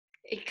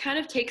it kind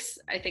of takes,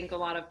 I think, a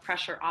lot of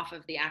pressure off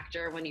of the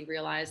actor when you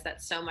realize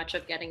that so much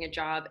of getting a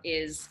job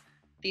is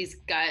these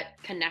gut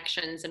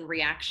connections and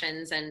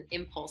reactions and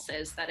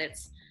impulses, that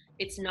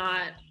it's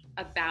not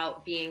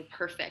about being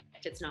perfect.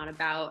 It's not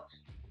about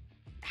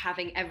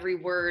having every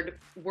word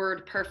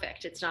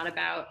perfect. It's not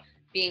about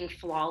being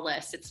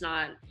flawless. It's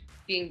not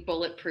being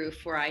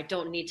bulletproof where I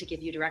don't need to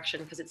give you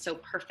direction because it's so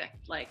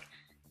perfect. Like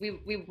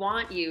we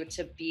want you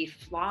to be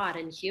flawed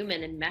and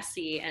human and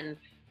messy and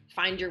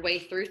find your way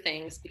through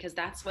things, because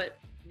that's what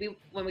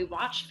when we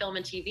watch film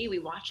and TV, we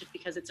watch it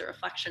because it's a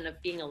reflection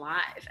of being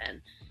alive. And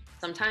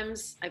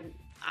sometimes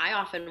I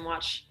often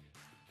watch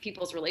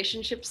people's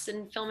relationships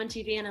in film and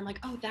TV, and I'm like,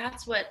 oh,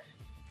 that's what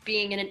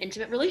being in an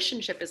intimate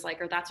relationship is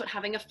like, or that's what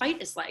having a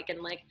fight is like.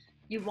 And like,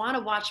 you want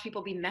to watch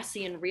people be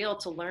messy and real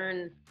to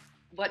learn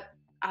what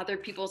other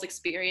people's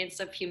experience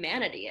of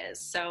humanity is.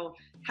 So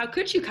how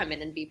could you come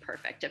in and be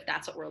perfect if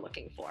that's what we're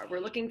looking for? We're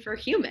looking for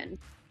human.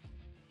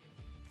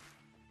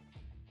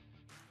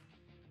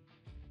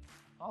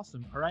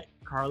 Awesome. All right,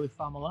 Karlee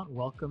Fomalont,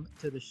 welcome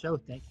to the show.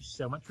 Thank you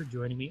so much for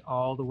joining me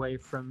all the way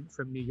from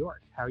New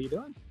York. How are you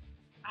doing?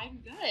 I'm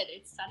good.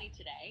 It's sunny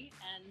today,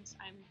 and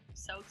I'm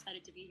so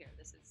excited to be here.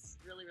 This is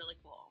really, really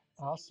cool.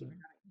 So Awesome.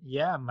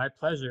 Yeah, my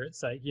pleasure.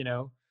 It's like, we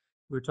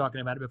were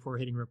talking about it before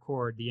hitting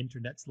record. The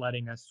internet's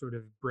letting us sort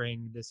of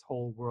bring this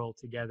whole world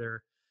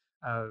together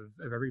of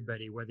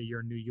everybody, whether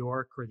you're in New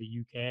York or the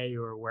UK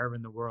or wherever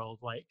in the world.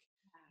 Like,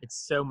 it's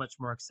so much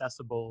more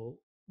accessible.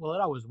 Well,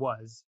 it always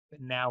was,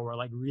 but now we're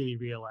like really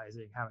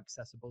realizing how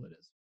accessible it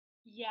is.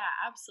 Yeah,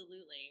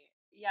 absolutely.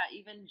 Yeah,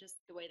 even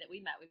just the way that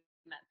we met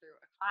through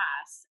a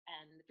class,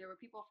 and there were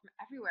people from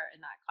everywhere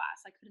in that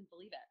class. I couldn't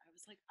believe it. I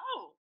was like,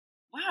 "Oh,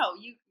 wow,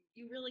 you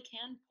really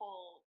can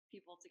pull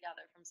people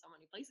together from so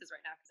many places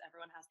right now, because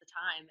everyone has the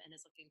time and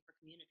is looking for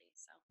community."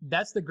 So,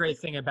 That's the really great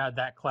thing about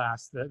that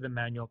class, the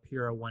Manuel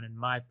Piro one, in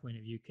my point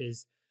of view,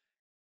 because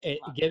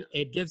love him.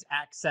 it gives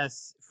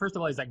access. First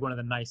of all, he's like one of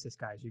the nicest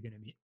guys you're going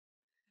to meet.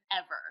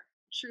 Ever.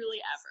 Truly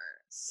ever.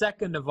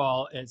 Second of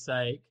all, it's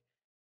like,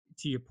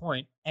 to your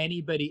point,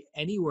 anybody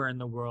anywhere in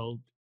the world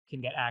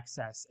can get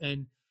access.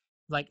 And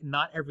like,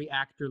 not every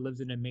actor lives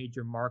in a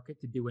major market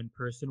to do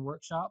in-person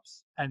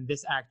workshops. And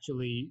this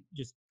actually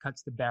just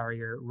cuts the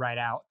barrier right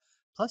out.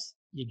 Plus,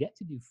 you get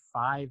to do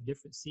 5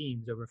 different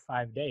scenes over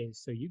 5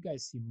 days. So you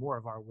guys see more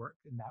of our work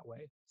in that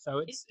way. So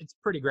it's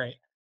pretty great.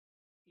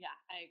 Yeah,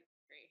 I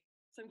agree.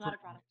 So I'm glad I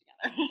brought it together.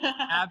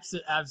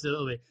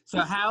 Absolutely. So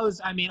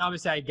I mean,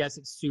 obviously, I guess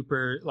it's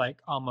super, like,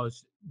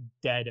 almost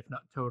dead, if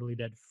not totally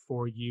dead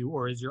for you,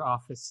 or is your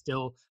office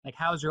still, like,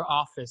 how's your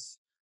office,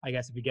 I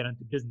guess, if we get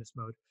into business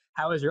mode,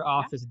 how is your Yeah.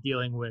 office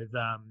dealing with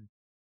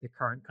the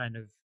current kind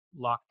of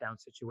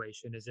lockdown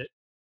situation? Is it?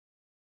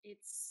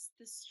 It's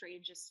the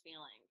strangest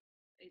feeling.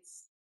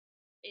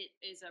 It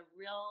is a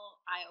real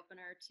eye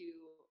opener to,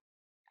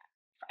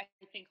 I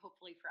think,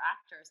 hopefully for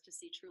actors, to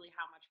see truly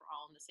how much we're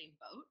all in the same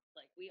boat.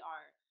 Like, we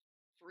are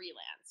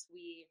freelance.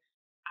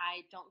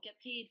 I don't get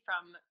paid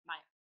from my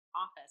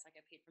office. I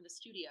get paid from the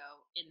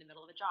studio in the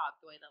middle of a job,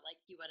 the way that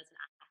like you would as an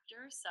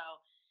actor. So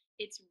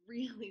it's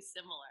really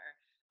similar.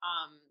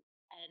 Um,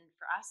 and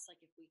for us,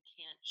 like, if we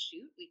can't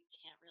shoot, we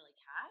can't really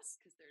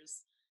cast, because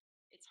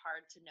it's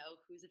hard to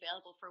know who's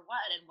available for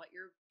what and what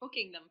you're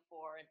booking them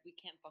for, and we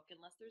can't book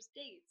unless there's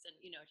dates, and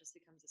it just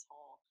becomes this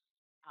whole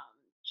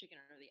chicken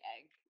or the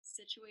egg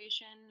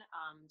situation.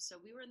 So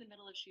we were in the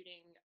middle of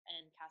shooting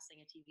and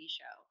casting a TV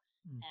show,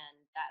 Mm. and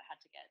that had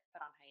to get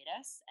put on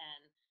hiatus,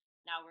 and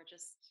now we're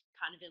just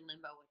kind of in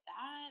limbo with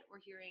that.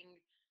 We're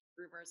hearing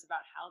rumors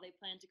about how they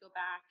plan to go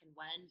back and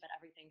when, but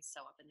everything's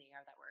so up in the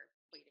air that we're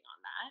waiting on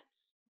that.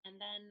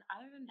 And then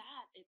other than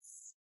that,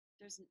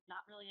 there's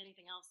not really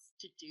anything else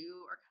to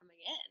do or coming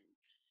in.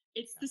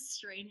 It's the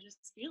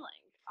strangest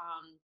feeling.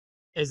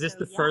 Is this So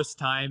the yeah. first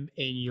time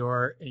in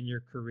your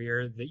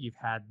career that you've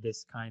had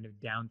this kind of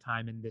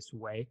downtime in this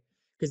way?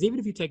 Because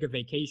even if you take a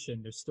vacation,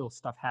 there's still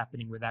stuff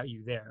happening without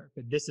you there.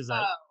 But this is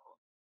like, Oh,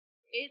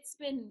 it's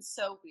been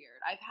so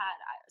weird. I've had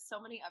so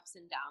many ups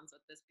and downs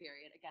with this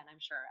period. Again, I'm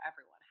sure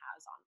everyone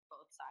has on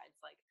both sides.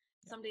 Like,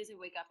 yeah. some days I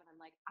wake up and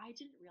I'm like, I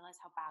didn't realize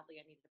how badly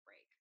I needed a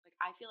break. Like,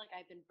 I feel like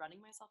I've been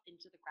running myself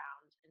into the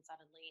ground, and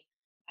suddenly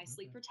I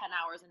sleep Okay. for 10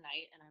 hours a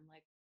night, and I'm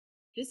like,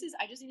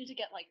 I just needed to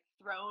get like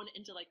thrown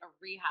into like a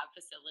rehab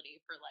facility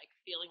for like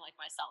feeling like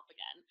myself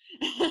again.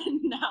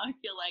 And now I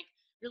feel like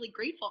really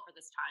grateful for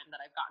this time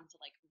that I've gotten to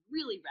like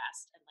really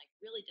rest and like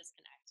really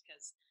disconnect,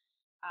 because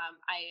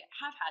I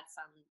have had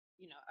some,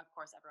 of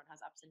course, everyone has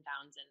ups and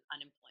downs, and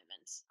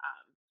unemployment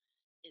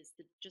is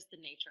just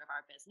the nature of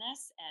our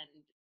business.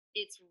 And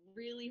it's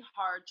really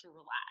hard to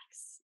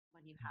relax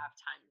when you have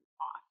time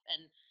off.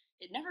 And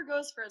it never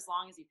goes for as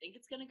long as you think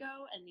it's going to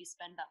go. And you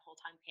spend that whole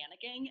time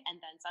panicking.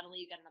 And then suddenly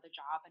you get another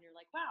job and you're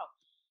like, wow,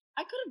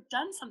 I could have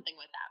done something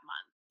with that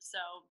month. So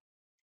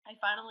I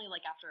finally,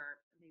 like, after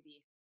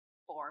maybe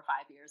 4 or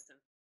 5 years of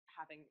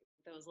having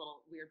those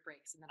little weird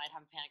breaks, and then I'd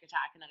have a panic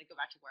attack, and then I'd go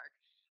back to work,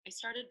 I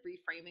started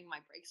reframing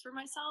my breaks for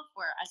myself,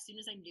 where as soon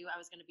as I knew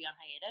I was going to be on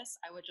hiatus,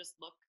 I would just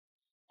look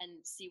and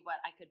see what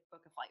I could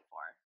book a flight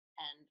for.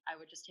 and I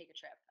would just take a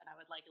trip and I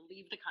would like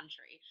leave the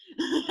country.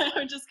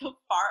 I would just go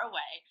far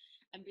away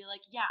and be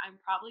like, yeah, I'm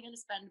probably going to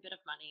spend a bit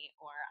of money,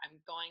 or I'm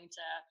going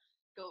to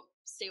go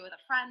stay with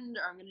a friend,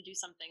 or I'm going to do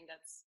something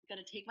that's going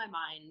to take my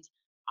mind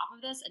off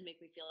of this and make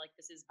me feel like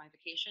this is my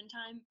vacation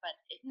time. But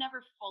it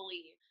never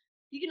fully,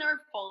 you can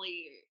never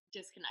fully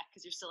disconnect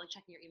because you're still like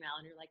checking your email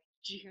and you're like,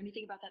 did you hear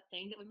anything about that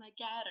thing that we might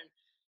get? And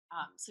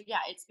so yeah,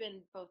 it's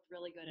been both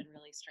really good and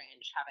really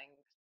strange having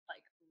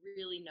like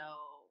really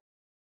no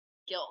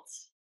guilt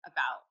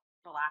about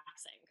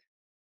relaxing.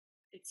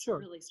 It's Sure.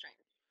 really strange.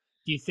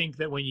 Do you think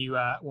that when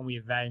we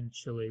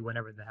eventually,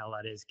 whenever the hell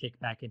that is, kick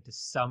back into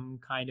some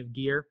kind of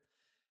gear,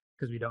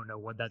 because we don't know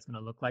what that's going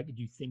to look like,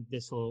 do you think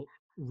this will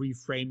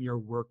reframe your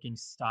working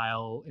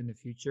style in the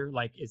future?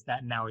 Like, is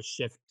that now a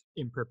shift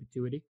in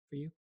perpetuity for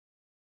you?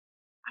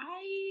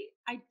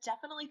 I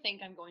definitely think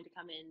I'm going to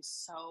come in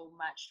so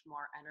much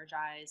more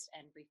energized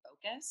and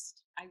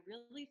refocused. I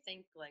really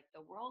think like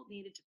the world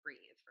needed to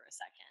breathe for a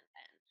second,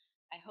 and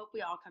I hope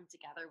we all come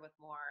together with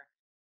more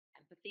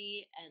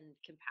empathy and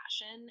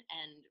compassion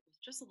and with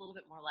just a little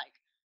bit more like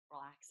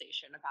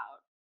relaxation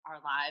about our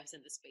lives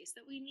and the space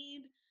that we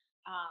need.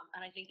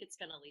 And I think it's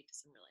going to lead to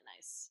some really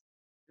nice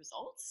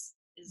results.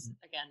 Is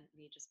Mhm. again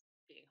me just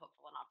being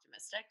hopeful and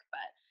optimistic,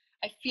 but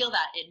I feel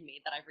that in me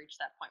that I've reached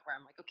that point where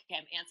I'm like, okay,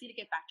 I'm antsy to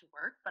get back to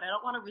work, but I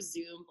don't want to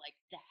resume like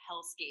the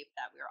hellscape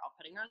that we are all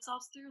putting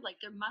ourselves through. Like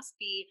there must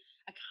be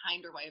a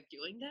kinder way of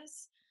doing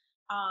this.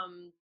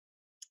 Um,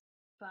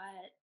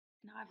 but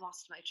now I've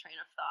lost my train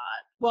of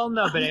Well,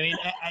 no, thought. but I mean,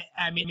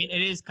 I mean,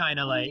 it is kind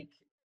of like,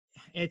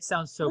 it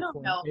sounds We so don't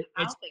corny. know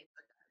how things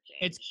are going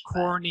to It's change, but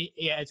corny.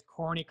 Yeah, it's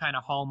corny kind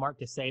of hallmark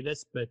to say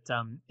this, but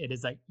it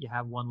is like you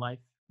have one life.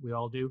 We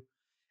all do,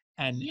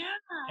 and yeah,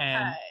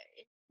 and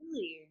it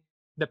really,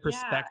 the yeah,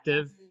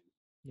 perspective,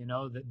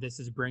 that this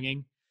is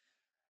bringing.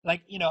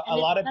 Like, a and it's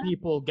lot of gonna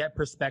people get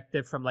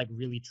perspective from like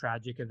really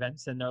tragic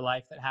events in their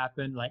life that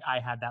happened. Like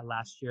I had that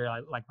last year.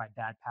 Like my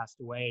dad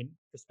passed away, and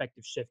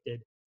perspective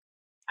shifted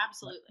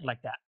absolutely,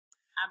 like that.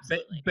 But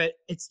absolutely, but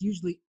it's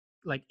usually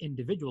like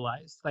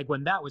individualized. Like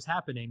when that was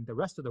happening, the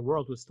rest of the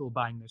world was still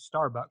buying their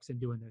Starbucks and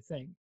doing their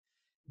thing.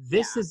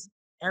 This yeah. is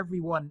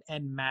everyone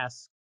en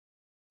masse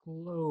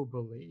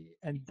globally,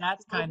 and It's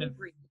that's kind global of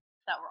grief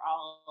that we're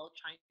all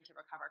trying to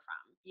recover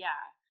from. Yeah.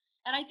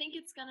 And I think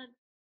it's going to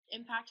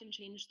impact and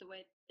change the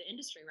way the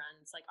industry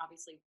runs, like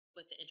obviously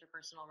with the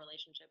interpersonal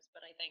relationships,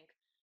 but I think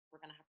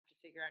we're going to have to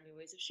figure out new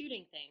ways of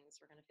shooting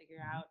things. We're going to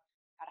figure Mhm. out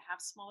how to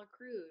have smaller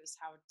crews,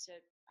 how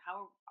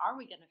are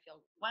we going to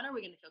feel, when are we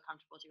going to feel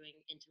comfortable doing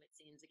intimate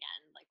scenes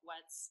again? Like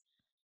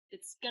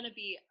it's going to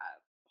be a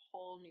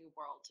whole new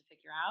world to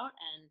figure out.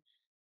 And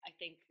I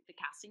think the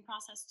casting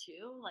process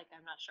too, like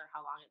I'm not sure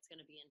how long it's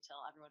going to be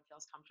until everyone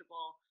feels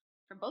comfortable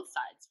from both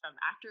sides, from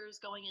actors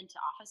going into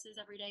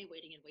offices every day,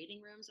 waiting in waiting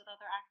rooms with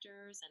other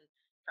actors, and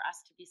for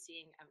us to be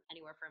seeing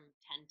anywhere from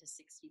 10 to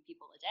 60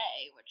 people a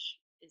day, which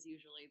is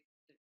usually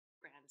the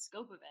grand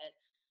scope of it.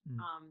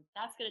 Mm.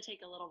 That's going to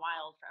take a little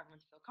while for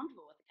everyone to feel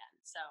comfortable with again.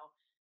 So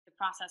the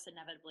process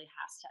inevitably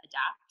has to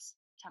adapt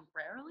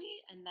temporarily,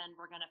 and then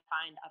we're going to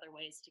find other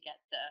ways to get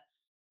the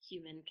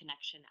human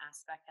connection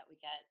aspect that we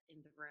get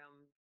in the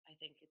room. I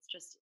think it's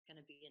just going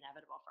to be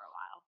inevitable for a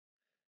while.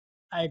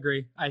 I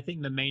agree. I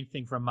think the main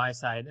thing from my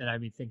side, and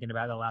I've been thinking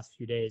about it the last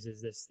few days,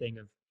 is this thing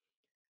of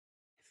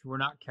if we're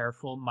not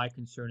careful, my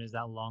concern is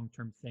that long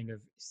term thing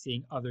of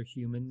seeing other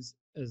humans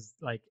as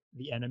like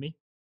the enemy.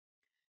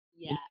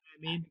 You know Yeah. what I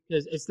mean?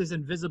 Because it's this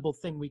invisible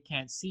thing we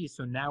can't see.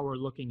 So now we're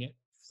looking at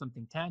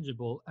something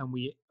tangible and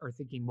we are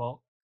thinking,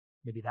 well,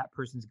 maybe that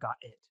person's got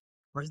it.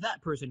 Whereas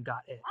that person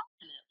got it.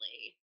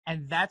 Definitely.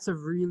 And that's a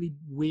really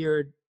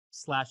weird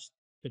slash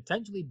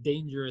potentially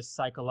dangerous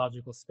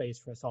psychological space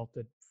for us all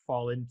to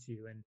fall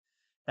into. And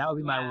that would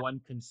be my Yeah. one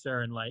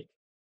concern. Like,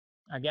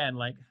 again,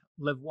 like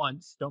live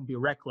once, don't be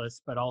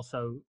reckless, but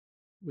also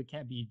we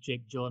can't be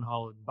Jake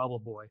Gyllenhaal and Bubble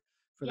Boy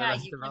for the Yeah.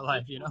 rest You of our can't be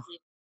life, you know?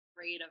 totally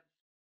afraid of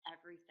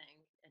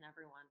everything and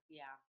everyone.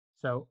 Yeah.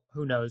 So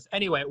who knows?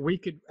 Anyway,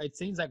 it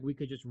seems like we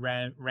could just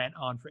rant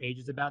on for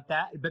ages about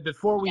that. But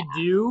before we Yeah.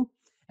 do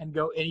and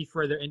go any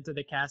further into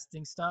the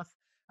casting stuff,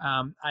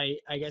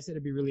 I guess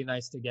it'd be really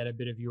nice to get a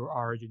bit of your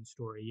origin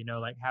story.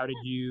 Like how did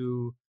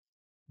you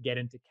get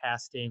into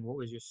casting? What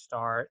was your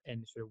start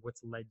and sort of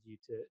what's led you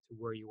to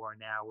where you are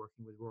now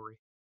working with Rory?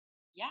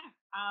 Yeah.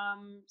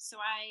 So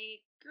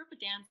I grew up a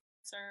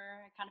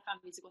dancer. I kind of found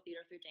musical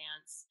theater through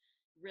dance.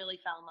 Really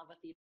fell in love with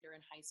theater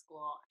in high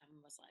school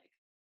and was like,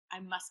 I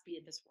must be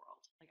in this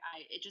world. Like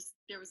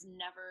there was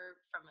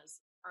never from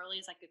as early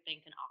as I could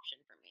think an option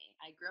for me.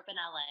 I grew up in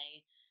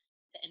LA.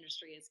 The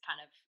industry is kind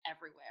of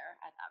everywhere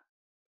at that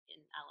in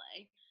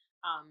LA.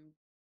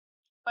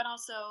 But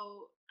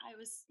also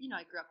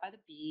I grew up by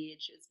the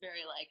beach. It's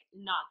very like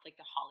not like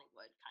the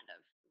Hollywood kind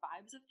of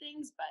vibes of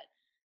things, but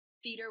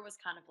theater was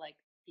kind of like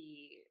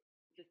the,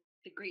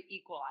 the great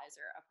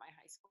equalizer of my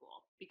high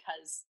school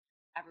because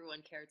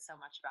everyone cared so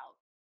much about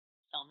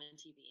film and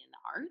TV and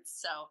the arts.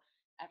 So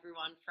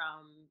everyone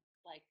from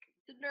like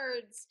the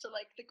nerds to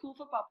like the cool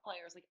football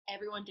players. Like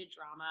everyone did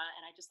drama,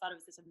 and I just thought it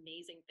was this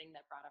amazing thing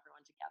that brought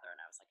everyone together.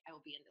 And I was like, I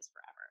will be in this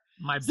forever.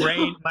 So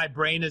My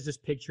brain is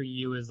just picturing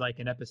you as like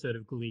an episode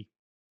of Glee.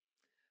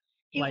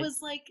 it Like, was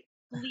like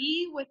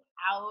Glee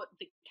without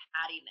the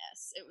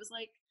cattiness. It was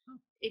like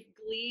if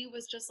Glee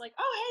was just like,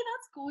 oh hey,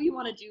 that's cool. You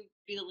want to do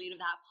be the lead of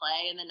that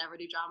play and then never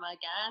do drama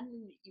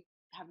again. You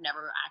have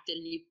never acted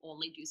and you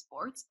only do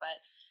sports. But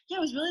yeah,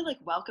 it was really like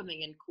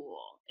welcoming and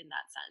cool in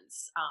that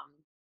sense.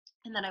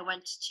 And then I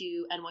went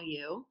to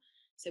NYU.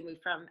 So I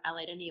moved from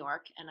LA to New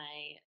York, and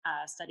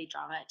I studied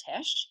drama at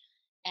Tisch,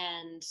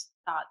 and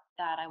thought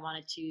that I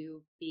wanted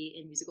to be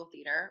in musical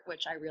theater,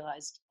 which I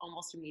realized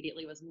almost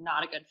immediately was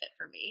not a good fit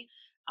for me.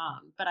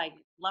 But I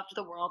loved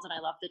the world and I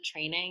loved the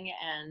training,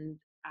 and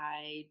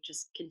I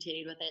just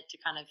continued with it to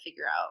kind of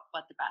figure out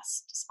what the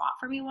best spot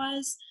for me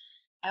was.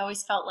 I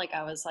always felt like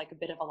I was like a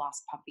bit of a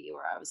lost puppy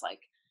where I was like,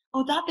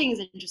 oh, that thing is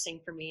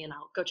interesting for me and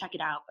I'll go check it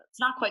out, but it's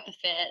not quite the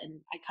fit.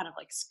 And I kind of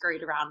like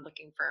scurried around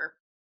looking for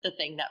the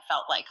thing that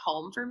felt like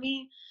home for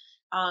me.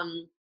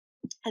 Um,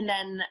 and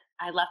then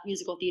I left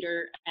musical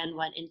theater and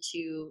went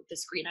into the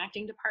screen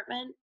acting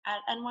department at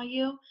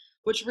NYU,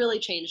 which really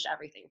changed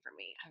everything for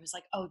me. I was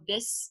like, oh,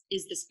 this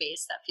is the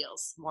space that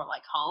feels more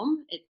like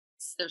home.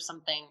 There's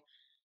something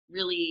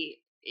really,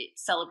 it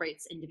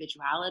celebrates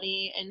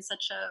individuality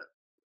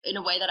in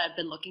a way that I've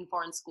been looking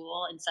for in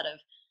school, instead of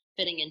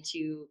fitting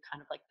into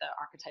kind of like the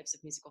archetypes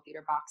of musical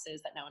theater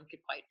boxes that no one could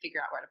quite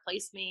figure out where to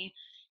place me.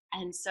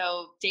 And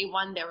so day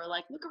one, they were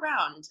like, look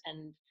around,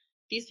 and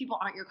these people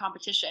aren't your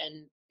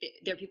competition.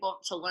 They're people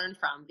to learn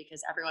from,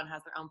 because everyone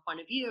has their own point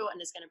of view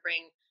and is going to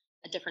bring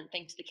a different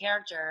thing to the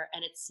character,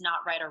 and it's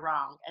not right or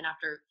wrong. And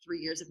after 3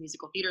 years of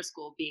musical theater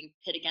school being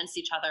pit against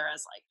each other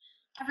as like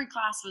every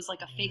class was like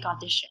a fake yeah.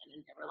 audition,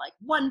 and they were like,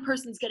 one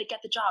person's going to get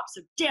the job,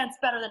 so dance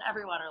better than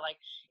everyone, or like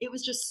it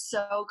was just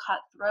so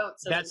cutthroat.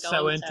 So then That's so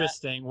going to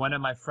interesting. One of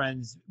my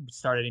friends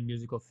started in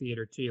musical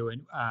theater too,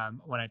 and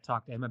when I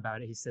talked to him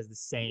about it, he says the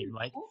same.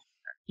 Like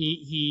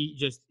he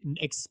just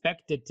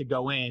expected to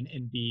go in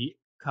and be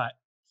cut.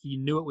 He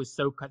knew it was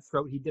so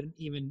cutthroat. He didn't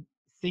even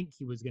think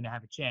he was going to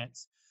have a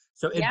chance.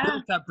 So it yeah,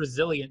 built up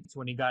resilience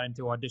when he got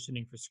into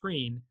auditioning for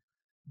screen,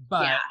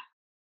 but yeah,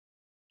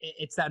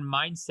 it's that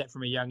mindset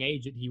from a young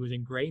age that he was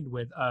ingrained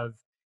with of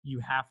you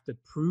have to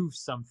prove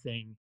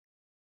something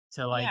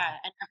to like. yeah,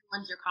 and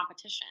everyone's your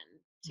competition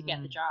to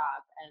get the Mm,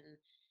 job. And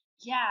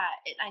yeah,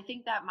 I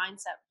think that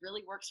mindset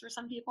really works for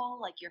some people,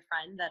 like your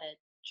friend, that it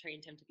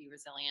trained him to be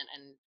resilient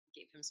and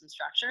gave him some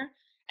structure.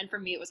 And for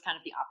me, it was kind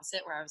of the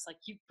opposite, where I was like,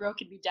 you've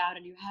broken me down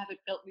and you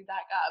haven't built me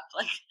back up.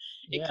 Like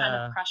it kind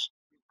of yeah. crushed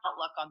my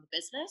outlook on the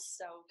business.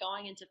 So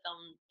going into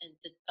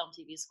film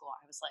TV school,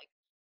 I was like,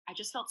 I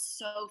just felt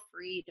so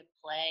free to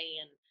play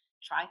and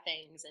try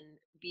things and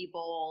be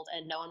bold,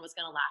 and no one was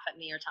going to laugh at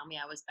me or tell me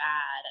I was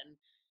bad. And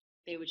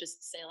they would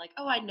just say like,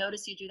 oh, I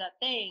noticed you do that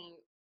thing,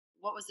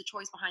 what was the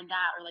choice behind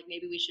that, or like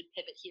maybe we should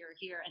pivot here or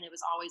here. And it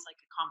was always like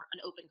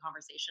an open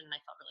conversation, and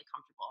I felt really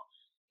comfortable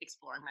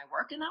exploring my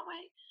work in that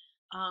way.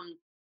 um,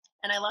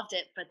 and I loved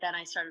it. But then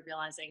I started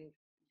realizing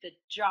the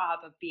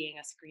job of being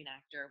a screen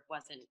actor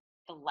wasn't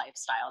the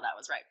lifestyle that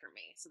was right for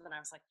me. So then I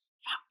was like,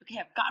 okay,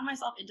 I've gotten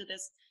myself into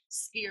this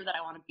sphere that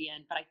I want to be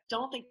in, but I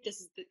don't think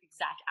this is the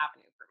exact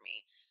avenue for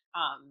me.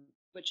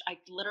 Which I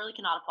literally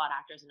cannot applaud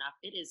actors enough.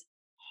 It is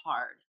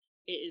hard.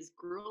 It is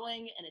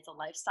grueling, and it's a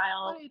What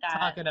lifestyle are you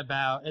that talking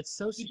about? It's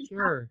so you just have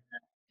secure.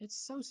 It's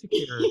so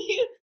secure.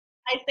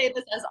 I say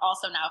this as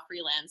also now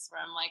freelance,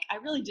 where I'm like, I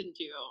really didn't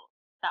do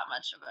that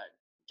much of a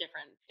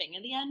different thing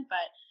in the end,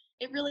 but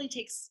it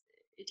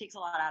takes a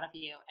lot out of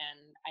you. And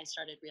I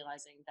started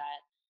realizing that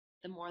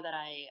the more that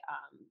I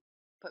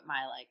put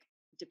my like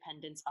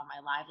dependence on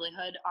my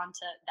livelihood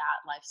onto that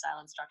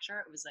lifestyle and structure,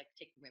 it was like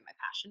taking away my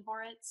passion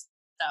for it.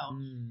 So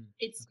Mm,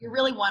 you're okay.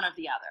 really one of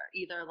the other.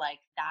 Either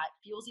like that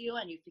fuels you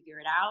and you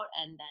figure it out,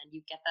 and then you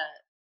get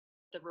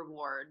the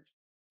reward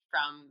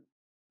from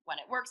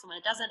when it works and when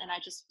it doesn't. And I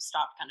just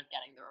stopped kind of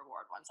getting the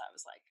reward once I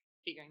was like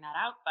figuring that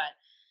out. But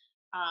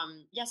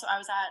yeah, so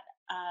I was at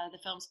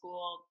the film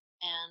school,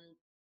 and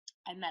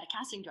I met a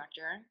casting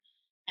director,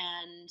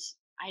 and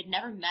I had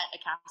never met a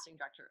casting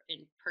director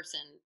in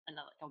person in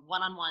like a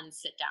one-on-one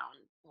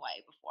sit-down way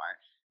before.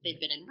 They'd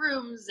Right. been in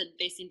rooms and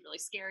they seemed really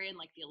scary and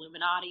like the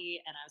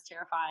Illuminati, and I was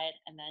terrified.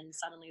 And then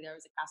suddenly there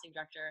was a casting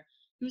director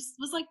who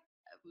was like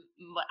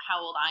how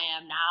old I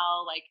am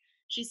now. Like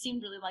she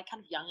seemed really like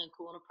kind of young and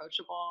cool and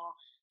approachable.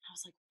 I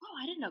was like, whoa,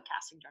 I didn't know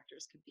casting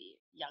directors could be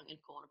young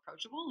and cool and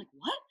approachable. Like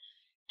what?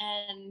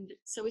 And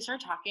so we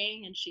started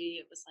talking, and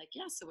she was like,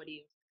 yeah, so what do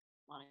you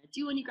want to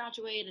do when you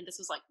graduate? And this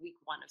was like week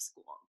one of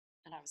school.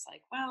 And I was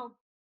like, well,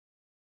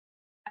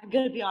 I'm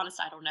going to be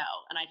honest, I don't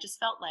know. And I just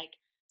felt like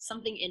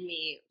something in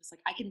me was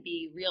like, I can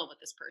be real with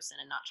this person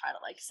and not try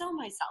to like sell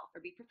myself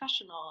or be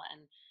professional.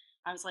 And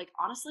I was like,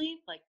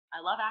 honestly, like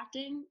I love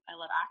acting, I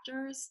love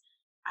actors,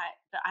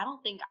 but I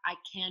don't think I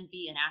can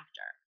be an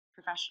actor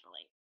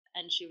professionally.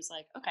 And she was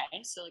like, okay,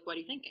 so like, what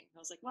are you thinking?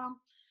 I was like, well,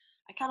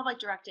 I kind of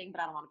like directing,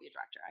 but I don't want to be a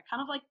director. I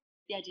kind of like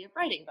the idea of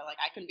writing, but like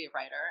I couldn't be a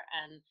writer.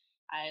 And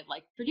I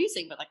like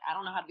producing, but like I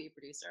don't know how to be a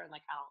producer, and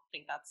like I don't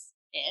think that's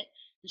it.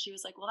 And she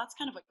was like, well, that's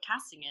kind of what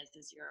casting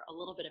is you're a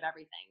little bit of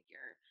everything.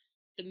 You're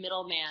the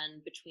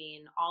middleman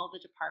between all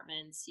the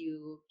departments.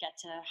 You get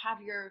to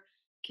have your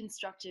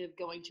constructive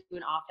going to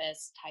an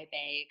office type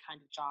A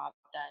kind of job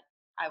that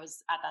I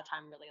was at that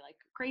time really like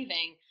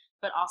craving,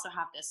 but also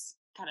have this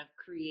kind of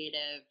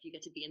creative, you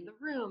get to be in the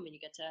room and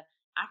you get to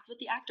act with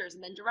the actors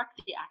and then direct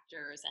the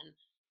actors and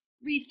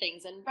read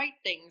things and write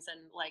things.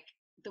 And like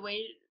the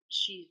way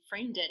she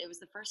framed it, it was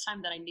the first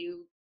time that I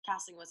knew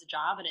casting was a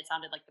job, and it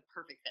sounded like the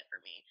perfect fit for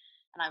me.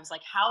 And I was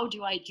like, how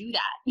do I do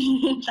that?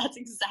 That's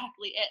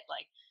exactly it.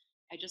 Like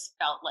I just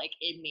felt like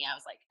in me, I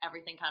was like,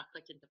 everything kind of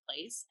clicked into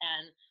place.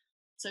 And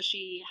so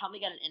she helped me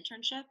get an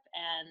internship,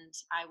 and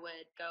I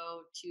would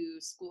go to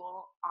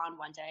school on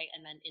one day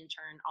and then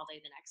intern all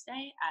day the next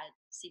day at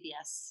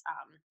CBS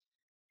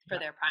for Yeah.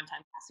 their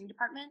primetime casting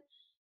department.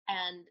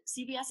 And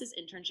CBS's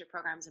internship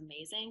program is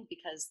amazing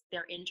because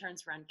their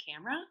interns run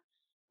camera,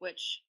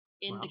 which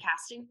in the Wow.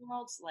 casting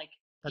world, like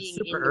That's being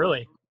super in the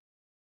early. room,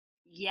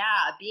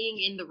 yeah, being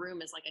in the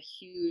room is like a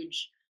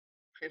huge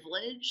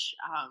privilege.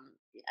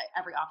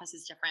 Every office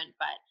is different,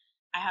 but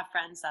I have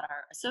friends that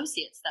are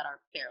associates that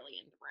are barely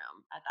in the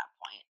room at that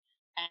point.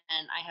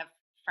 And I have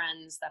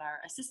friends that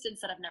are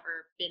assistants that have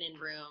never been in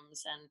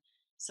rooms. And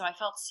so I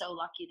felt so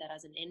lucky that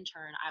as an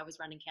intern, I was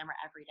running camera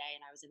every day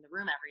and I was in the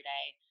room every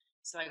day.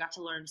 So I got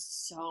to learn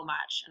so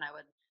much, and I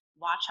would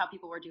watch how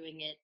people were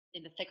doing it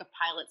in the thick of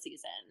pilot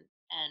season,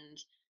 and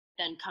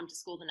then come to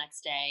school the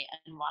next day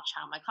and watch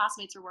how my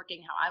classmates were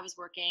working, how I was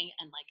working,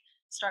 and like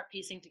start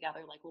piecing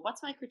together like, well,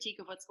 what's my critique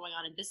of what's going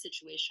on in this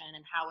situation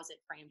and how was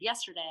it framed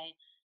yesterday?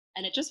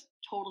 And it just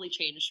totally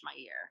changed my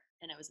year,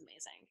 and it was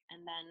amazing.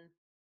 And then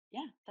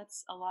yeah,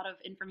 that's a lot of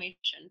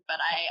information. But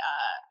I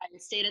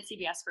stayed at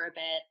CBS for a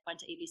bit, went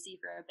to ABC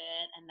for a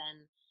bit, and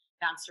then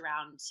bounced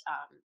around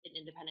in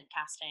independent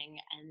casting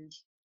and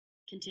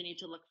continued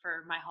to look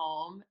for my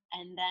home.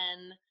 And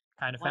then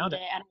Kind of one found it.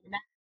 day, and I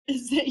met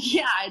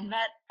yeah,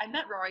 I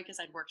met Rory because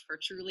I'd worked for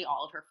truly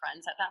all of her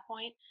friends at that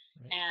point.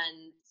 Right.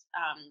 And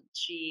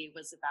she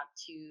was about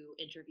to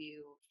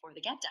interview for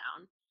The Get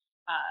Down,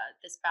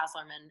 this Baz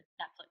Luhrmann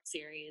Netflix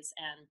series,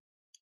 and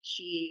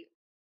she,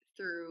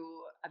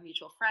 through a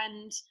mutual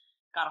friend,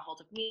 got a hold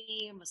of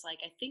me and was like,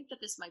 I think that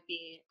this might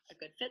be a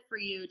good fit for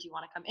you. Do you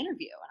want to come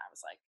interview? And I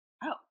was like,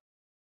 oh,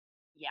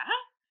 yeah.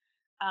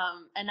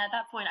 And at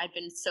that point, I'd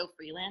been so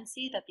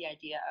freelancy that the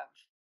idea of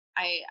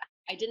I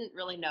I didn't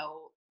really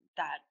know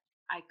that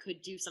I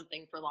could do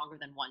something for longer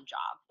than one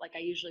job. Like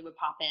I usually would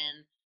pop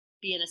in,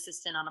 be an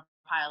assistant on a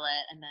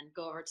pilot, and then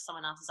go over to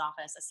someone else's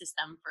office, assist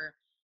them for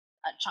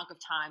a chunk of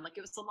time. Like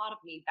it was a lot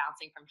of me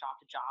bouncing from job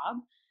to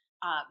job.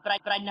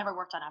 But I never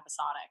worked on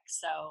episodic,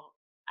 so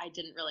I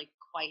didn't really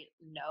quite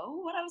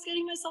know what I was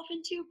getting myself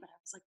into. But I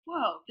was like,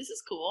 whoa, this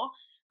is cool.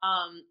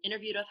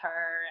 Interviewed with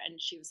her, and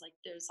she was like,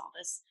 there's all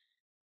this,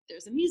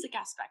 there's a music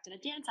aspect and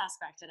a dance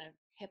aspect and a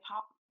hip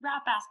hop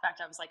rap aspect.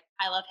 I was like,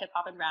 I love hip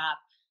hop and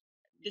rap.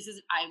 This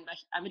is I'm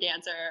a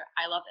dancer.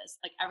 I love this.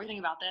 Like everything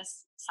about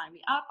this. Sign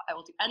me up. I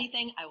will do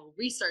anything. I will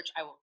research.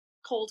 I will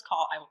cold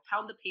call. I will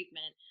pound the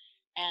pavement.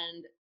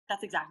 And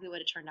that's exactly what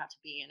it turned out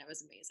to be, and it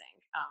was amazing.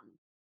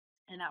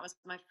 And that was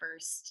my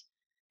first.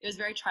 It was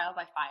very trial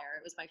by fire.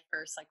 It was my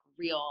first like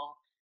real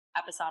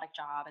episodic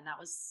job, and that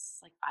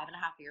was like 5.5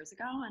 years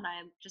ago. And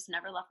I just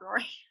never left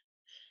Rory.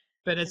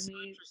 But And it's so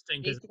we interesting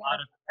because stayed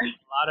together.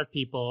 a lot of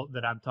people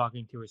that I'm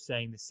talking to are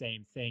saying the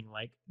same thing.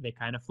 Like they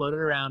kind of floated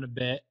around a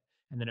bit,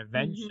 and then Mhm.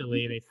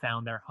 eventually they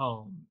found their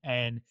home.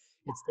 And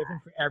it's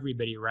different for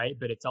everybody, right?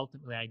 But it's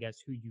ultimately, I guess,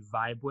 who you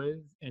vibe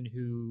with and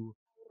who.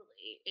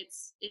 Totally.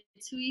 It's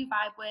who you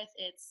vibe with.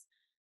 It's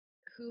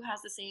who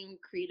has the same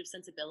creative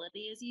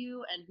sensibility as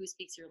you and who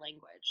speaks your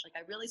language. Like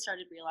I really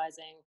started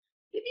realizing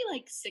maybe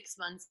like 6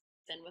 months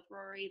in with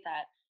Rory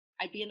that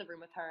I'd be in the room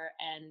with her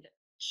and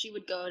she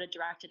would go to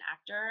direct an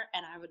actor,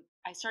 and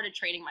I started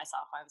training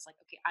myself. I was like,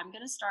 okay, I'm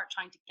gonna start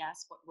trying to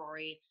guess what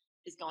Rory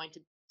is going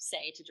to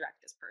say to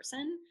direct this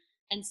person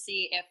and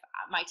see if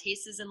my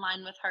taste is in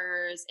line with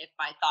hers, if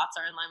my thoughts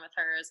are in line with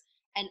hers.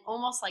 And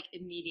almost like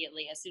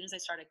immediately, as soon as I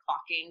started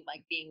clocking,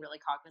 like being really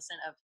cognizant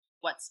of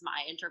what's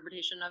my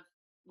interpretation of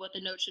what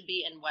the note should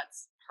be and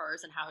what's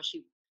hers and how is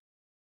she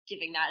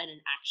giving that in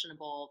an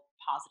actionable,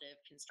 positive,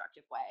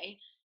 constructive way.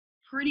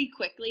 Pretty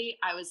quickly,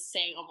 I was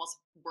saying almost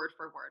word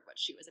for word what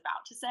she was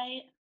about to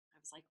say. I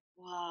was like,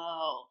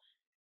 whoa,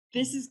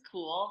 this is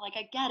cool. Like,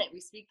 I get it.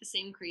 We speak the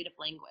same creative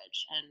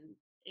language. And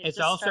it It's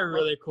just also felt like,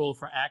 really cool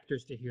for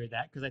actors to hear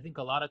that because I think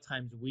a lot of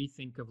times we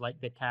think of like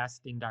the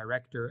casting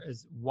director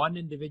as one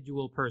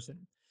individual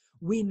person.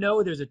 We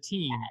know there's a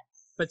team,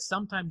 but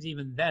sometimes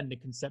even then the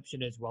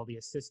conception is, well, the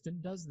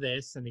assistant does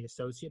this and the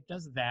associate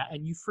does that,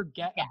 and you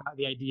forget yeah, about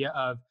the idea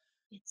of,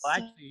 it's well,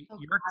 so, actually, so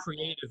you're a collaborative.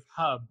 creative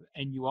hub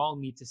and you all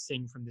need to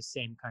sing from the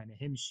same kind of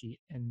hymn sheet.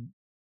 And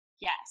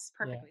Yes, yeah,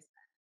 perfectly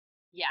said.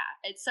 Yeah,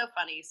 it's so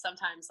funny.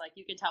 Sometimes, like,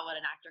 you can tell when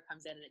an actor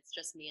comes in and it's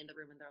just me in the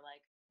room and they're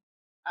like,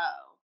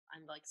 oh,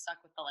 I'm like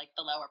stuck with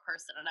the lower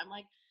person. And I'm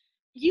like,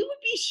 You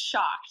would be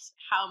shocked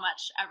how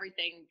much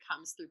everything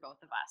comes through both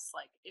of us.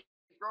 Like if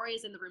Rory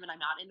is in the room and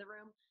I'm not in the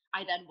room,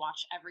 I then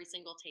watch every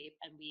single tape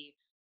and we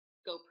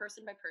go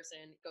person by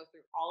person, go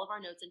through all of our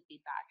notes and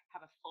feedback,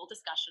 have a full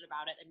discussion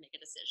about it and make a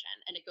decision.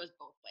 And it goes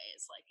both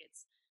ways. Like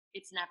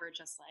it's never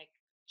just like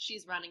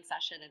she's running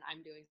session and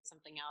I'm doing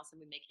something else and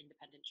we make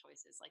independent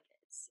choices. Like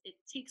it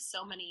takes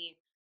so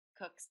many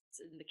cooks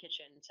in the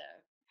kitchen to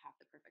have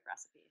the perfect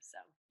recipe. So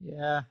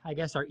Yeah, I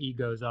guess our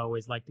egos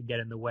always like to get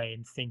in the way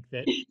and think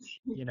that,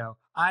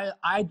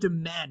 I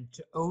demand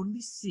to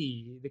only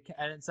see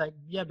and it's like,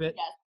 yeah, but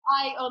yes,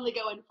 I only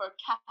go in for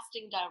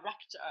casting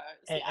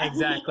directors. Yeah.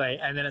 exactly.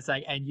 And then it's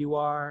like, and you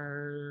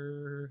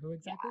are who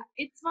exactly?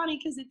 Yeah, it's funny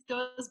because it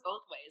goes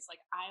both ways. Like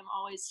I'm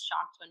always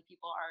shocked when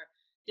people are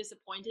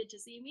disappointed to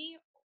see me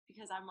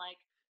because I'm like,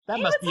 That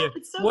 "Hey, must what's be up?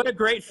 It's so what good a to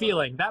see great you."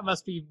 feeling. That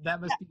must be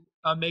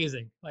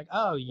amazing. Like,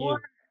 oh, Or you.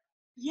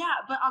 yeah,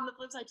 but on the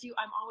flip side too,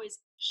 I'm always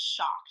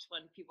shocked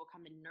when people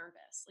come in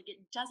nervous. Like it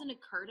doesn't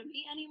occur to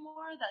me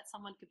anymore that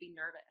someone could be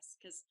nervous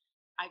because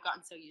I've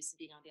gotten so used to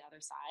being on the other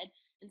side.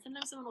 And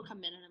sometimes someone will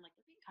come in and I'm like,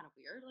 they're being kind of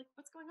weird. Like,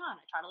 what's going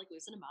on? I try to like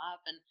loosen them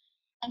up,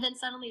 and then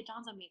suddenly it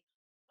dawns on me,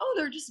 oh,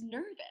 they're just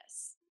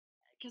nervous.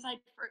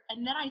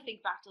 And then I think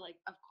back to like,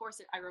 of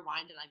course, I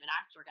rewind and I'm an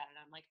actor again, and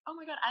I'm like, oh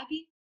my god, I'd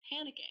be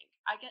panicking.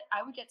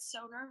 I would get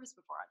so nervous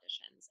before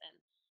auditions, and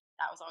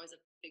that was always a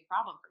big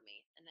problem for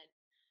me. And then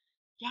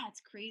yeah,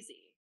 it's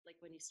crazy,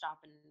 like, when you stop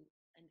and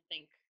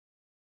think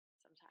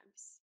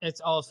sometimes.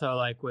 It's also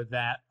like with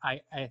that, I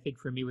think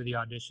for me with the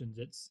auditions,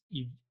 it's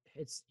you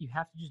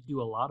have to just do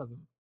a lot of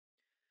them.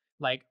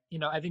 Like,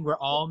 I think we're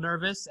all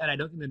nervous and I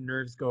don't think the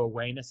nerves go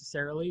away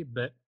necessarily,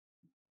 but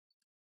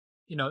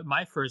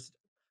my first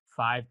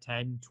 5,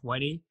 10,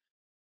 20,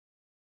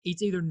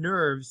 it's either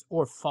nerves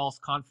or false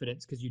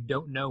confidence because you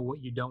don't know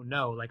what you don't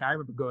know. Like I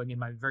remember going in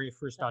my very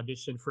first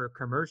audition for a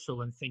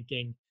commercial and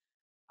thinking,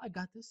 I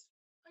got this.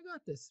 I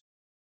got this.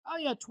 Oh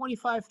yeah,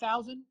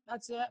 25,000.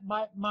 That's it.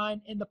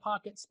 Mine in the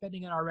pocket,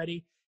 spending it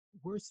already.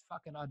 Worst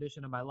fucking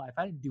audition of my life.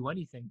 I didn't do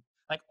anything.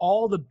 Like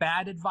all the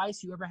bad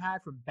advice you ever had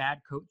from bad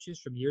coaches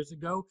from years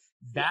ago,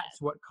 Yes.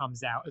 that's what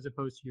comes out as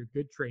opposed to your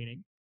good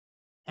training.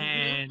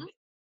 And Mhm.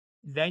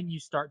 then you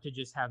start to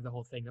just have the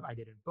whole thing of I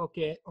didn't book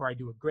it or I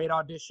do a great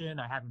audition,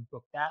 I haven't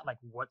booked that, like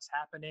what's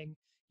happening?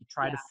 You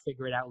try to Yeah.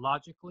 figure it out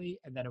logically,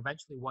 and then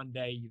eventually one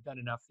day you've done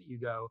enough that you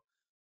go,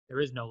 there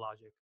is no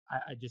logic.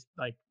 I just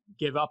like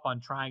give up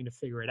on trying to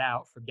figure it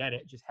out, forget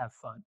it, just have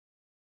fun.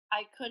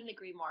 I couldn't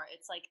agree more.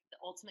 It's like the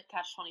ultimate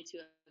catch-22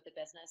 of the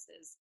business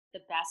is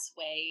the best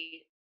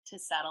way to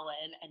settle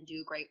in and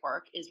do great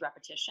work is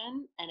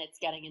repetition, and it's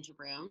getting into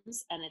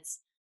rooms, and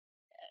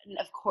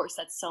of course,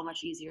 that's so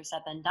much easier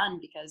said than done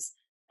because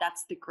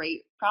that's the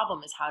great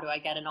problem is how do I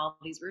get in all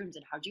these rooms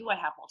and how do I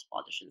have multiple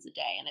auditions a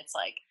day? And it's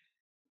like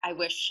I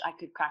wish I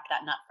could crack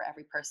that nut for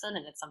every person.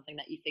 And it's something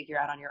that you figure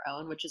out on your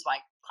own, which is why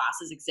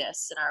classes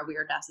exist and are a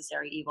weird,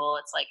 necessary evil.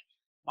 It's like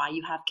why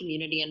you have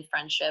community and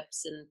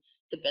friendships and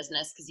the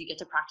business because you get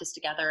to practice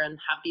together and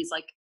have these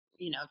like,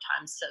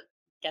 times to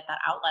get that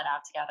outlet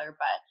out together.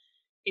 But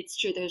it's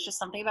true. There's just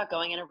something about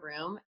going in a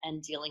room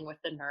and dealing with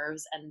the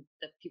nerves and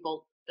the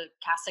people, the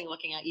casting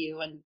looking at you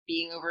and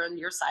being over on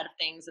your side of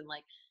things. And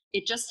like,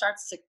 it just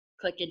starts to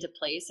click into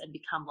place and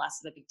become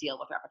less of a big deal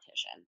with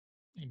repetition.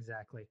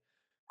 Exactly.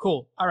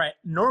 Cool. All right.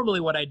 Normally,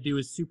 what I do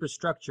is super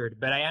structured,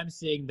 but I am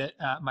seeing that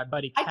my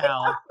buddy I could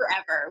talk Cal.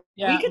 forever.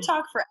 We Yeah. could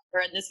talk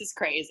forever, and this is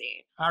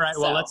crazy. All right.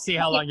 Well, So, let's see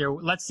how long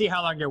your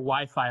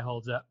Wi-Fi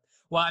holds up.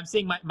 Well, I'm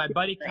seeing my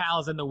buddy great.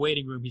 Cal's in the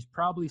waiting room. He's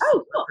probably Oh,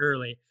 super cool.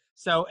 early.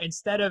 So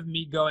instead of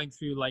me going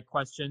through like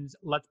questions,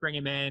 let's bring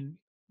him in,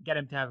 get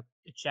him to have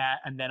a chat,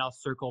 and then I'll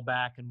circle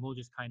back and we'll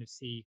just kind of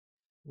see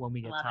when we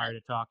I get love it. tired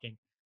of talking.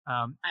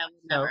 I will So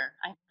never.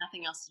 I have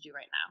nothing else to do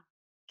right now.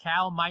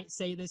 Cal might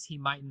say this, he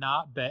might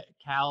not, but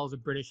Cal's a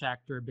British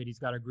actor, but he's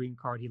got a green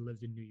card. He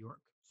lives in New York.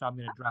 So I'm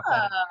going to drop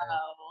that in there.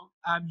 Oh,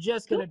 I'm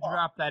just going to cool.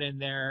 drop that in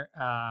there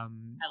I love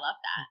in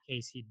that.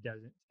 case he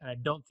doesn't. And I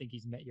don't think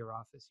he's met your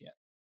office yet,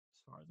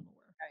 as far as I'm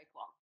aware. Very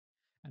cool.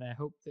 And I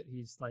hope that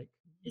he's like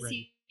Is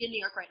ready. he in New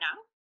York right now?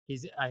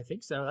 I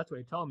think so. That's what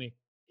he told me.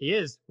 He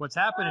is. What's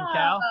happening,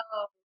 Cal?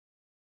 Oh,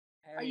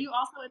 are Hey. you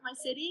also in my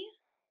city?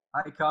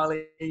 Hi,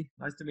 Karlee.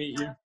 Nice to meet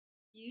you.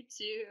 You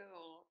too.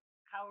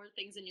 How are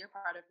things in your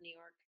part of New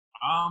York?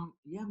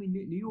 Yeah, I mean,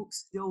 New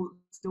York's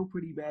still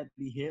pretty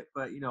badly hit,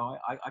 but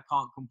I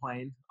can't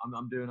complain.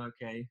 I'm doing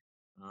okay.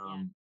 Yeah,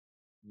 Um,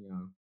 you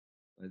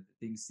know,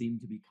 things seem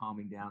to be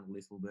calming down a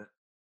little bit.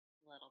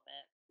 a little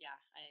bit. Yeah,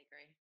 I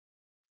agree.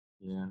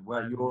 Yeah. Well,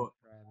 Driving,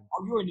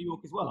 driving. you're in New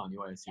York as well, aren't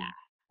you? I assume. Yeah,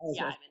 Oh, yeah,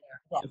 so I'm in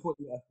New I thought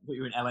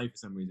you were in LA for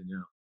some reason. Yeah.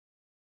 York.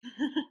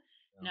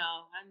 Yeah. No,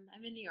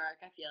 I'm in New York.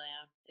 I feel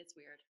yeah. It's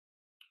weird.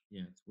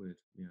 Yeah, it's weird.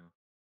 Yeah,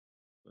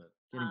 but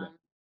getting better.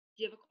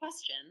 Do you have a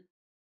question?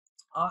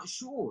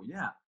 Sure.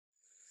 Yeah.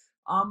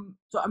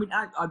 So I mean,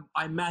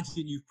 I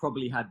imagine you've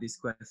probably had this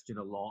question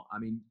a lot. I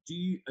mean,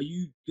 are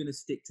you gonna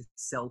stick to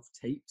self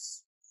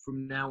tapes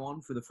from now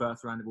on for the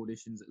first round of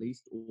auditions at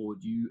least, or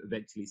do you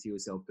eventually see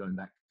yourself going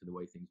back to the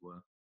way things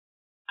were?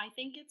 I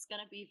think it's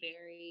going to be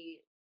very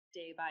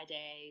day by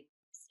day,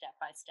 step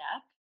by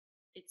step.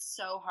 It's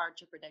so hard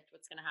to predict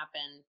what's going to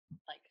happen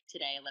like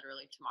today,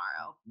 literally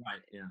tomorrow.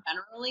 Right. Yeah.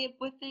 Generally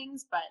with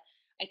things, but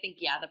I think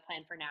the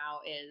plan for now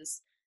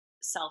is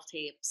self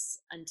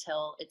tapes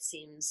until it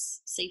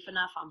seems safe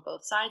enough on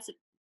both sides,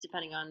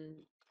 depending on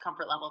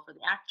comfort level for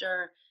the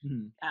actor.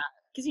 Mhm.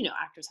 Because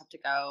actors have to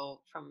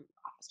go from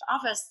office to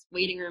office,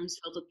 waiting rooms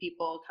filled with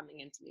people coming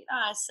in to meet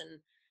us, and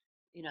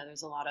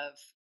there's a lot of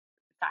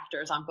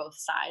factors on both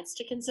sides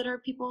to consider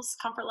people's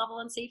comfort level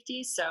and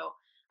safety. So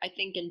I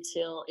think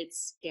until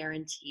it's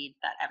guaranteed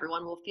that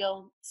everyone will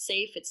feel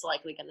safe, it's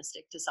likely going to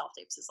stick to self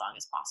tapes as long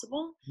as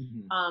possible.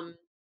 Mhm.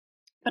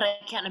 But I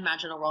can't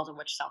imagine a world in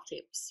which self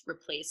tapes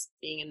replace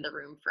being in the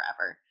room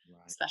forever,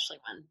 Right. especially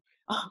when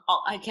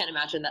I can't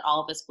imagine that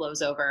all of this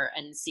blows over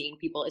and seeing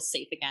people is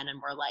safe again.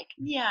 And we're like,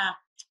 yeah,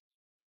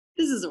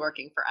 this is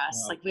working for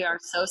us. Like we are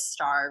so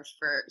starved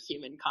for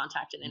human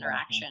contact and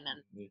interaction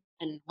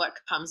and what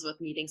comes with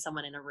meeting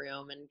someone in a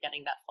room and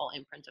getting that full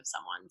imprint of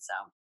someone. So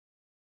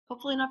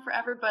hopefully not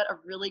forever, but a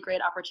really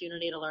great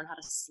opportunity to learn how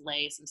to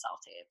slay some self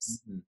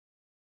tapes. Mhm.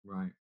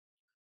 Right.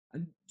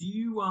 And do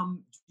you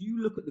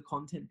look at the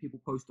content people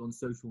post on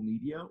social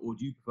media, or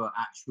do you prefer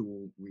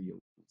actual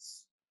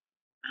reels?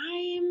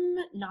 I'm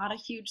not a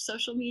huge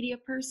social media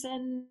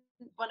person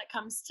when it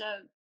comes to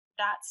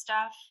that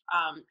stuff.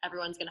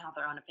 Everyone's gonna have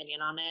their own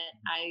opinion on it.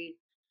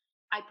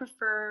 I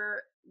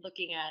prefer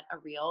looking at a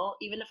reel,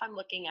 even if I'm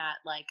looking at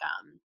like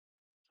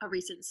a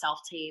recent self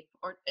tape,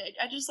 or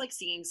I just like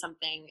seeing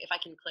something. If I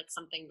can click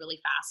something really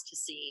fast to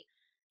see,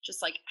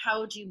 just like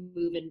how do you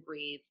move and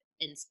breathe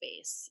in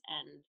space,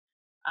 and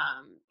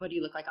what do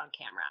you look like on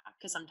camera?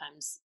 Because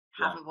sometimes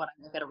half Right. of what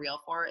I look at a reel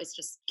for is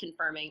just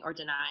confirming or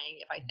denying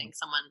if I Mhm. think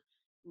someone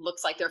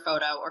looks like their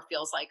photo or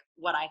feels like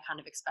what I kind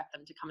of expect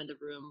them to come in the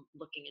room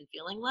looking and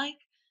feeling like.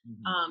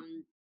 Mhm.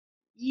 Um,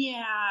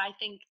 yeah, I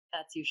think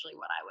that's usually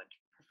what I would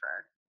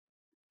prefer.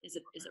 Is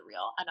a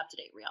reel, an up to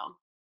date reel.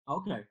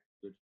 Okay.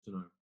 Good to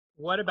know.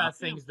 What about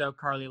Yeah. things though,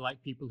 Carly,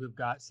 like people who've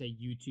got, say,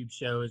 YouTube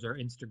shows or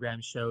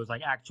Instagram shows,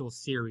 like actual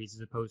series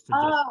as opposed to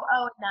just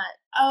Not.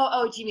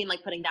 Oh, do you mean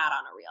like putting that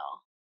on a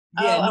reel?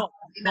 Yeah, not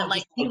You meant not like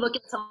just do you like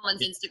look at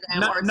someone's yeah, Instagram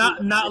not or do you not look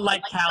at not it and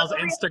like like Cal's oh,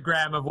 really?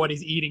 Instagram of what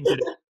he's eating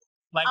today.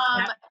 Like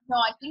No,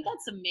 I think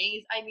that's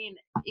amazing. I mean,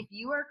 if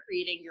you are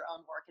creating your own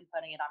work and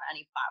putting it on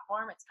any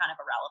platform, it's kind of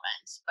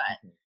irrelevant, but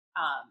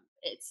okay.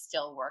 it's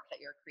still work that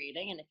you're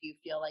creating. And if you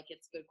feel like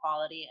it's good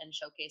quality and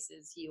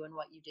showcases you and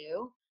what you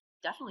do,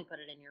 definitely put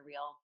it in your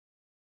reel.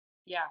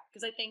 Yeah,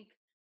 because I think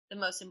the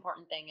most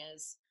important thing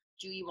is,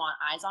 do you want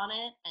eyes on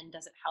it, and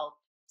does it help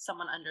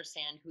someone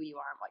understand who you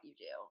are and what you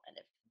do? And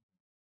if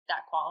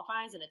that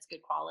qualifies and it's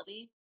good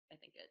quality, I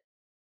think it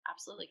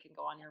absolutely can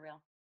go on your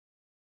reel.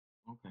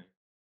 Okay.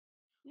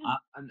 Yeah.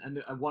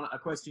 And one a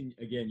question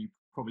again you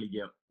probably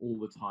get all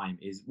the time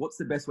is what's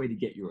the best way to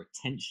get your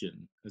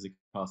attention as a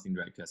casting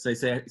director? So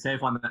say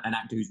if I'm an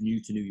actor who's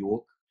new to New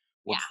York,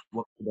 Yeah.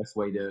 what's the best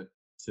way to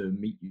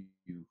meet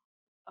you?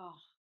 Oh,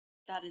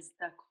 that is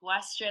the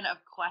question of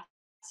Like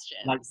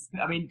questions.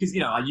 I mean, because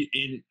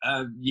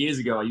years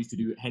ago I used to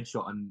do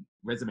headshot and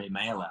resume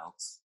mail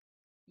outs.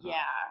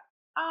 Yeah.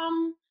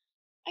 Um,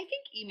 I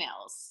think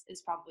emails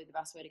is probably the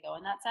best way to go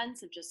in that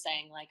sense of just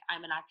saying like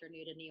I'm an actor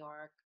new to New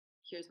York.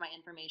 Here's my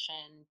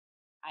information.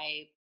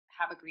 I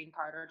have a green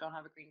card or don't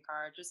have a green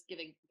card. Just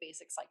giving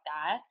basics like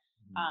that,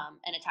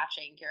 and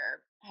attaching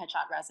your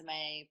headshot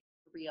resume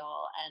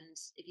reel. And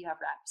if you have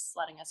reps,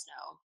 letting us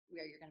know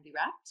where you're going to be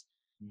repped,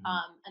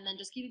 Mm-hmm. and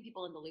then just keeping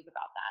people in the loop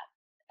about that.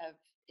 Of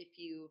if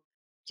you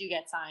do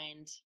get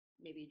signed,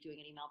 maybe doing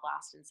an email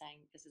blast and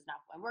saying this is not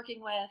who I'm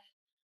working with.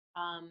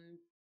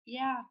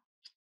 Yeah,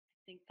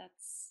 think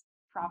that's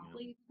Email.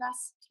 probably the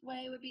best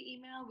way would be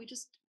email. We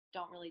just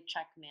don't really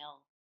check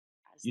mail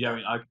as You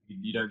the don't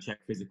you don't check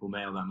physical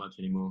mail that much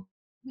anymore.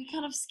 we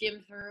kind of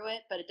skim through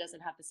it, but it doesn't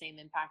have the same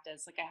impact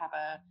as like I have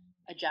a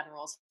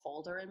generals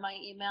folder in my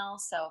email.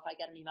 So if I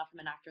get an email from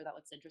an actor that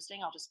looks interesting,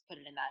 I'll just put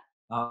it in that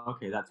Oh,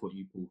 okay, that's what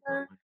you pull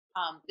from.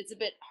 folder. It's a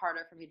bit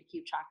harder for me to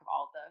keep track of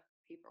all the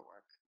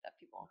paperwork that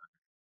people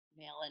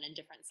mail in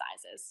different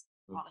sizes,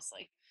 Okay.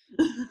 honestly.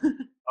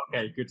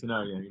 Okay, good to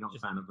know. Yeah, you're not a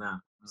just fan of that.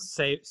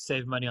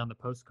 save money on the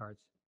postcards.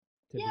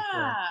 To be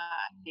fair, Yeah,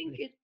 I think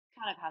it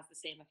kind of has the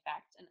same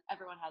effect, and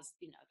everyone has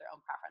their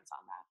own preference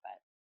on that. But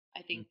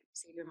I think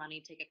save your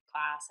money, take a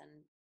class, and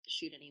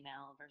shoot an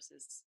email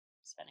versus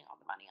spending all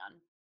the money on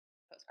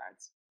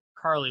postcards.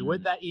 Carly,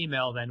 with Mm. that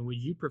email, then would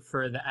you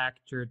prefer the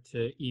actor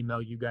to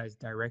email you guys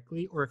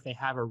directly, or if they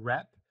have a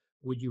rep,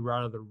 would you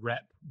rather the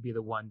rep be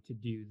the one to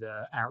do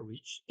the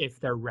outreach if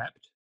they're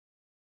repped?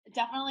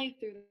 Definitely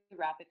through the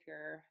rep.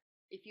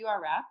 If you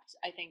are repped,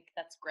 I think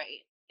that's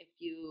great. If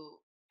you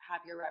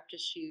have your rep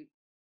just shoot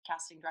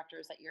casting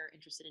directors that you're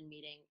interested in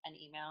meeting an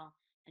email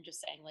and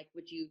just saying like,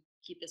 would you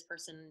keep this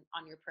person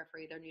on your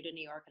periphery? They're new to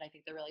New York and I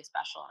think they're really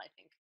special and I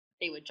think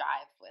they would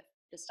jive with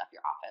the stuff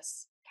your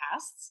office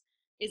casts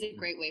is a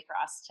great way for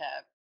us to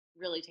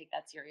really take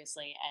that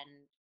seriously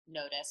and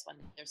notice when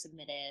they're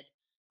submitted.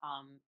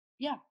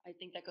 Yeah, I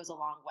think that goes a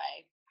long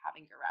way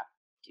having your rep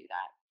do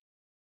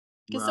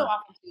that. Because so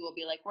often too, we'll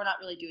be like, we're not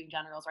really doing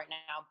generals right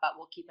now, but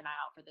we'll keep an eye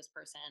out for this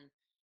person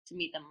to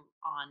meet them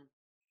on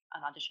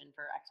an audition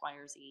for X, Y,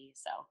 or Z.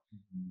 So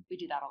we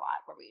do that a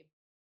lot, where we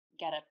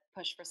get a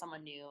push for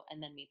someone new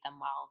and then meet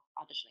them while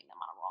auditioning them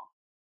on a role.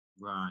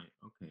 Right.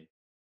 Okay.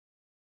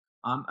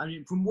 I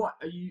mean, from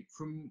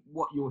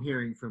what you're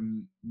hearing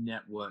from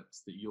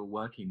networks that you're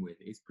working with,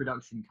 is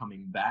production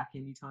coming back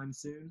anytime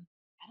soon?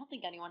 I don't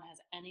think anyone has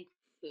any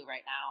clue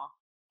right now,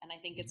 and I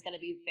think it's going to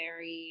be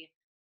very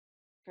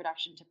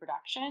production to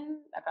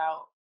production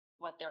about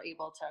what they're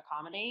able to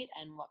accommodate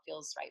and what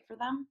feels right for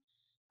them.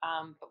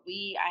 But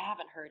I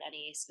haven't heard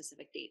any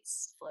specific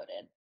dates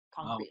floated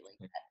concretely.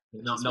 Okay.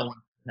 Which No, is no really,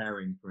 one's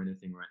preparing for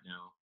anything right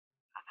now.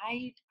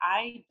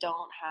 I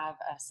don't have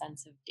a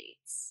sense of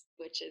dates,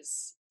 which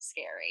is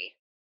scary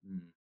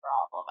for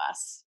all of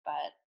us.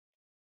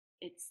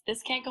 But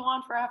this can't go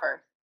on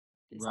forever.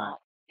 Is all I'm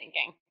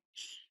thinking.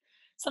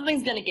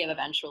 Something's gonna give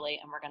eventually,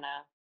 and we're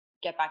gonna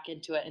get back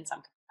into it in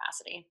some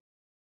capacity.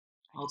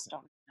 I just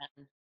don't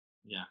know.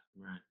 Yeah,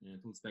 right. Yeah,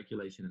 it's all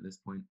speculation at this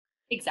point.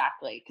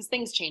 Exactly, because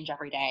things change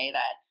every day.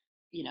 That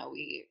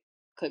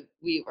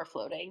we were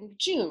floating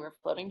June, we're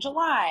floating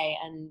July,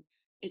 and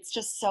it's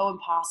just so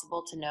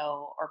impossible to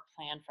know or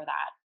plan for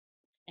that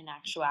in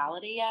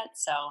actuality yet.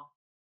 So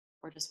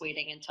we're just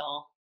waiting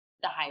until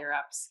the higher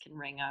ups can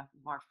ring a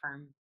more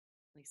firmly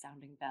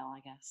sounding bell, I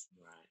guess.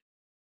 Right.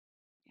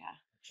 Yeah.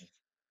 Okay.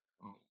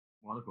 Oh,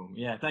 wonderful.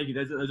 Yeah, thank you.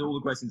 Those are all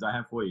the questions I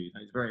have for you.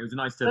 It was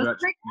nice to. Those are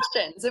great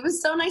questions. It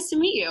was so nice to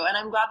meet you, and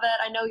I'm glad that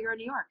I know you're in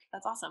New York.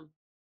 That's awesome.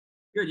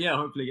 Good. Yeah,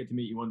 hopefully get to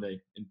meet you one day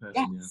in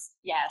person. Yes.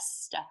 Yeah.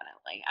 Yes,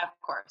 definitely. Of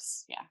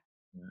course. Yeah.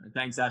 And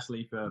thanks,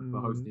 Ashley, for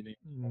hosting me.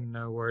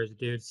 No worries,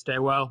 dude. Stay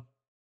well.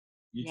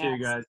 You too,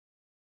 guys.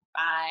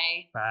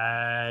 Bye.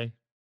 Bye.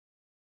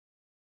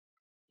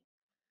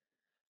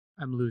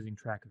 I'm losing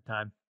track of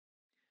time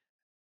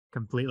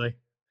completely,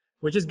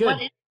 which is good.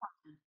 What is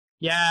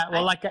yeah,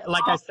 well, like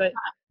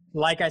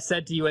I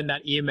said to you in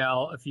that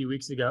email a few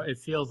weeks ago, it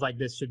feels like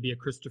this should be a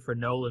Christopher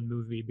Nolan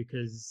movie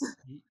because,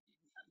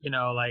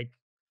 like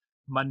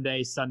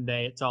Monday,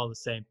 Sunday, it's all the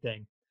same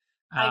thing.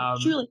 I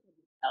truly couldn't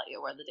tell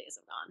you where the days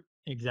have gone.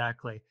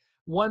 Exactly.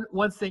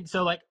 One thing,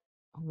 so like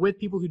with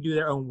people who do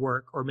their own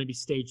work or maybe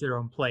stage their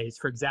own plays,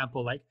 for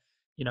example, like,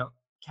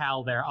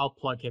 Cal there, I'll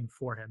plug him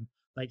for him.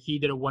 Like he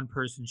did a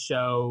one-person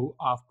show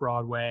off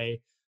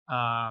Broadway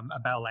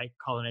about like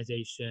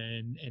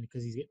colonization, and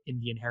because he's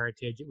Indian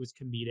heritage, it was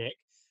comedic.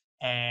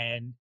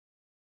 And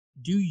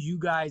do you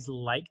guys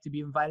like to be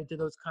invited to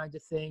those kinds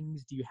of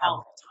things? Do you have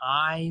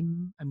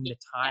time? I mean, the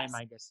time, yes.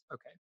 I guess.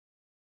 Okay.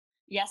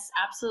 Yes,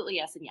 absolutely.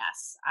 Yes. And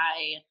yes,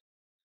 I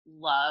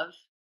love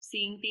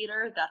seeing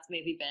theater. That's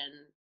maybe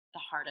been the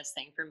hardest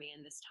thing for me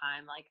in this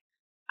time. Like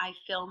I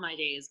fill my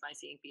days by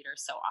seeing theater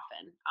so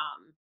often.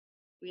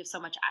 We have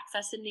so much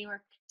access in New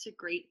York to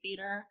great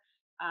theater.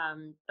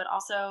 But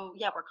also,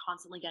 yeah, we're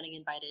constantly getting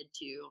invited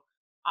to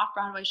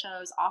off-Broadway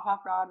shows,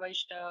 off-Broadway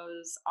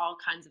shows, all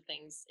kinds of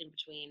things in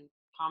between,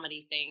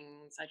 comedy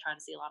things. I try to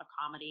see a lot of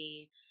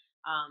comedy.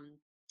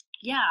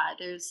 Yeah,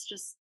 there's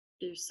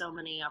so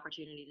many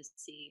opportunities to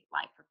see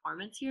live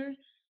performance here.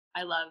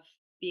 I love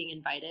being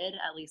invited.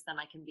 At least then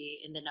I can be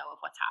in the know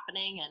of what's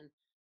happening and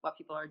what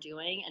people are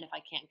doing. And if I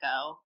can't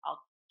go, I'll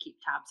keep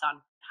tabs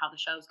on how the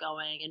show's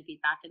going and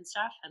feedback and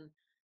stuff. And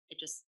it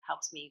just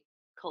helps me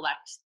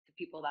collect the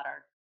people that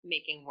are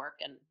making work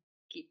and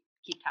keep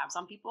tabs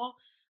on people.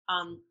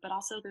 But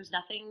also there's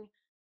nothing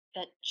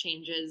that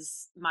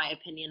changes my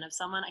opinion of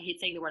someone. I hate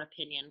saying the word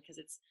opinion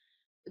because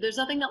there's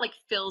nothing that like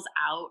fills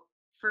out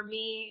for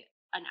me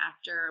an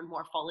actor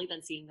more fully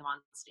than seeing them on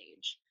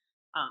stage.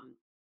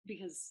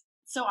 Because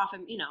so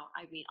often,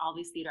 I meet all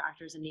these theater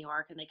actors in New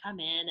York and they come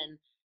in and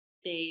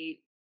they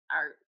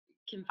are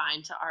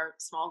confined to our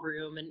small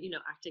room and,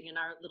 acting in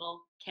our little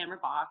camera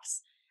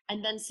box.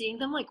 And then seeing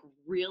them like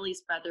really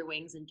spread their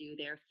wings and do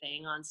their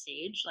thing on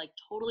stage, like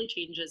totally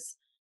changes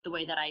the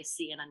way that I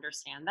see and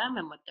understand them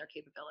and what their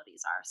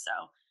capabilities are.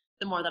 So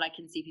the more that I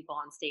can see people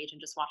on stage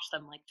and just watch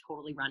them like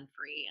totally run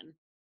free and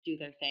do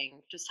their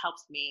thing just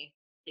helps me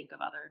think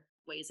of other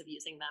ways of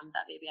using them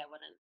that maybe I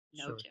wouldn't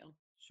know to.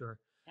 Sure.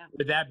 Yeah.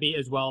 Would that be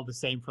as well the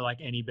same for like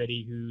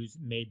anybody who's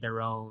made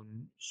their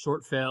own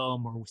short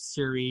film or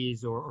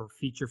series or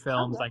feature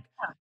films? Like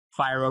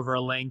fire over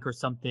a link or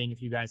something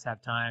if you guys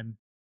have time.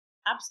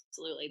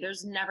 Absolutely.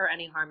 There's never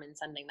any harm in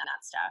sending that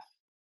stuff.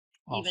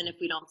 Awesome. Even if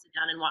we don't sit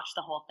down and watch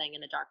the whole thing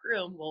in a dark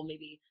room,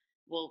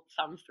 we'll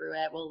thumb through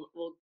it.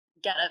 We'll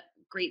get a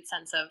great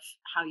sense of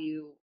how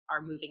you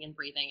are moving and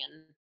breathing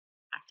and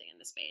acting in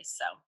the space.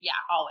 So yeah,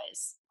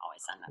 always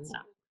send that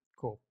stuff.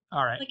 Cool.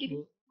 All right. Like if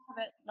you have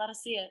it, let us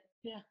see it.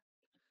 Yeah.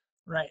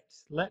 Right.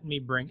 Let me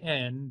bring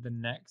in the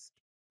next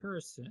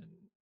person.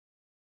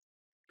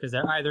 Because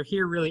they're either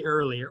here really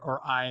early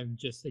or I'm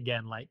just,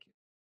 again, like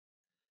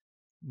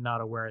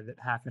not aware that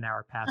half an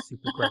hour passed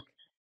super quick.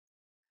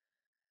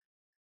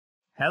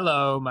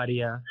 Hello,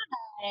 Maria.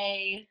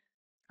 Hey.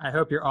 I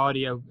hope your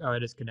audio,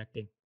 it is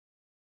connecting.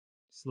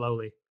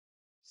 Slowly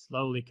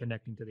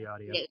connecting to the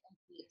audio.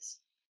 It's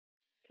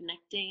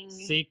connecting.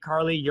 See,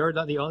 Karlee, you're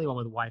not the only one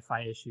with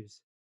Wi-Fi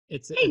issues.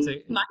 It's Hey, mine's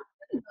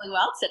doing really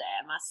well today,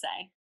 I must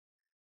say.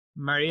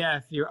 Maria,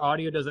 if your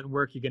audio doesn't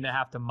work, you're gonna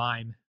have to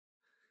mime.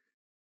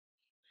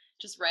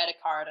 Just write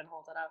a card and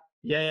hold it up.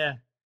 Yeah.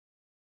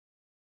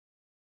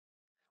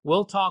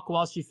 We'll talk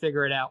whilst you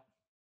figure it out.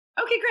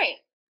 Okay, great.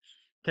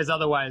 Because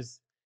otherwise,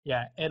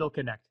 yeah, it'll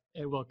connect.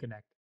 It will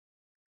connect.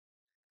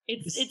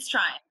 It's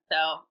trying. So,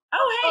 hey.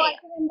 I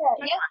can hear.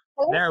 Yes.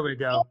 Hello? There we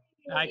go.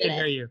 I can Yeah.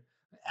 hear you.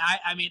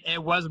 I mean,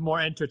 it was more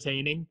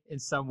entertaining in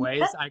some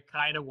ways. I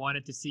kind of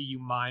wanted to see you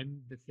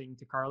mime the thing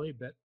to Karlee,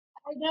 but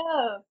I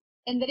know.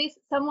 And there is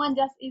someone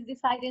just is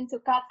deciding to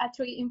cut a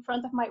tree in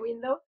front of my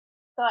window.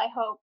 So I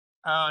hope.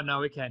 oh no,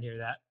 we can't hear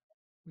that.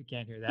 We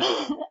can't hear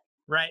that.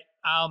 Right.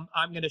 I'm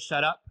gonna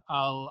shut up.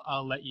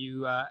 I'll let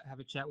you have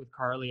a chat with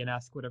Karlee and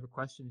ask whatever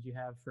questions you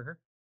have for her.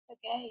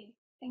 Okay.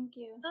 Thank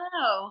you.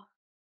 Oh,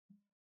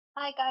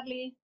 Hi,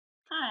 Karlee.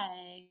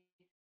 hi.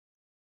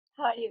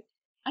 How are you?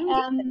 I'm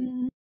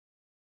good.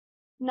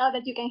 Now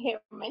that you can hear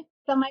me.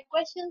 So my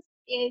question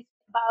is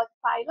about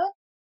pilot,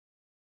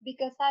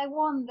 because I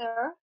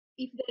wonder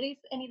if there is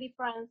any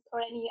difference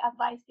or any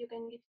advice you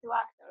can give to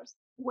actors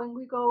when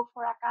we go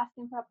for a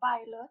casting for a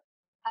pilot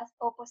as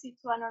opposite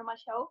to a normal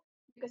show,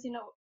 because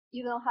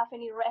you don't have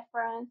any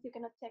reference, you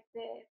cannot check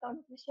the tone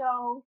of the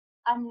show.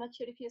 I'm not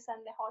sure if you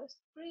send the whole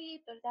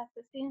script or just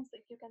the scenes.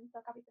 If you can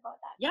talk a bit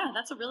about that. Yeah,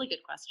 that's a really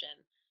good question.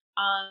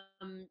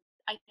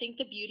 I think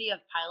the beauty of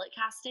pilot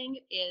casting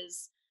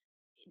is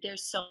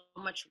there's so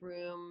much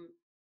room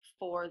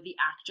for the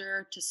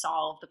actor to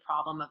solve the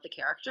problem of the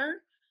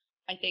character.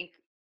 I think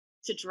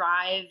to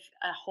drive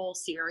a whole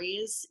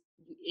series,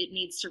 it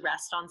needs to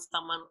rest on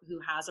someone who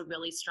has a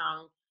really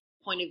strong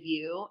point of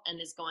view and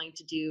is going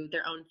to do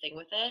their own thing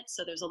with it.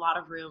 So there's a lot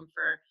of room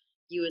for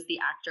you as the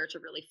actor to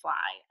really fly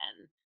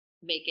and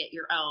make it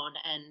your own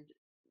and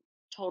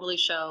totally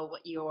show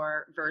what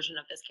your version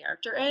of this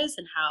character is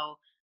and how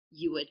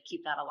you would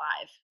keep that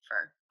alive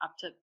for up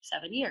to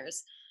 7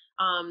 years.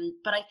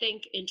 But I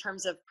think in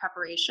terms of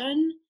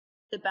preparation,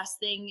 the best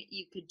thing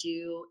you could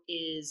do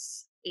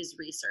is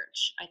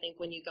research. I think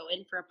when you go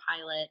in for a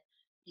pilot,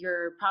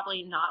 you're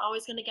probably not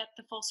always going to get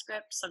the full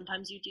script.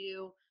 Sometimes you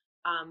do,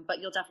 but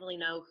you'll definitely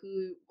know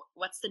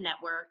what's the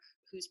network,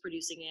 who's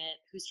producing it,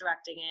 who's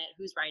directing it,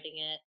 who's writing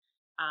it,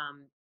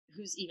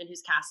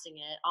 who's casting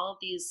it. All of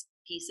these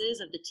pieces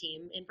of the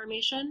team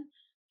information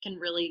can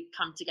really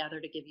come together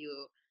to give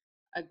you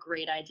a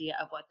great idea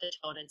of what the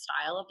tone and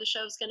style of the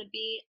show is going to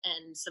be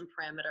and some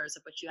parameters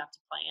of which you have to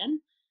play in.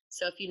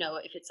 So if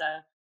it's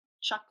a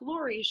Chuck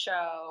Lorre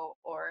show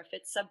or if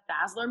it's a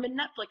Baz Luhrmann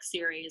Netflix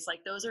series,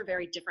 like those are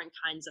very different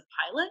kinds of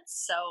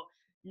pilots. So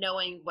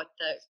knowing what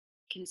the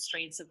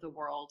constraints of the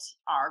world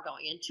are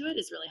going into it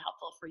is really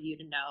helpful for you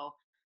to know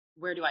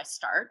where do I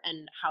start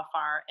and how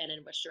far and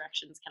in which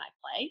directions can I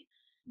play.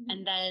 Mm-hmm.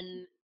 And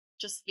then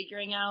just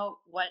figuring out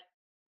what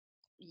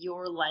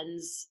your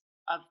lens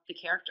of the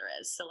character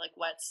is. So like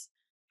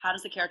how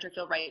does the character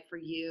feel right for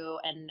you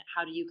and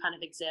how do you kind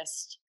of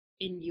exist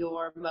in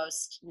your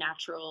most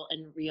natural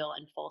and real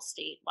and full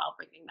state while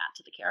bringing that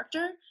to the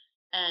character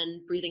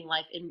and breathing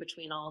life in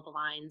between all of the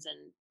lines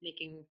and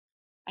making,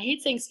 I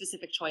hate saying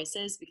specific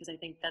choices because I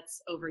think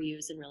that's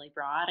overused and really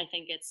broad. I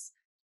think it's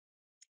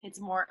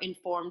more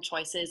informed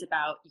choices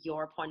about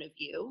your point of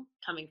view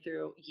coming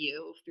through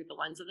the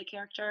lens of the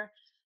character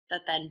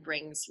that then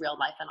brings real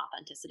life and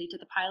authenticity to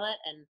the pilot.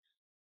 And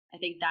I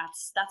think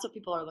that's what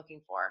people are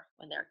looking for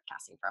when they're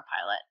casting for a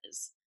pilot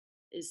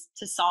is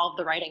to solve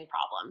the writing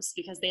problems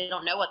because they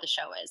don't know what the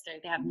show is.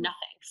 They have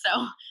nothing.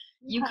 So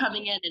you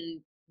coming in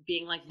and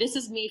being like, this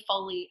is me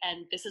fully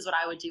and this is what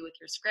I would do with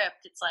your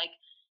script.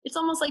 It's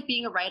almost like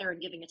being a writer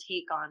and giving a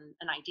take on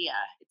an idea.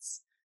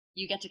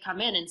 You get to come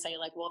in and say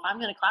like, well, if I'm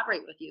going to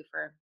collaborate with you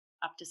for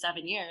up to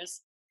 7 years,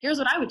 here's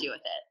what I would do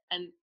with it.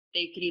 And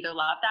they could either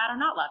love that or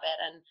not love it.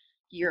 And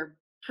you're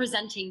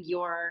presenting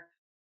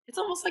it's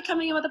almost like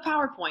coming in with a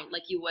PowerPoint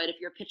like you would if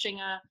you're pitching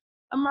a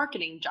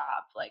marketing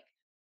job. Like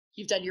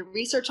you've done your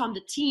research on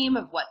the team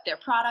of what their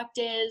product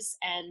is,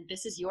 and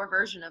this is your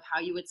version of how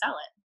you would sell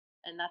it.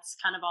 And that's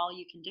kind of all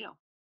you can do.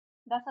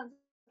 That sounds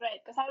great,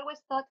 because I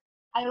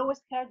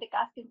always heard the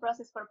casting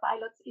process for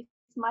pilots is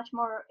much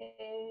more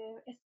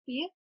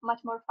speed, much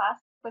more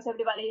fast, because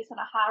everybody is in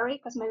a hurry,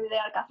 because maybe they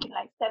are casting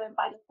like 7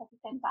 pilots at the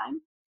same time.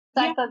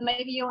 So Yeah. I thought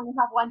maybe you only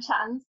have one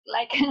chance,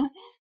 like,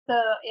 so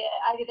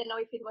I didn't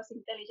know if it was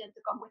intelligent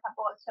to come with a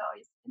bold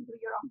choice and do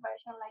your own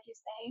version, like you're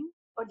saying,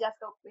 or just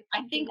go with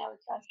something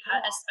else.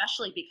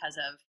 Especially because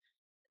of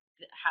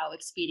how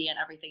expedient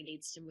everything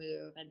needs to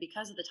move and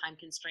because of the time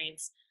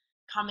constraints,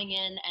 coming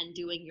in and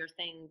doing your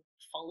thing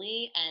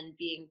fully and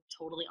being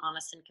totally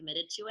honest and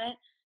committed to it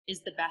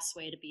is the best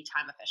way to be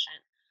time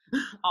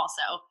efficient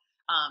also.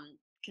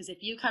 Because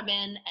if you come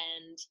in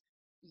and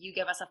you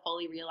give us a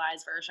fully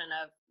realized version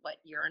of what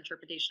your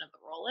interpretation of the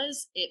role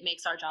is, it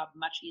makes our job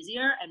much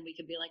easier and we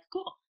can be like,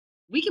 cool,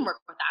 we can work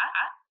with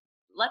that.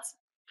 Let's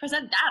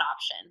present that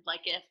option.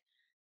 Like if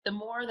the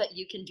more that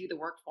you can do the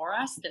work for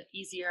us, the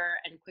easier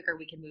and quicker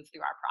we can move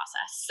through our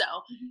process. So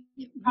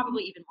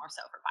probably even more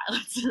so for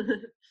pilots.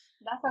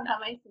 That sounds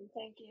amazing.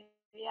 Thank you.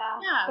 Yeah,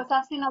 Yeah. because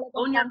I've seen a lot of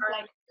Own your times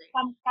like version.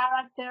 some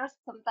characters.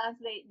 Sometimes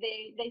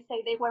they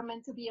say they were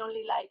meant to be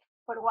only like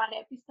for one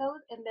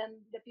episode, and then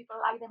the people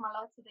like them a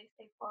lot, so they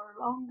stay for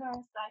longer.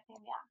 So I think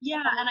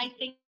Yeah, that's and I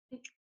amazing.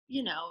 think,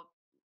 you know,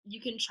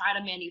 you can try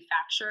to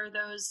manufacture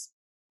those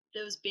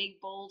big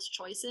bold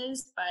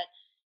choices, but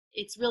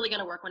it's really going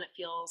to work when it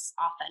feels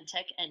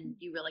authentic and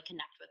you really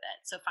connect with it.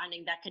 So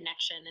finding that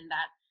connection and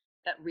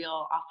that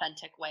real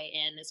authentic way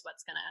in is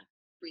what's going to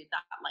breathe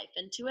that life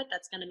into it.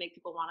 That's going to make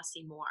people want to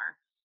see more.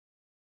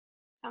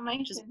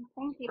 Just Amazing.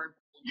 Thank you. for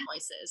bold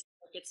choices.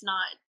 Like it's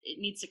not. It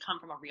needs to come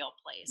from a real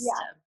place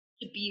Yeah.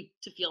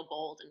 to feel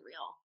bold and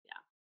real.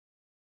 Yeah.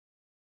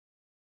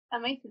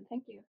 Amazing.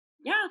 Thank you.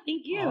 Yeah.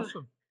 Thank you.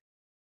 Awesome.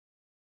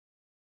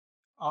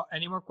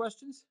 Any more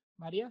questions,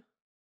 Maria?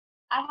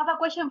 I have a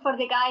question for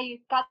the guy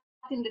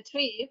cutting the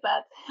tree,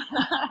 but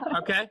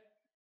Okay.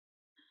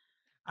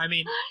 I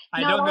mean,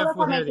 I no, don't know that if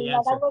was we'll hear amazing. the Yeah,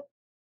 answer.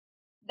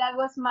 that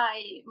was my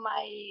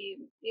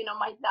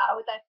my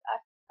doubt. I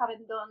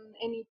haven't done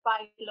any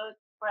pilot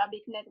for a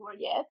big network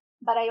yet,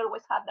 but I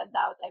always had that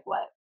doubt, like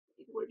what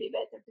it would be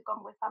better to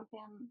come with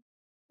something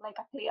like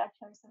a clear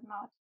choice or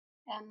not.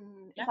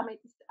 And Yeah.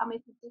 it's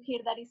amazing to hear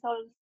that it's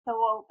all so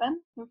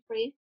open and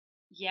free.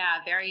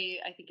 Yeah,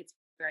 I think it's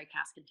very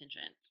cast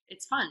contingent.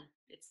 It's fun.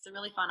 It's a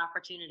really fun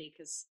opportunity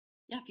because,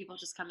 yeah, people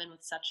just come in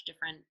with such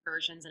different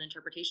versions and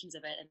interpretations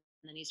of it. And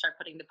then you start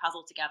putting the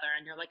puzzle together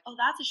and you're like, oh,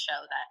 that's a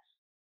show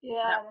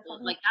Yeah, that's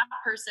like that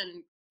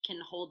person can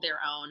hold their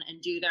own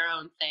and do their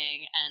own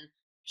thing. And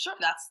sure,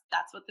 that's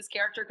what this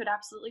character could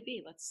absolutely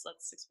be. Let's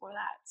explore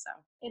that. So,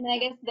 and I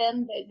guess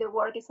then the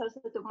work is also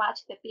to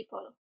match the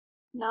people,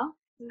 no?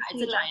 To it's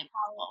see a like giant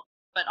puzzle,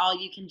 but all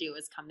you can do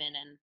is come in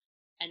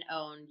and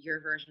own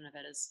your version of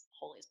it as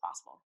wholly as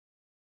possible.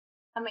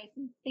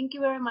 amazing. Thank you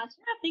very much.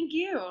 Yeah, thank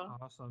you.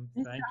 Awesome.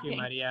 Nice Thank you, talking.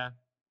 Maria.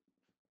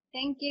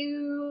 Thank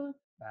you.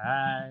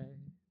 Bye.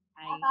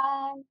 Bye.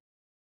 Bye.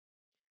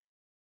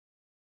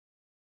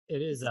 It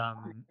This is is fun,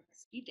 like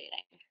speed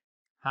dating.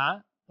 huh?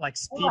 Like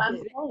Oh, speed I'm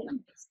dating? sorry.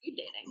 Like speed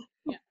dating.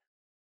 Yeah.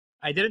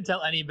 I didn't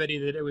tell anybody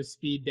that it was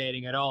speed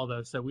dating at all,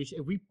 though. So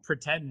if we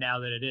pretend now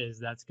that it is,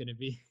 that's going to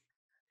be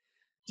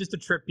just to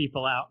trip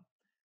people out.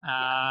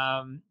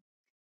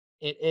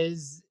 It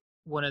is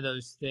one of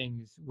those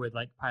things with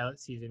like pilot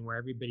season where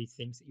everybody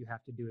thinks that you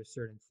have to do a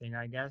certain thing,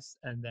 I guess.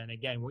 And then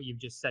again, what you've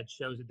just said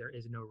shows that there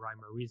is no rhyme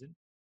or reason.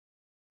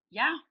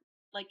 Yeah.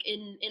 Like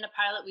in a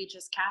pilot we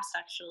just cast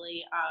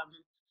actually,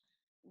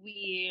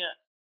 we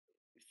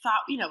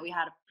thought, we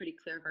had a pretty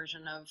clear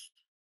version of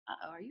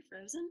are you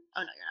frozen?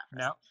 Oh no,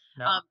 you're not frozen.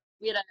 No.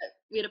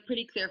 We had a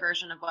pretty clear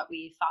version of what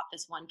we thought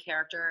this one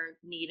character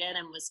needed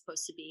and was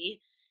supposed to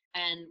be.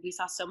 And we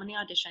saw so many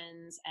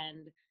auditions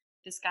and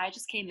this guy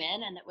just came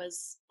in and it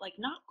was like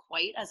not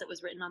quite as it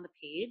was written on the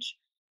page,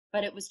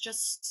 but it was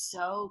just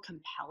so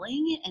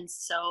compelling and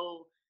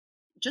so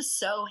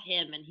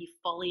him, and he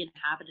fully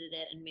inhabited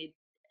it and made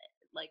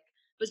like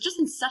was just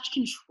in such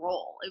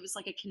control. It was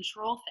like a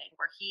control thing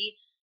where he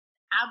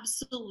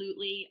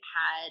absolutely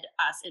had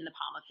us in the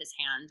palm of his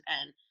hand,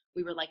 and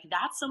we were like,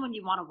 that's someone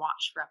you want to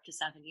watch for up to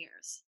 7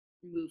 years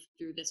move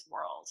through this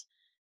world.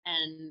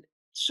 And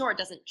sure, it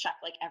doesn't check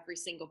like every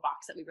single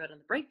box that we wrote on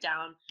the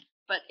breakdown,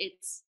 but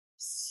it's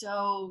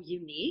so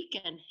unique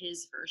and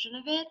his version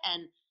of it.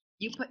 And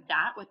you put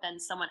that with then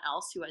someone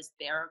else who has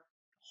their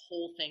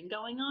whole thing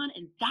going on,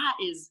 and that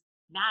is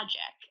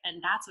magic,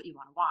 and that's what you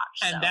want to watch.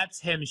 And so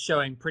that's him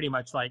showing pretty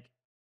much like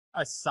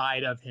a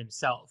side of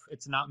himself.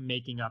 It's not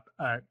making up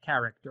a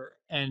character.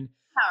 And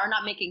or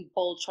not making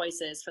bold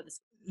choices for the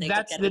sake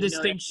that's of the getting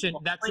distinction.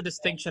 noticed. That's the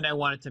distinction I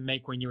wanted to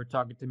make when you were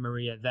talking to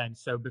Maria then.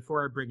 So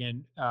before I bring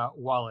in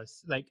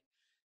Wallace, like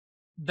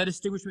the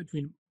distinction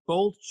between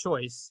bold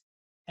choice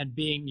and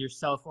being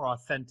yourself or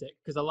authentic.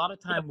 Because a lot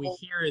of time we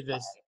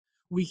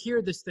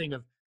hear this thing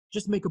of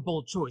just make a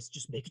bold choice,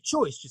 just make a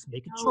choice, just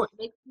make a choice. It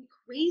makes me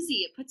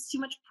crazy. It puts too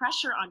much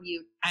pressure on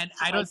you. And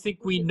I don't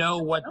think we know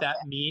what that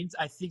means.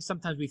 I think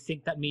sometimes we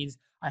think that means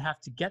I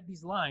have to get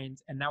these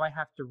lines and now I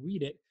have to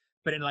read it,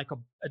 but in like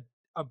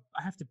I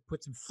have to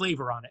put some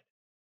flavor on it.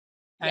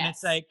 And Yes.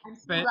 It's like, I'm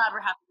so glad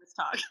we're having this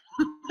talk.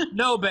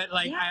 No, but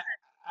like Yeah.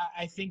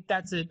 I think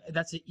that's an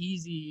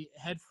easy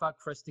head fuck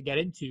for us to get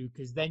into,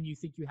 because then you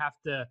think you have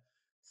to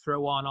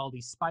throw on all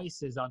these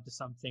spices onto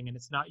something and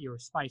it's not your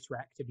spice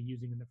rack to be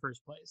using in the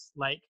first place.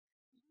 Like,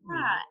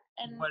 Yeah,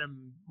 and what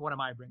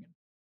am I bringing?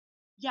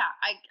 yeah,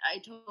 I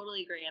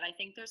totally agree. And I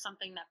think there's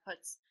something that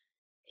puts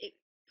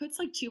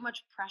like too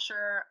much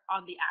pressure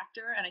on the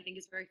actor, and I think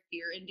it's very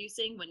fear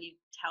inducing when you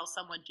tell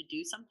someone to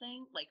do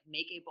something like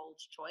make a bold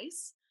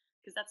choice,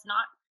 because that's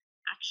not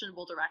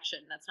actionable direction,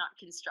 that's not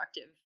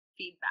constructive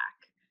feedback.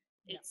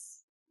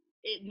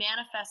 It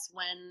manifests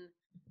when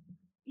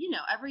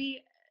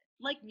every,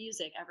 like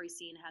music, every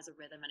scene has a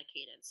rhythm and a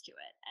cadence to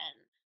it, and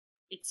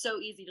it's so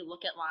easy to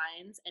look at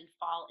lines and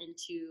fall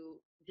into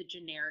the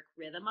generic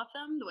rhythm of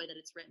them, the way that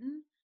it's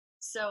written.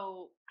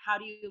 So how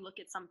do you look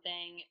at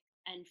something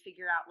and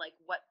figure out like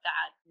what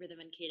that rhythm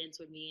and cadence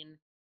would mean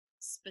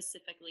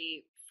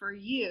specifically for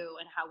you,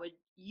 and how would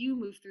you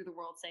move through the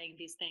world saying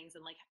these things,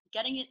 and like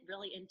getting it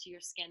really into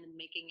your skin and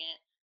making it,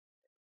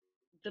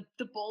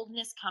 the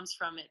boldness comes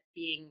from it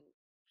being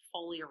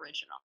fully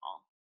original,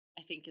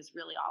 I think, is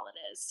really all it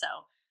is. So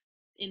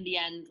in the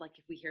end, like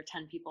if we hear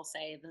 10 people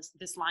say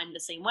this line the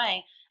same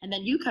way, and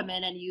then you come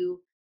in and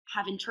you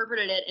have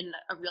interpreted it in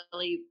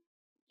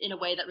a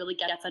way that really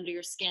gets under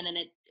your skin, and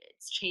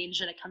it's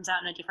changed and it comes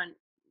out in a different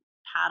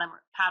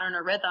pattern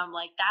or rhythm,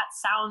 like that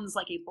sounds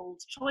like a bold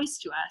choice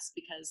to us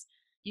because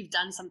you've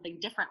done something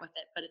different with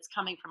it, but it's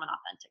coming from an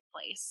authentic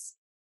place.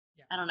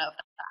 Yeah. I don't know if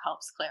that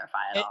helps clarify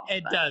at all.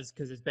 It does,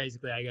 because it's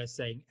basically, I guess,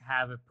 saying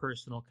have a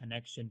personal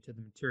connection to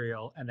the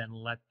material and then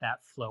let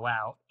that flow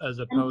out, as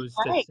opposed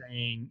to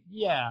saying,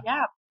 yeah,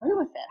 play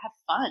with it, have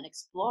fun,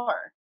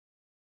 explore,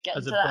 get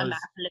into that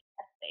imaginative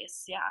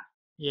space.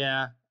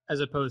 Yeah, as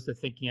opposed to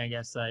thinking, I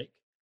guess, like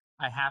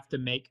I have to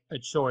make a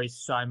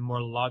choice, so I'm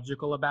more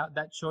logical about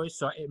that choice.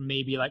 So it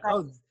may be like,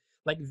 oh,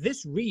 like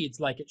this reads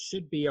like it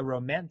should be a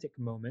romantic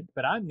moment,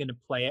 but I'm going to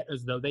play it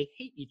as though they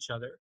hate each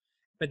other.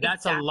 But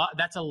that's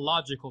that's a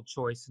logical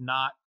choice,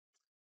 not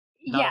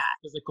a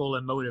physical,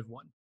 emotive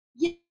one.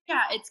 Yeah,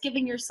 it's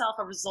giving yourself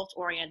a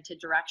result-oriented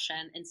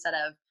direction instead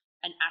of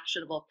an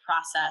actionable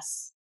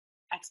process,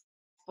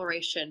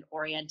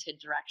 exploration-oriented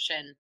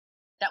direction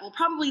that will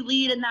probably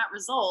lead in that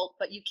result,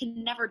 but you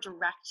can never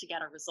direct to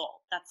get a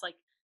result. That's like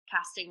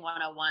casting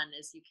 101,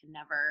 is you can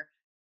never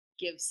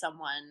give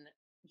someone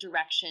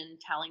direction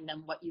telling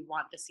them what you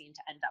want the scene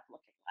to end up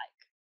looking like.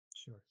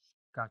 Sure.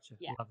 Gotcha.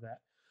 Yeah. Love that.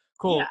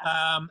 Cool.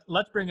 Yeah.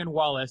 Let's bring in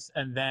Wallace,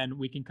 and then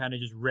we can kind of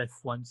just riff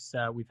once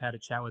we've had a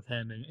chat with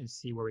him and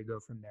see where we go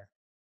from there.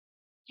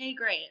 Okay,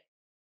 great.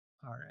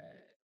 All right.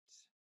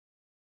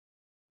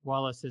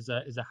 Wallace is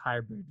a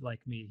hybrid like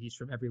me. He's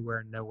from everywhere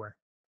and nowhere.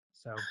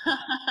 So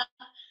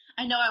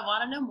I know. I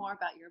want to know more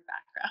about your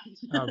background.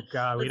 Oh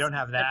God, we don't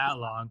have that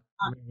long.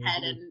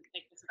 Head and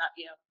make this about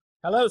you.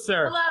 Hello,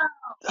 sir. Hello.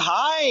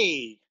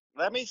 Hi.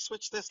 Let me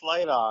switch this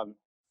light on.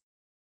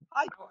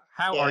 Hi.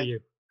 How are you?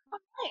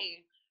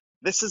 Hi.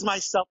 This is my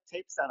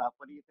self-tape setup.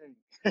 What do you think?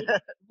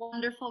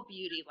 Wonderful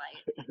beauty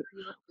light.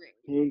 You look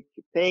great.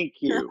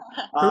 Thank you.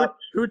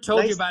 Who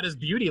told you about his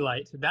beauty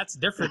light? That's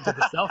different to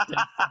the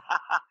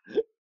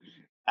self-tape.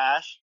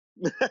 Ash.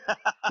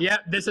 Yeah,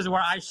 this is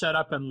where I shut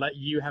up and let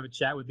you have a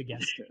chat with the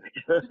guest.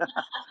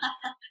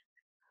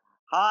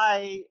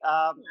 Hi.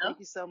 Thank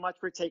you so much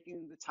for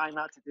taking the time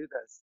out to do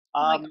this.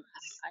 I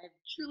have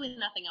truly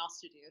nothing else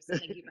to do, so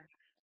thank you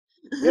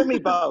for Give me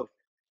both.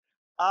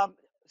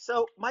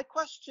 So my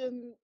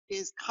question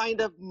is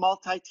kind of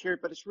multi-tiered,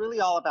 but it's really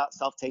all about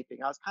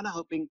self-taping. I was kind of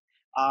hoping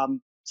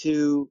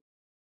to,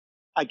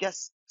 I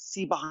guess,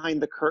 see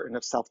behind the curtain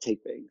of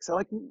self-taping. So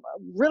like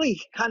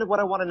really kind of what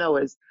I want to know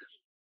is,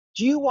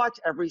 do you watch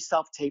every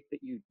self-tape that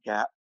you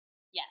get?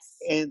 Yes.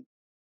 And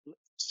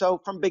so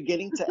from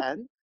beginning to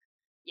end?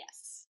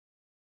 Yes.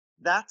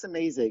 That's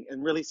amazing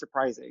and really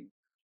surprising.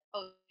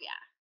 Oh, yeah.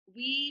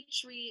 We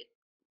treat,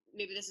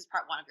 maybe this is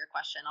part one of your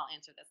question. I'll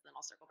answer this, then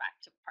I'll circle back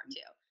to part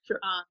two. Sure.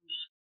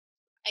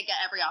 I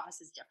get every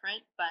office is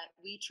different, but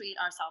we treat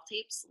our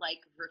self-tapes like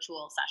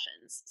virtual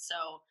sessions.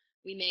 So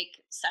we make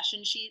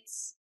session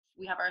sheets.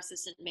 We have our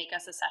assistant make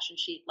us a session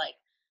sheet like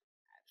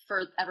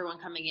for everyone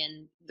coming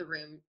in the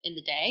room in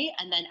the day.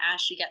 And then as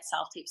she gets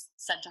self-tapes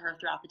sent to her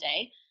throughout the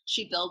day,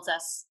 she builds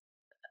us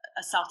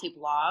a self-tape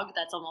log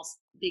that's almost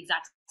the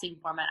exact same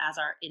format as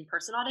our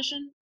in-person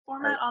audition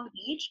format on the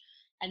page.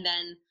 And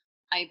then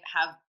I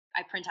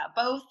print out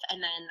both,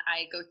 and then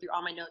I go through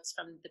all my notes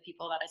from the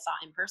people that I saw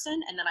in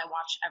person, and then I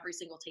watch every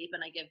single tape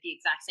and I give the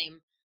exact same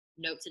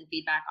notes and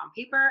feedback on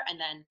paper. And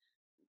then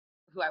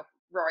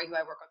Rori, who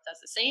I work with, does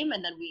the same.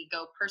 And then we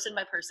go person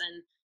by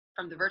person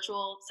from the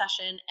virtual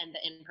session and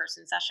the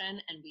in-person session,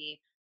 and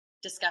we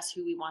discuss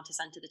who we want to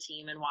send to the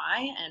team and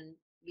why. And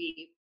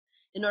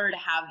in order to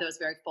have those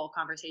very full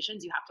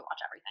conversations, you have to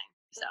watch everything.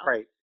 So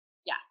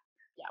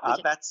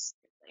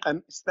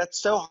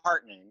that's so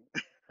heartening.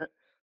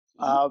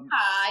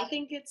 I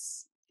think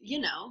it's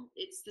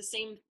the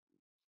same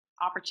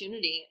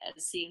opportunity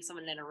as seeing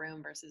someone in a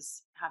room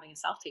versus having a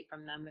self-tape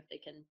from them if they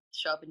can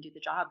show up and do the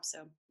job.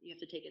 So you have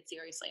to take it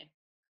seriously.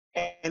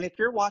 And if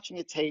you're watching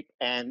a tape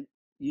and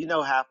you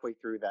know halfway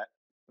through that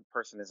the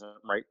person isn't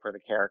right for the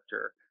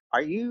character,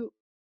 are you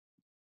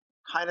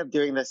kind of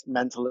doing this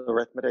mental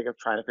arithmetic of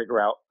trying to figure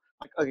out,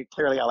 like, okay,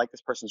 clearly I like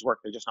this person's work,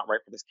 they're just not right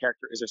for this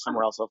character. Is there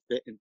somewhere else they'll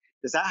fit? And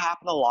does that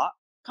happen a lot?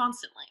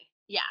 Constantly,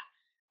 yeah.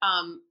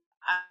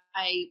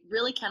 I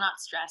really cannot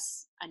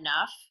stress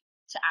enough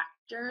to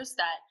actors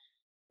that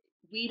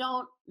we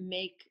don't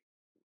make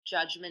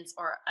judgments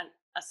or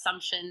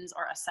assumptions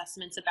or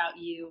assessments about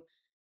you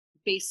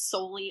based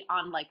solely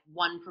on like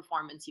one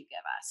performance you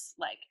give us.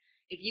 Like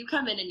if you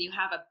come in and you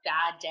have a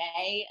bad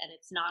day and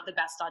it's not the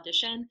best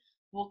audition,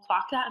 we'll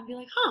clock that and be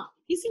like,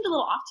 he seemed a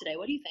little off today.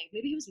 What do you think?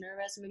 Maybe he was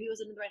nervous, or maybe he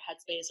wasn't in the right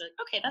headspace, or like,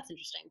 okay, that's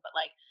interesting. But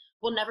like,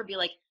 we'll never be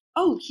like,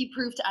 oh, he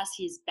proved to us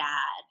he's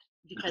bad.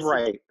 because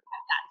Right.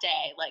 that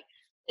day. Like,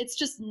 it's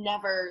just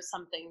never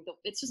something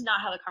it's just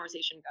not how the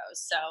conversation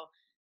goes. So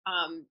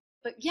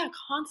but yeah,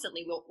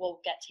 constantly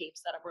we'll get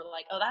tapes that we're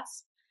like, oh,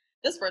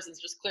 this person's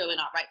just clearly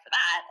not right for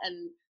that,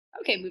 and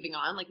okay, moving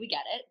on, like, we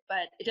get it,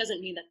 but it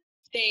doesn't mean that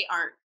they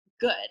aren't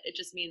good. It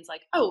just means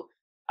like, oh,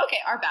 okay,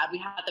 our bad, we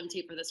had them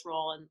tape for this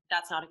role and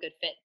that's not a good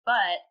fit,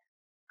 but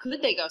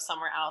could they go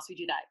somewhere else? We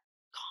do that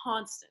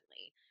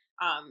constantly.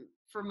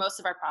 For most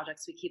of our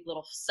projects, we keep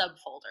little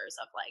subfolders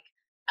of like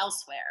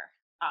elsewhere,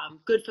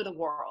 good for the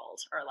world,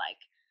 or like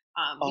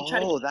we try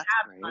to Oh, keep that's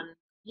tabs great. on.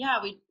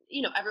 Yeah, we,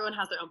 everyone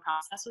has their own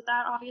process with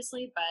that,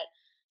 obviously, but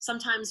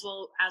sometimes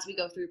as we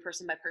go through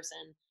person by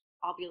person,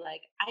 I'll be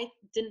like, I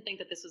didn't think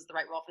that this was the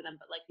right role for them,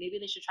 but like maybe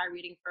they should try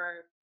reading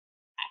for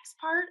X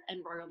part,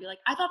 and Rory will be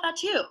like, I thought that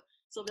too.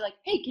 So we'll be like,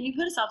 hey, can you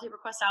put a self tape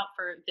request out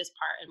for this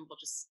part, and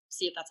we'll just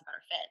see if that's a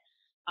better fit.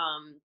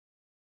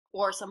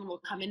 Or someone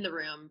will come in the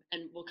room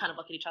and we'll kind of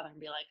look at each other and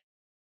be like,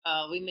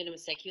 oh, we made a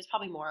mistake. He was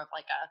probably more of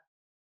like a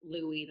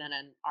Louis than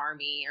an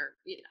Army, or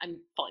I'm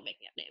fully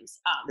making up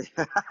names.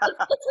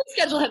 Let's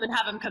schedule him and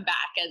have him come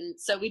back. And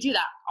so we do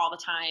that all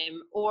the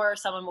time. Or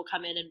someone will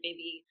come in and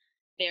maybe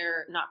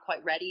they're not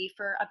quite ready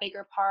for a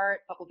bigger part,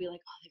 but we'll be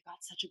like, oh, they've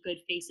got such a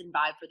good face and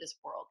vibe for this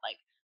world.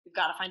 Like, we've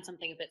got to find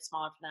something a bit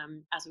smaller for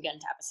them as we get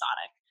into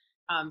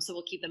episodic. So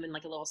we'll keep them in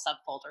like a little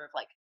subfolder of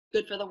like,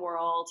 good for the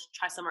world,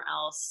 try somewhere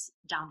else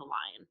down the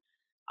line.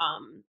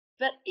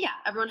 But yeah,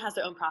 everyone has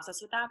their own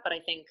process with that. But I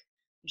think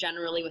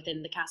generally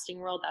within the casting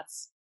world,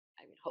 that's,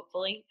 I mean,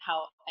 hopefully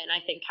and I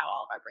think how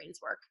all of our brains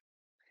work.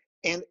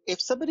 And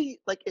if somebody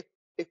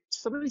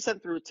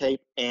sent through a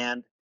tape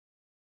and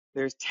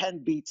there's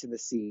 10 beats in the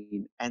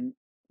scene and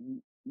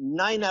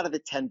 9 out of the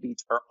 10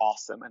 beats are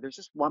awesome, and there's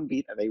just one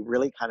beat that they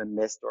really kind of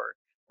missed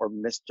or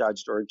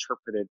misjudged or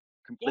interpreted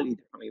completely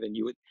differently than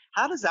you would,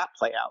 how does that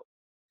play out?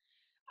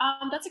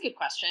 That's a good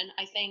question.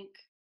 I think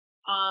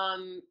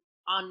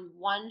on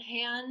one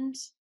hand,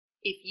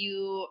 if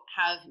you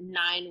have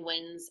 9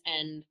 wins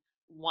and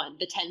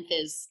the 10th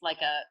is like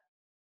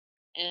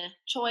a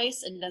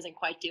choice and doesn't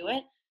quite do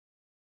it,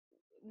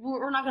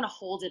 we're not going to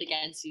hold it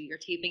against you. You're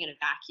taping in a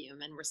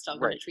vacuum, and we're still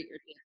going to treat your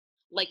team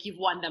like you've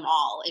won them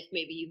all. If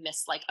maybe you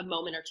missed like a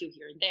moment or two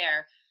here and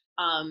there,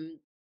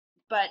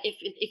 but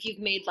if you've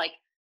made like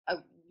a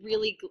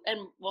really,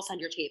 and we'll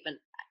send your tape, and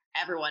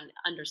everyone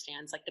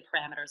understands like the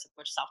parameters of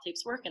which self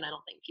tapes work, and I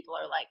don't think people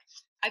are like,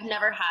 I've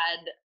never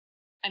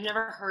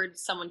heard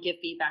someone give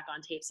feedback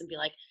on tapes and be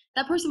like,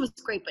 that person was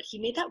great, but he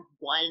made that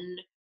one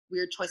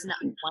weird choice in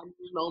that one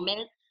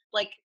moment.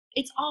 Like,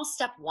 it's all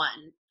step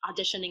one,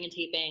 auditioning and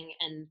taping.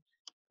 And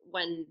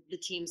when the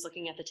team's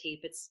looking at the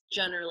tape, it's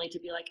generally to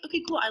be like,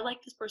 okay, cool, I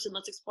like this person,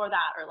 let's explore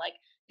that. Or like,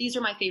 these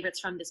are my favorites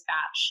from this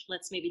batch,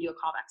 let's maybe do a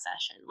callback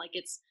session. Like,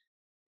 it's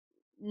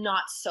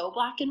not so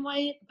black and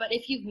white. But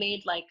if you've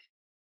made like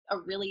a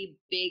really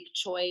big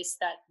choice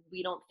that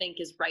we don't think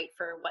is right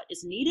for what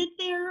is needed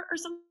there or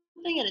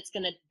something, and it's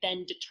going to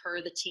then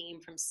deter the team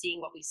from seeing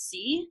what we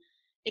see,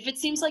 if it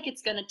seems like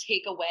it's going to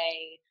take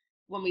away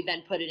when we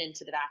then put it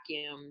into the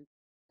vacuum,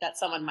 that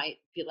someone might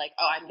be like,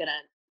 oh, I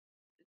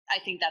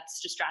think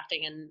that's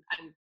distracting and I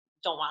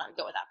don't want to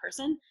go with that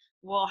person,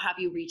 we'll have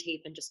you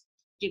retape and just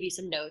give you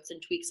some notes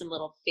and tweak some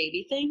little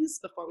baby things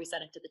before we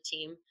send it to the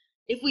team,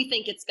 if we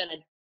think it's going to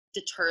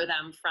deter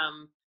them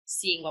from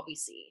seeing what we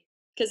see.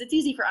 Because it's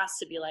easy for us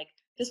to be like,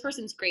 this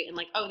person's great, and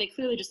like, oh, they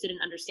clearly just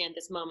didn't understand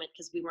this moment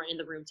because we weren't in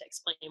the room to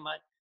explain what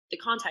the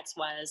context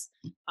was.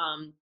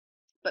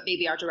 But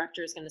maybe our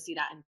director is going to see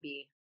that and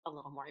be a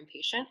little more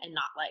impatient and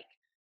not like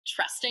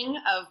trusting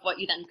of what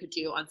you then could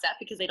do on set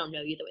because they don't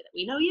know you the way that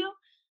we know you.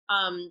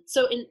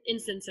 So in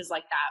instances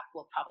like that,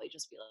 we'll probably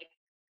just be like,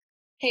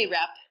 hey,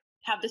 rep,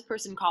 have this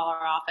person call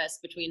our office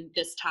between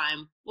this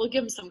time. We'll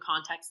give them some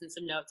context and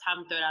some notes, have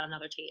them throw out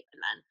another tape, and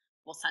then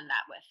we'll send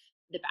that with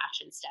the batch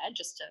instead,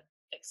 just to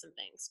fix some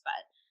things.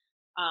 But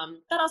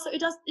that also,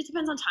 it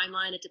depends on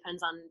timeline. It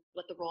depends on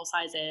what the role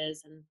size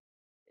is and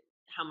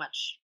how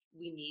much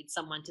we need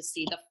someone to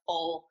see the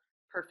full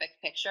perfect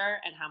picture,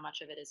 and how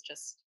much of it is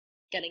just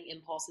getting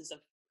impulses of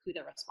who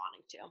they're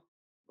responding to.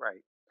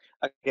 Right.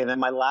 Okay, then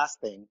my last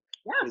thing.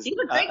 Yeah, these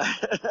are great.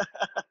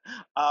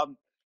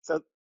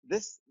 So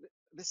this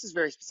is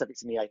very specific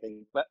to me, I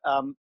think. But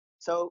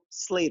so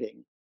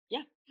slating.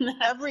 Yeah.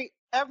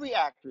 every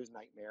actor's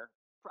nightmare.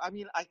 I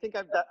mean, I think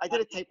I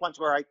did a tape once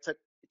where it took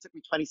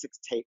me 26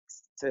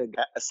 takes to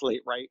get a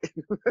slate right.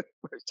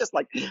 It's just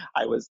like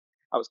I was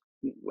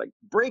like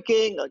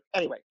breaking. Like,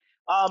 anyway,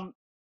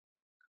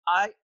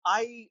 I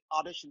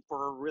auditioned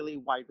for a really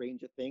wide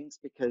range of things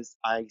because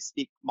I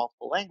speak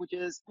multiple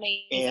languages.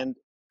 Amazing.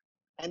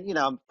 And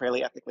I'm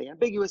fairly ethically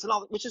ambiguous and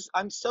all, which is,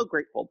 I'm so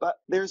grateful. But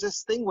there's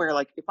this thing where,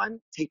 like, if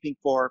I'm taping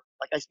for,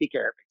 like, I speak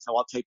Arabic, so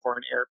I'll tape for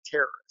an Arab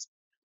terrorist.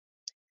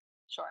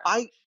 Sure.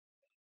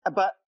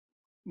 But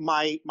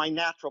my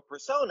natural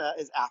persona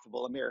is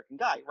affable American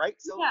guy, right?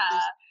 So yeah.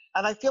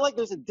 And I feel like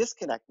there's a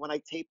disconnect when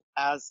I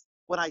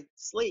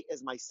slate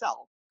as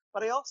myself,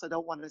 but I also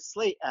don't want to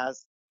slate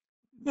as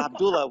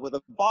Abdullah with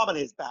a bomb in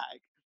his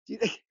bag. Do you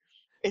think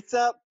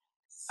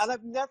and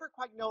I've never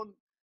quite known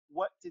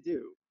what to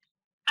do.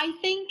 I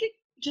think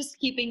just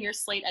keeping your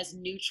slate as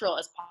neutral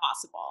as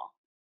possible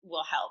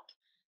will help.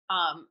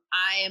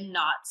 I am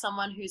not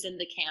someone who's in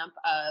the camp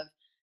of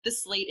the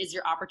slate is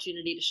your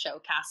opportunity to show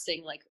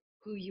casting like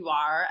who you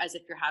are as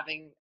if you're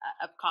having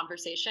a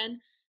conversation.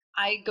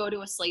 I go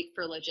to a slate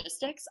for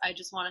logistics. I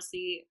just want to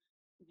see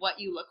what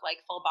you look like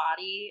full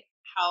body,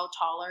 how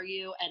tall are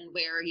you, and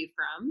where are you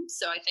from.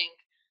 So I think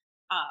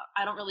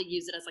I don't really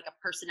use it as like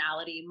a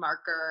personality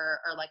marker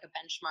or like a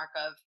benchmark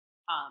of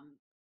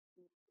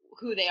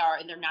who they are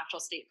in their natural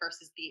state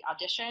versus the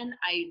audition.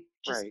 I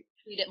just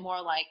treat it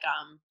more like,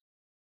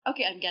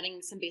 okay, I'm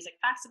getting some basic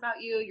facts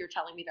about you. You're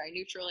telling me very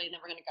neutrally, and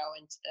then we're going to go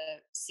into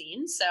the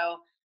scene. So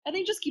I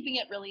think just keeping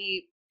it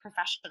really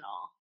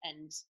professional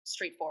and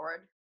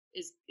straightforward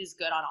is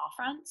good on all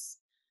fronts.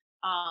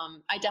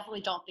 I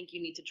definitely don't think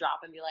you need to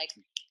drop and be like,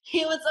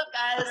 "Hey, what's up,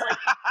 guys? Like,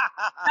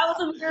 that was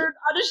a weird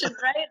audition,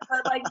 right?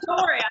 But like, don't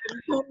worry,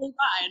 I'm totally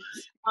fine."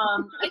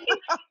 I think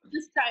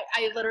this guy,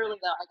 I literally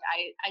like,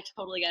 I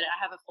totally get it. I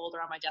have a folder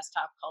on my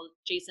desktop called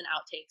Jason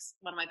Outtakes.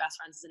 One of my best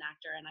friends is an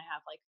actor, and I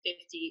have like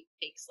 50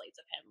 fake slates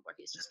of him where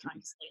he's just trying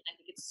to slate. And I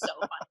think it's so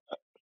funny.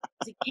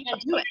 He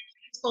can't do it.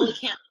 He totally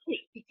can't.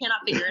 He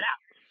cannot figure it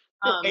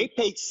out.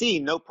 8-page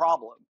scene, no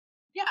problem.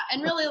 Yeah,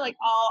 and really, like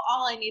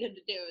all I need him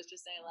to do is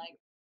just say like,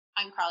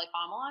 "I'm Karlee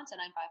Fomalont,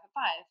 and I'm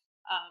 5'5".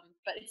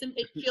 But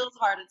it feels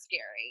hard and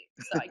scary,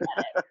 so I get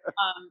it.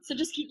 So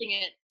just keeping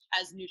it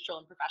as neutral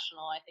and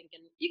professional, I think,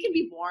 and you can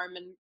be warm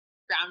and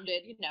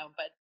grounded,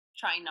 but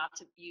trying not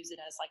to use it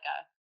as like a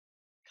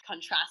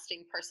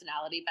contrasting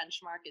personality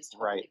benchmark is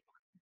totally fine.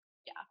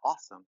 Yeah.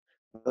 Awesome.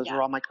 Those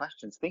are all my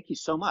questions. Thank you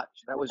so much.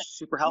 That was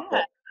super helpful.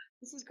 Yeah,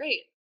 this is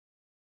great.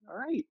 All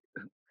right.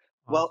 Awesome.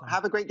 Well,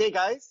 have a great day,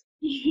 guys.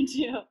 You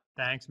too.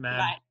 Thanks, man.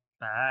 Bye.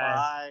 Bye.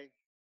 Bye.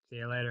 See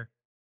you later.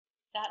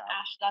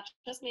 That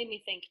just made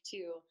me think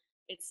too.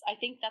 I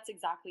think that's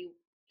exactly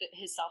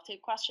his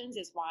self-tape questions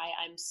is why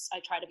I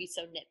try to be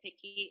so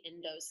nitpicky in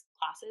those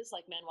classes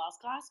like Manuel's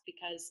class,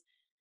 because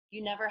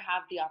you never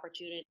have the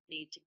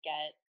opportunity to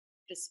get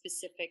the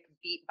specific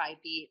beat by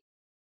beat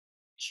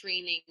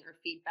training or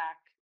feedback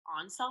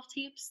on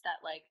self-tapes that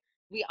like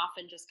we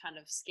often just kind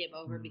of skim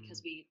over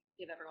because we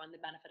give everyone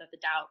the benefit of the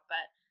doubt.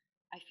 But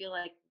I feel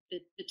like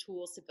the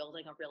tools to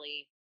building a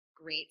really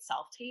great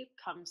self-tape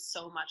comes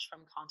so much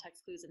from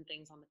context clues and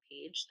things on the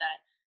page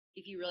that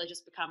if you really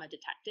just become a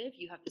detective,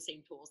 you have the same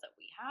tools that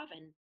we have,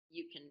 and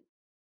you can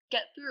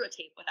get through a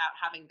tape without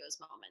having those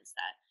moments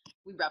that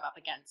we rub up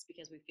against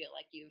because we feel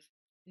like you've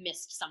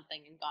missed something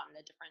and gone in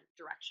a different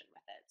direction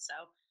with it. So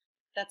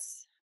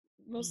that's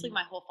mostly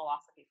my whole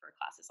philosophy for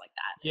classes like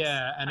that.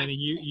 Yeah, and I mean,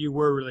 you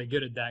were really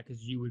good at that because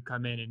you would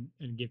come in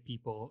and give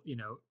people,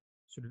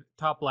 sort of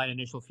top line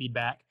initial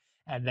feedback,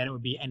 and then it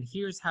would be, and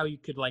here's how you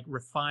could like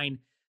refine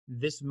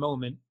this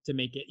moment to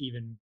make it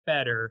even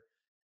better.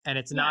 And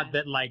it's not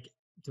that like,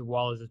 to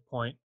Wallace's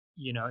point,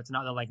 it's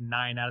not that like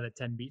 9 out of the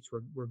 10 beats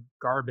were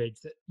garbage.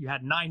 That you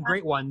had 9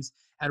 great ones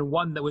and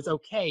one that was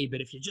okay, but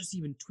if you just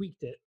even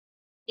tweaked it,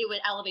 it would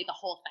elevate the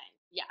whole thing.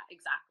 Yeah,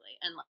 exactly.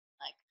 And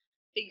like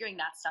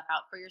figuring that stuff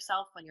out for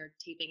yourself when you're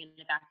taping in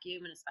a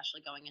vacuum, and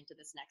especially going into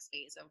this next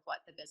phase of what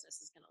the business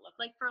is going to look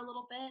like for a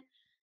little bit,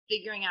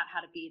 figuring out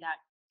how to be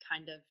that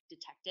kind of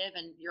detective,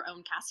 and your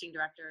own casting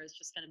director is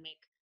just going to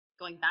make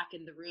going back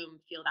in the room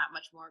feel that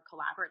much more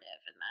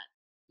collaborative, and that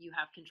you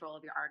have control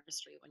of your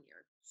artistry when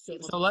you're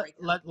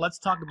let's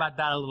talk about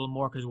that a little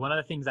more, because one of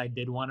the things I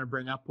did want to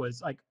bring up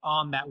was like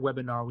on that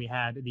webinar we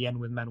had at the end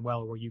with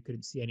Manuel where you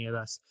couldn't see any of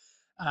us.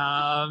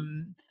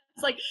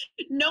 It's like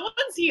no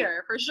one's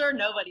here for sure.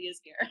 Nobody is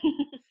here.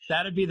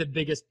 That'd be the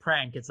biggest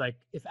prank. It's like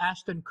if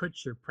Ashton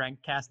Kutcher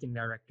pranked casting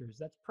directors,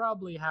 that's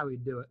probably how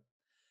he'd do it.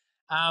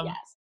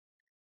 Yes.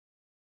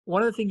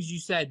 One of the things you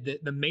said,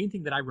 that the main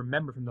thing that I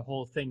remember from the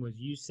whole thing was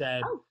you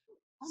said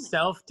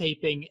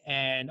self-taping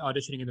and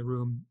auditioning in the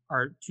room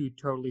are 2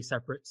 totally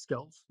separate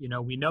skills.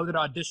 We know that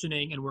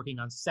auditioning and working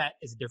on set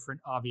is different,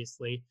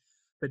 obviously,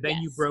 but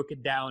then you broke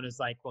it down as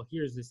like, well,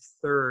 here's this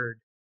third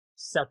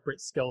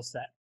separate skill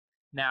set.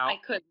 Now, I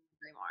couldn't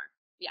agree more.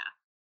 Yeah.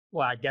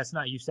 Well, I guess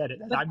not. You said it.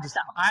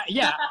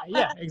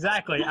 Yeah,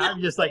 exactly.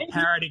 I'm just like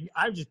parroting.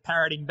 I'm just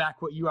parroting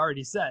back what you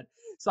already said.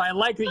 So I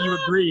like that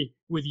you agree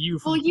with you.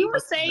 Well, you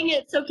were saying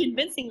it so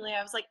convincingly.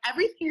 I was like,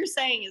 everything you're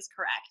saying is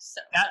correct.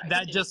 So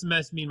that just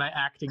must mean my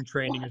acting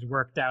training has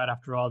worked out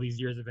after all these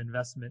years of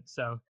investment.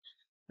 So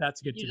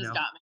that's good to know. You just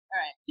got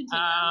me. All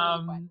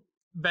right. Continue.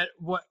 But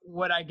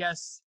what I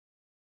guess,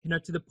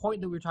 to the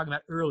point that we were talking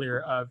about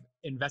earlier of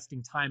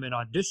investing time in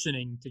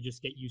auditioning to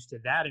just get used to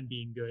that and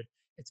being good,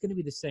 it's going to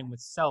be the same with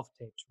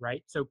self-tapes,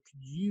 right? So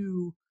could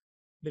you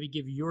maybe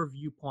give your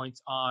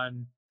viewpoints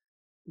on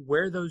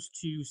where those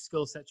 2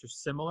 skill sets are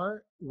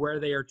similar, where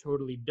they are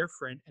totally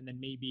different, and then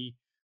maybe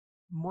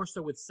more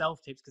so with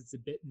self-tapes because it's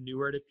a bit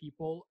newer to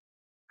people,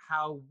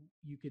 how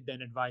you could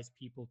then advise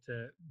people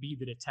to be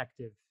the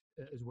detective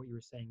is what you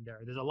were saying there.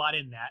 There's a lot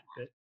in that.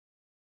 But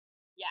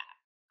yeah.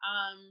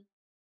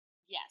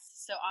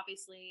 Yes. So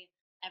obviously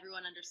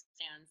everyone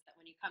understands that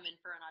when you come in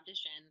for an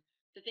audition,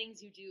 the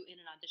things you do in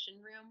an audition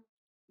room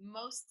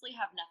mostly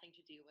have nothing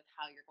to do with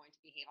how you're going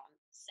to behave on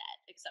set,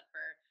 except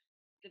for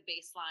the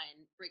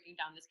baseline, breaking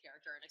down this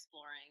character and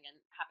exploring and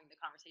having the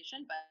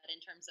conversation. But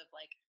in terms of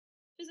like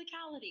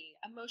physicality,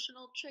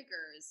 emotional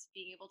triggers,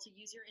 being able to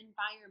use your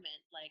environment,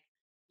 like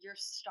you're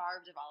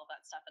starved of all of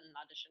that stuff in an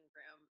audition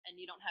room,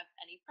 and you don't have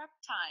any prep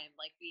time.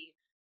 Like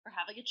we're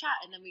having a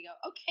chat, and then we go,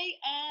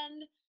 okay,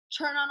 and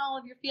turn on all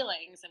of your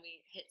feelings, and we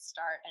hit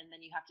start, and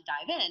then you have to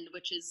dive in,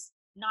 which is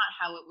not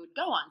how it would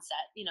go on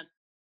set. You know,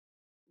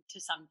 to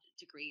some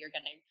degree, you're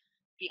going to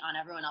be on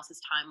everyone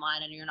else's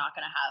timeline, and you're not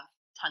going to have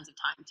tons of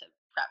time to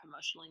prep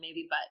emotionally,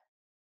 maybe, but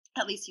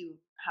at least you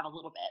have a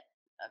little bit.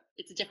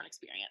 It's a different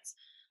experience.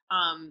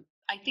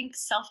 I think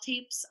self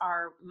tapes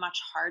are much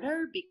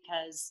harder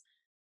because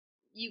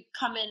you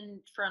come in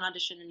for an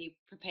audition and you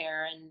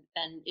prepare, and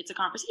then it's a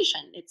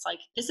conversation. It's like,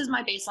 this is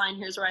my baseline.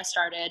 Here's where I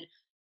started.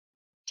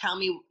 Tell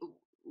me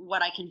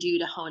what I can do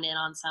to hone in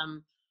on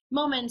some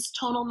moments,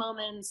 tonal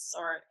moments,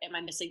 or am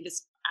I missing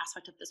this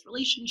aspect of this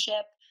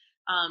relationship?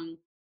 And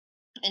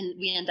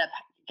we end up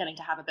getting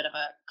to have a bit of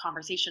a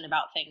conversation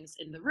about things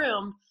in the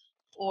room,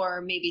 or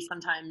maybe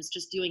sometimes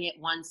just doing it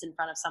once in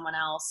front of someone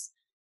else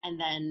and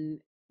then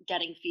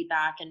getting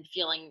feedback and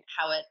feeling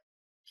how it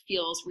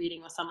feels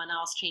reading with someone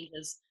else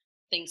changes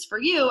things for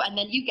you. And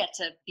then you get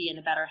to be in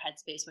a better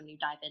headspace when you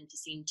dive into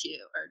scene 2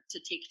 or to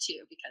take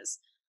 2, because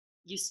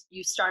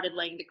you started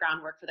laying the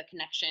groundwork for the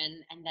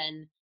connection, and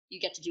then you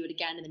get to do it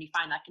again, and then you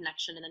find that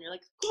connection, and then you're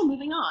like, cool,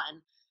 moving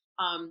on.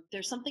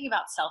 There's something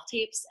about self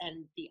tapes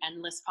and the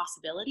endless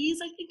possibilities,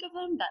 I think, of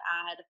them that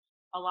add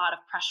a lot of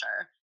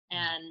pressure.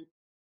 And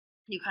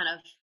you kind of,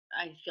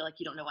 I feel like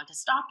you don't know when to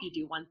stop. You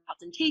do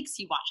 1,000 takes,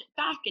 you watch it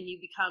back, and you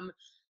become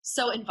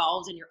so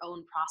involved in your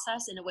own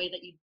process in a way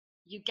that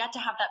you get to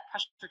have that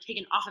pressure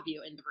taken off of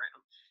you in the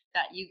room,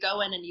 that you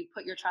go in and you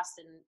put your trust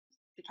in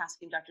the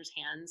casting director's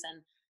hands,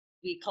 and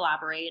we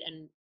collaborate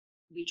and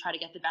we try to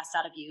get the best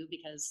out of you,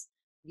 because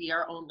we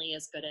are only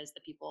as good as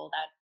the people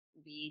that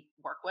we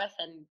work with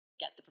and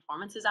get the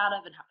performances out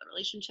of and have the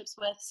relationships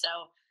with. So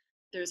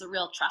there's a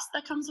real trust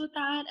that comes with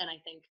that. And I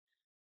think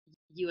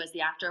you as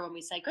the actor, when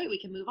we say, great, we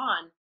can move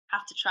on,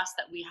 have to trust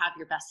that we have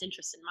your best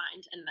interest in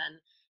mind. And then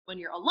when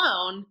you're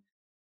alone,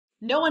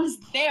 no one is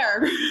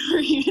there for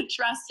you to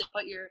trust,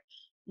 but you're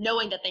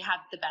knowing that they have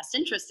the best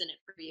interest in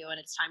it for you, and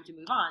it's time to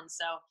move on.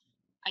 So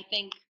I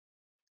think,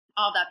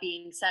 all that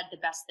being said, the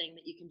best thing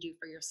that you can do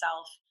for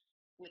yourself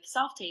with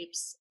self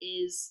tapes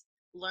is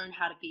learn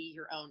how to be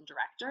your own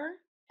director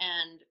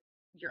and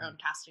your own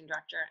casting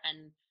director.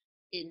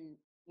 And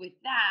with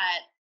that,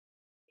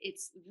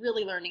 it's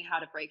really learning how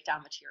to break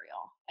down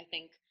material. I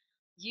think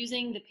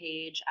using the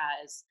page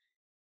as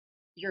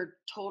your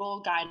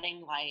total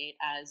guiding light,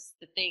 as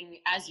the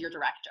thing, as your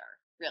director,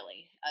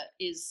 really,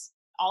 is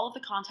all of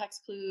the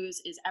context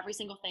clues, is every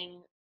single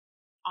thing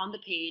on the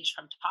page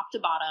from top to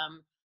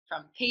bottom,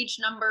 from page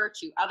number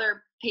to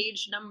other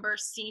page number,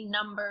 scene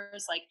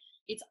numbers. Like,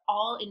 it's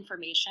all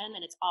information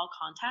and it's all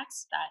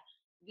context that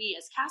we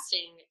as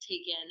casting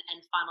take in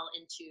and funnel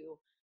into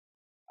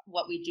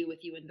what we do with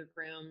you in the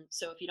room.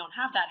 So if you don't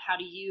have that, how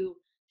do you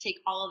take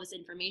all of this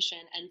information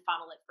and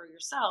funnel it for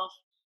yourself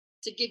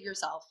to give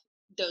yourself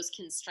those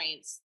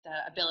constraints, the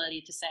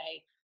ability to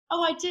say,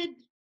 oh, I did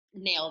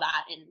nail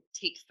that in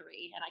take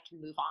 3 and I can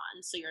move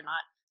on. So you're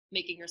not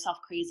making yourself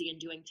crazy and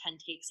doing 10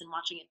 takes and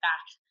watching it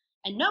back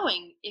and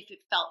knowing if it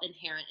felt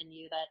inherent in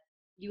you that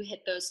you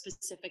hit those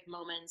specific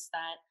moments,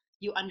 that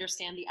you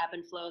understand the ebb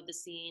and flow of the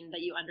scene,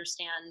 that you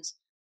understand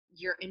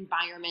your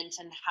environment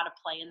and how to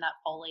play in that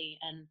Foley.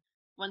 And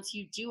once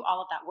you do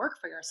all of that work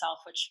for yourself,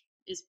 which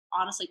is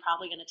honestly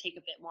probably going to take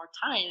a bit more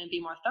time and be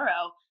more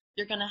thorough,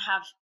 you're going to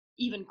have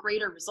even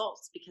greater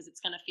results, because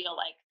it's going to feel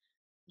like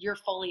you're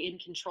fully in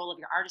control of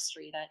your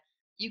artistry, that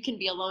you can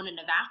be alone in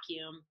a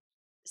vacuum,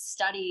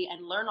 study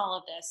and learn all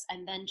of this,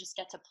 and then just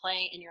get to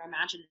play in your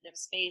imaginative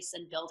space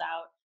and build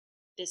out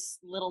this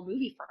little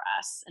movie for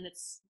us. And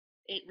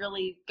it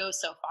really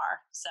goes so far.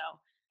 So,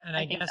 and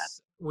I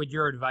guess would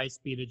your advice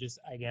be to just,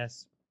 I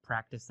guess,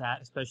 practice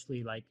that,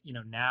 especially like,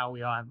 now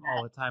we all have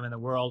all the time in the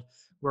world,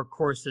 where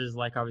courses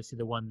like obviously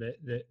the one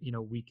that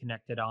we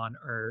connected on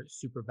are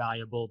super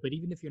valuable. But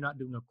even if you're not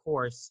doing a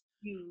course,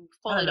 you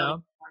I don't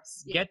know,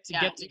 get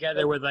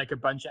together with like a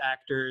bunch of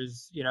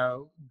actors,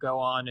 go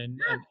on and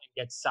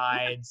get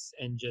sides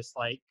and just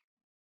like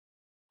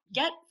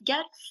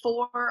get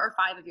 4 or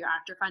 5 of your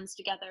actor friends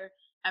together.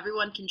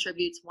 Everyone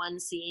contributes one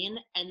scene,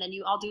 and then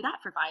you all do that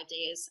for 5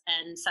 days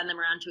and send them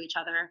around to each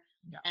other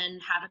and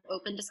have an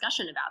open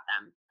discussion about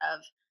them,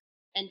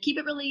 and keep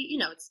it really,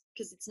 it's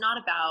because it's not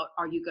about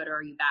are you good or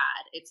are you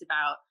bad. It's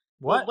about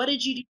what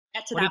did you do to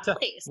get to that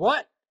place?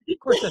 What? Of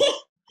course it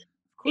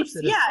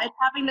is. It's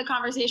having the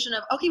conversation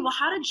of, okay, well,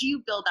 how did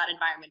you build that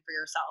environment for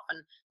yourself,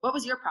 and what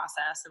was your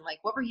process, and like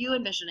what were you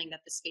envisioning that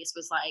the space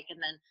was like,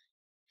 and then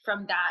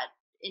from that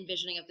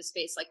envisioning of the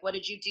space, like what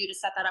did you do to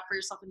set that up for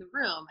yourself in the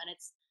room? And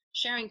it's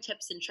sharing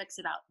tips and tricks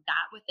about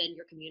that within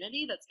your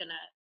community that's going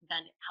to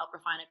then help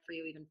refine it for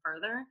you even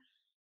further.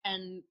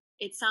 And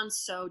it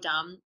sounds so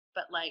dumb,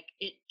 but like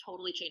it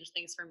totally changed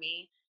things for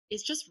me,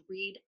 is just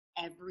read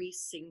every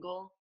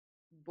single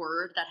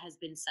word that has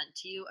been sent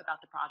to you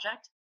about the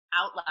project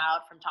out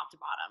loud from top to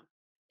bottom.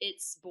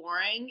 It's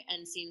boring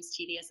and seems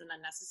tedious and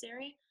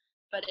unnecessary,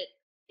 but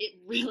it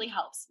really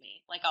helps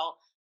me. Like I'll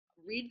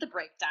read the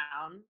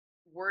breakdown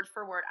word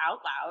for word out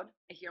loud.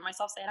 I hear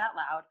myself say it out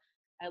loud.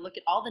 I look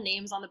at all the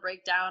names on the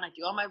breakdown. I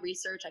do all my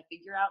research. I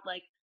figure out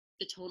like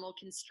the tonal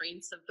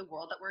constraints of the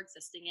world that we're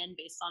existing in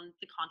based on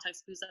the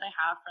context clues that I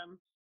have from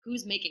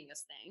who's making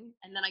this thing.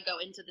 And then I go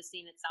into the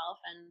scene itself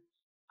and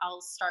I'll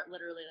start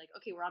literally like,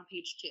 okay, we're on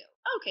page 2.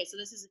 Okay, so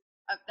this is,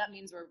 that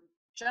means we're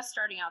just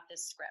starting out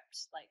this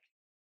script. Like,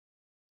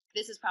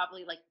 this is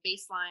probably like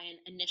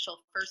baseline, initial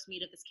first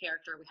meet of this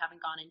character. We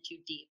haven't gone in too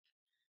deep.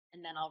 And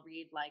then I'll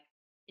read like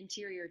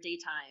interior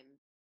daytime,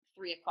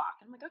 3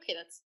 o'clock. And I'm like, okay,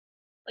 that's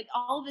like,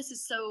 all of this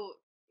is so,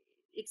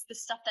 it's the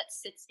stuff that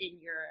sits in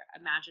your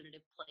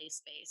imaginative play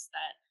space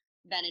that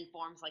then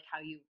informs like how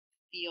you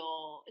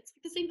feel. It's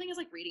the same thing as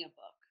like reading a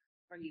book,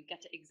 where you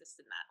get to exist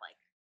in that like.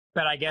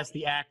 But I guess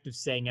the act of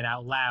saying it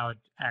out loud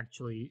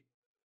actually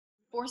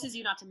forces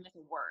you not to miss a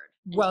word.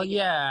 Well,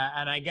 yeah,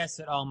 and I guess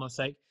it almost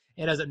like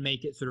it doesn't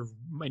make it sort of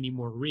any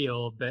more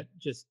real, but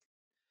just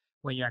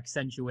when you're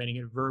accentuating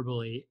it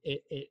verbally,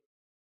 it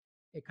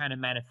kind of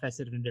manifests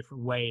it in a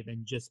different way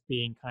than just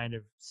being kind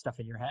of stuff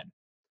in your head.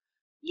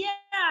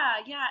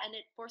 Yeah, and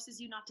it forces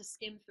you not to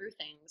skim through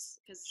things,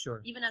 because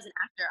even as an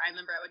actor, I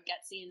remember I would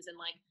get scenes and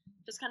like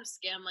just kind of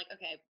skim, like,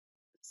 okay,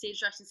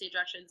 stage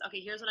directions. Okay,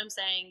 here's what I'm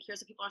saying.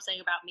 Here's what people are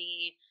saying about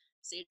me.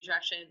 Stage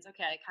directions.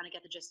 Okay, I kind of get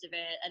the gist of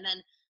it, and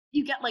then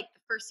you get like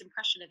the first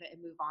impression of it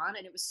and move on.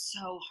 And it was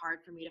so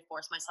hard for me to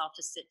force myself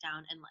to sit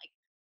down and like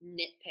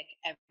nitpick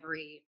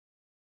every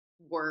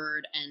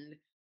word and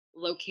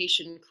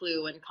location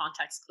clue and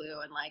context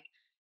clue, and like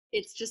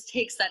it just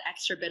takes that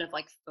extra bit of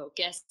like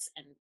focus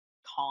and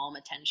calm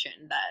attention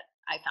that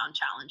I found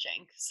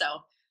challenging. So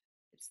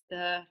it's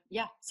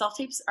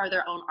self-tapes are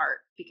their own art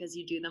because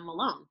you do them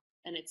alone,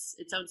 and it's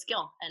its own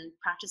skill, and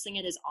practicing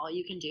it is all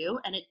you can do,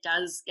 and it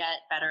does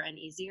get better and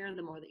easier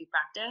the more that you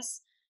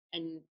practice.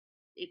 And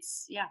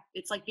it's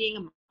like being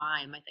a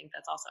mime. I think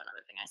that's also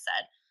another thing I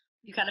said.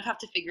 You kind of have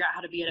to figure out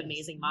how to be an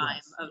amazing mime.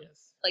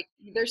 Like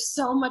there's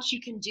so much you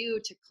can do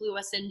to clue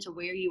us into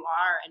where you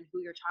are and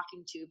who you're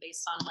talking to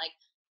based on like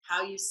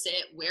how you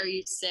sit, where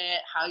you sit,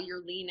 how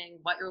you're leaning,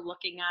 what you're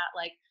looking at.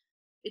 Like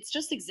it's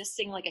just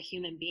existing like a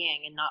human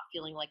being and not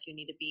feeling like you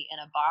need to be in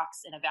a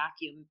box in a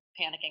vacuum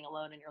panicking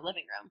alone in your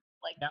living room.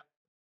 Like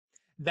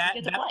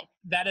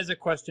that is a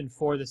question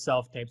for the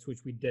self tapes, which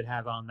we did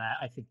have on that.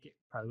 I think it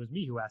probably was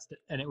me who asked it,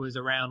 and it was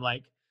around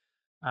like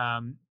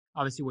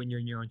obviously when you're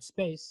in your own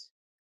space,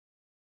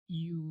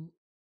 you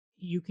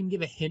can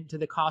give a hint to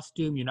the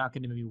costume. You're not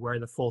going to maybe wear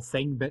the full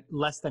thing, but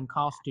less than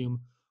costume,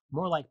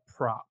 more like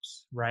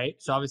props, right?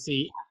 So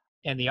obviously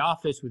in the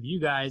office with you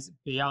guys,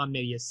 beyond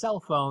maybe a cell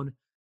phone,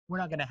 we're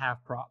not going to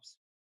have props.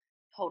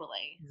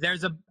 Totally.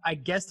 I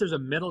guess there's a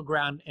middle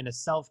ground in a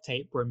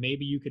self-tape where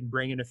maybe you can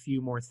bring in a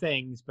few more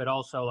things, but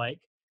also like,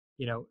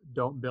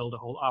 don't build a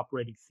whole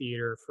operating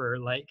theater for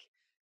like,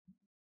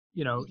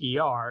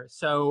 ER.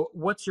 So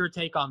what's your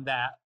take on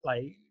that?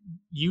 Like,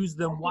 use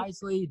them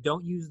wisely,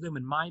 don't use them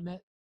and mime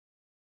it?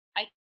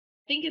 I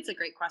think it's a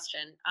great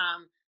question.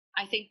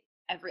 I think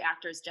every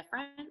actor is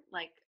different.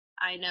 Like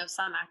I know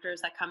some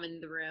actors that come in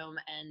the room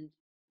and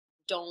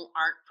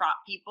aren't prop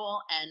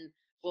people and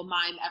will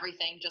mime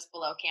everything just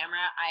below camera.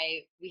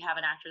 We have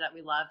an actor that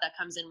we love that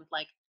comes in with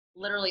like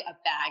literally a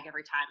bag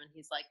every time, and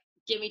he's like,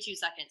 give me 2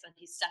 seconds, and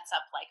he sets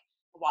up like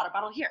a water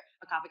bottle here,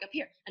 a coffee cup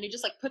here, and he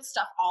just like puts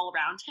stuff all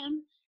around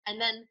him, and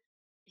then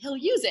he'll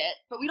use it,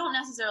 but we don't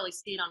necessarily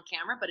see it on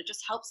camera, but it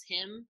just helps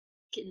him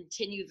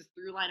continue the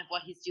through line of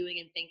what he's doing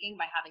and thinking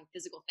by having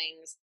physical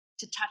things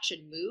to touch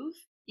and move,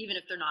 even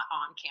if they're not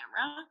on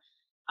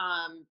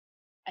camera.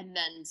 And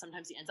then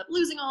sometimes he ends up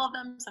losing all of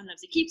them.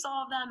 Sometimes he keeps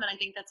all of them. And I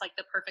think that's like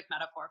the perfect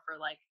metaphor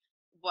for like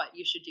what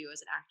you should do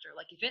as an actor.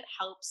 Like if it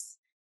helps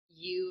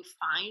you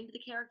find the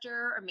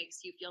character or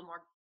makes you feel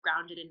more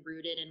grounded and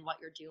rooted in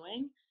what you're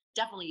doing,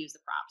 definitely use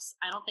the props.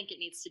 I don't think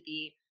it needs to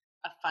be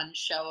a fun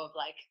show of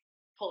like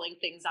pulling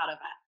things out of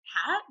a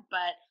hat.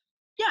 But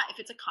yeah,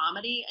 if it's a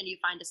comedy and you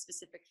find a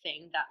specific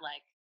thing that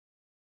like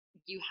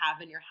you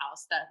have in your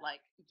house that like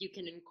you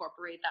can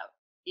incorporate that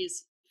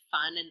is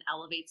fun and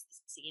elevates the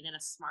scene in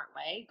a smart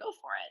way, go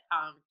for it.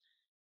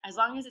 As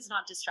long as it's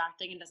not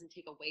distracting and doesn't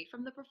take away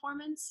from the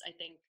performance, I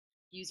think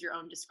use your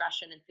own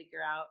discretion and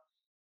figure out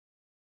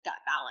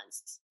that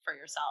balance for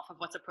yourself of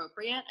what's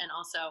appropriate and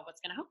also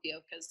what's going to help you.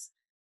 Because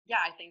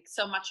I think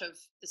so much of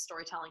the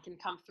storytelling can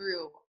come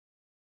through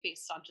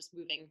based on just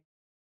moving,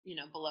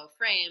 below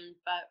frame.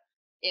 But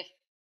if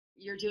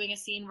you're doing a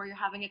scene where you're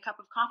having a cup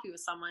of coffee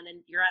with someone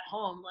and you're at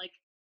home, like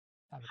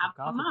have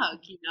a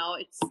mug,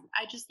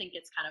 I just think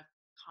it's kind of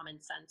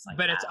common sense.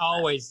 But it's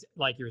always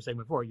like you were saying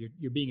before,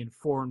 you're being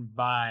informed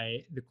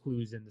by the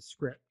clues in the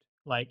script.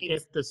 Like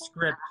if the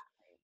script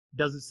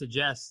doesn't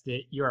suggest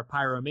that you're a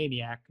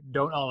pyromaniac,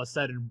 don't all of a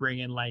sudden bring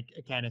in like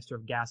a canister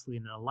of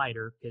gasoline and a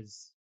lighter,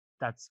 because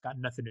that's got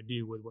nothing to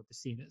do with what the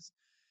scene is.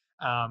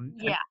 And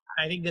Yeah.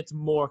 I think that's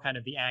more kind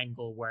of the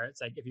angle where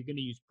it's like, if you're going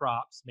to use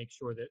props, make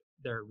sure that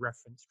they're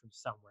referenced from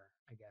somewhere,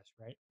 I guess,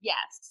 right?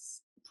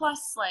 Yes.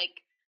 Plus,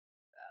 like,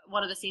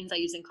 one of the scenes I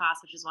use in class,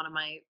 which is one of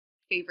my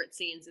favorite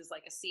scenes, is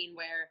like a scene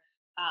where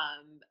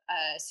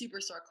a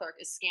superstore clerk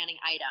is scanning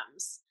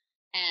items.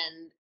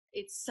 And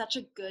it's such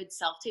a good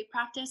self-tape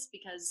practice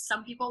because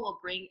some people will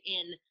bring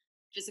in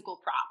physical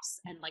props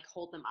and like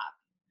hold them up.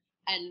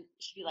 And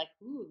she'd be like,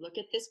 ooh, look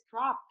at this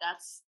prop.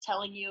 That's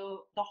telling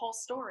you the whole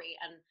story.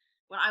 And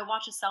when I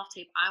watch a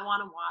self-tape, I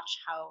want to watch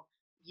how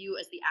you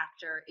as the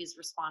actor is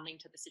responding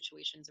to the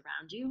situations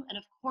around you. And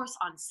of course,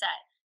 on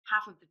set,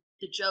 half of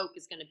the joke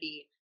is going to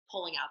be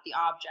pulling out the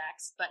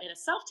objects. But in a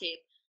self-tape,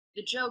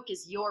 the joke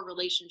is your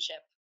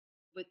relationship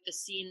with the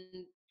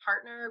scene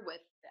partner,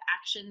 with the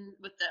action,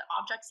 with the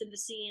objects in the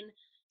scene.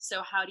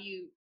 So how do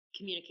you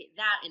communicate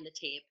that in the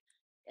tape?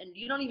 And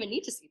you don't even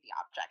need to see the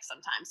objects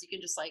sometimes. You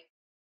can just like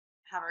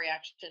have a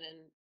reaction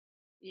and,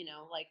 you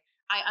know, like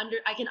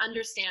I can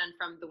understand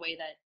from the way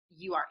that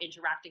you are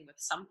interacting with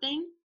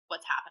something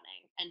what's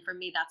happening. And for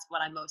me, that's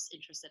what I'm most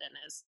interested in,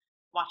 is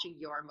watching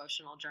your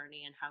emotional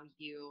journey and how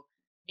you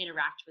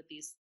interact with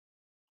these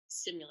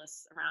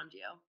stimulus around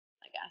you,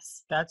 I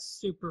guess. That's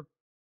super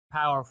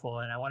powerful,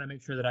 and I want to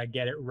make sure that I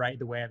get it right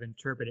the way I've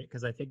interpreted it,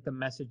 because I think the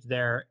message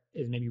there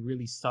is maybe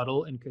really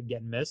subtle and could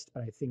get missed,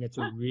 but I think it's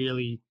a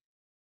really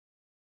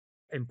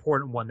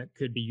important one that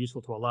could be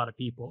useful to a lot of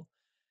people.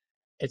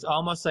 It's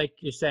almost like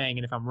you're saying,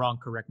 and if I'm wrong,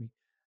 correct me,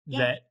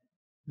 that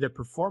the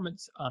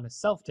performance on a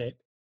self-tape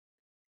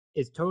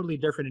is totally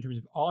different in terms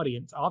of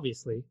audience,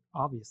 obviously,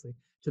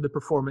 to the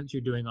performance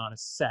you're doing on a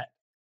set.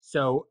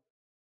 So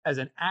as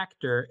an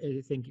actor,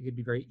 I think it could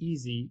be very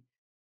easy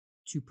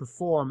to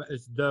perform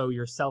as though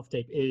your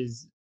self-tape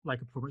is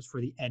like a performance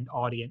for the end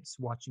audience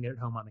watching it at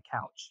home on the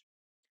couch.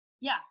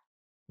 Yeah.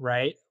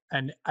 Right?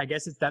 And I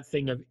guess it's that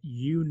thing of,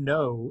 you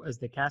know, as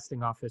the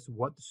casting office,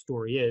 what the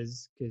story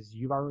is, because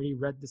you've already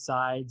read the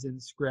sides and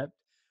the script.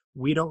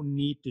 We don't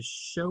need to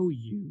show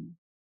you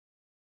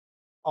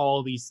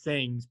all these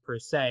things per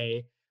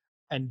se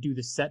and do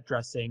the set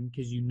dressing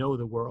because you know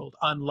the world.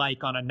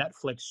 Unlike on a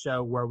Netflix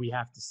show where we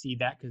have to see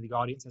that because the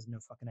audience has no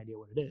fucking idea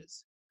what it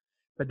is.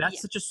 But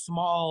that's such a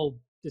small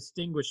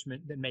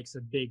distinguishment that makes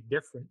a big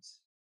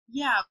difference.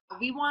 Yeah,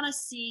 we want to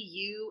see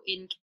you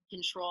in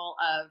control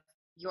of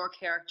your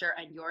character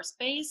and your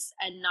space,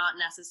 and not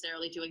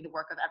necessarily doing the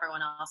work of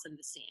everyone else in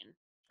the scene.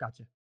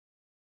 Gotcha.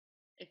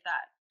 If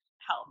that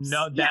helps.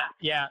 No,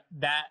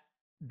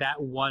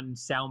 that one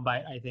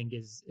soundbite I think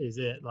is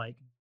it. Like,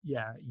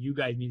 yeah, you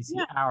guys need to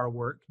see our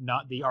work,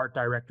 not the art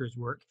director's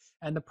work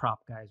and the prop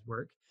guy's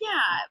work. Yeah,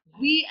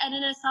 and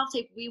in a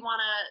self-tape, we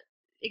want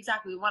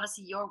to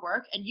see your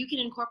work, and you can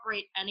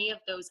incorporate any of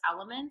those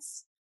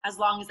elements as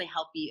long as they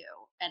help you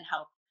and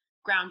help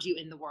ground you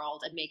in the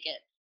world and make it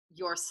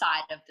your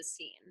side of the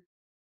scene.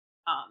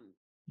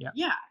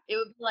 It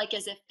would be like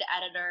as if the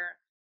editor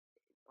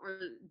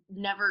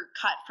never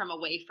cut from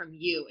away from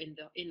you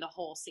in the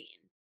whole scene.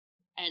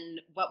 And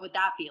what would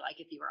that be like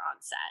if you were on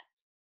set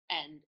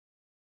and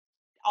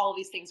all of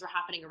these things were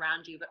happening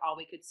around you, but all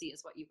we could see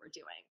is what you were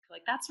doing?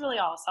 Like, that's really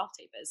all a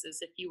self-tape is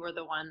if you were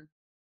the one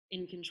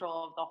in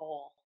control of the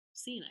whole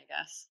scene, I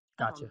guess.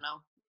 Gotcha. I don't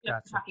know.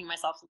 Gotcha. Talking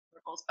myself in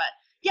circles, but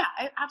yeah,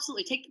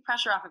 absolutely take the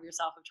pressure off of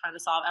yourself of trying to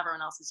solve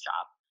everyone else's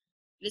job.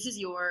 This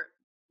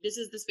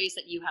is the space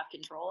that you have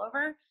control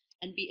over,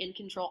 and be in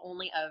control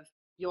only of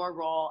your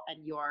role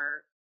and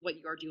what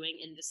you're doing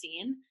in the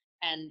scene,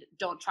 and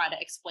don't try to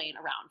explain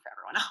around for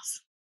everyone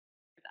else,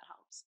 if that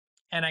helps.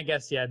 And I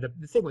guess, the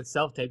thing with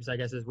self-tapes, I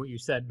guess, is what you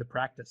said, the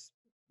practice,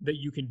 that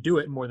you can do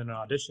it more than an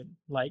audition.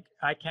 Like,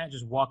 I can't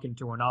just walk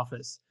into an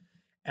office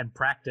and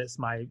practice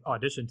my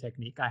audition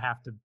technique. I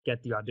have to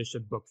get the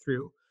audition book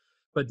through.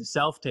 But the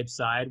self-tape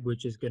side,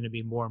 which is going to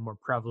be more and more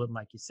prevalent,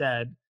 like you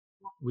said,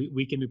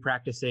 we can be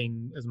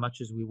practicing as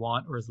much as we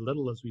want or as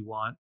little as we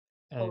want,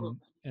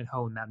 and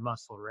hone that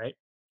muscle, right?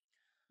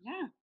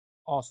 Yeah.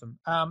 Awesome.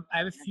 I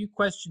have a few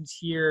questions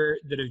here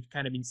that have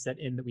kind of been set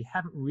in that we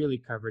haven't really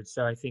covered.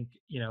 So I think,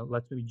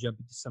 let's maybe jump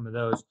into some of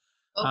those.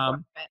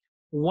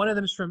 One of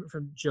them is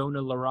from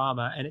Jonah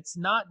Larama, and it's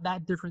not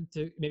that different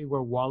to maybe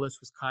where Wallace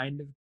was kind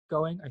of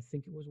going. I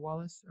think it was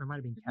Wallace, or it might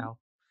have been Cal.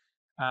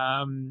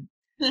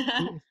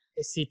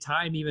 See,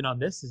 time even on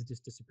this is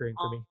just disappearing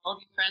for me. All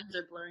of your friends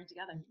are blurring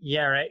together.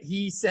 Yeah, right.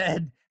 He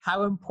said,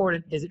 how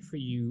important is it for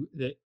you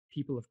that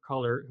people of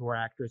color who are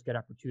actors get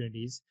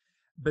opportunities?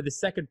 But the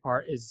second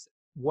part is,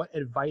 what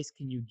advice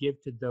can you give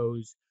to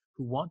those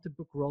who want to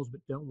book roles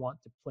but don't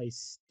want to play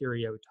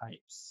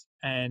stereotypes?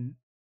 And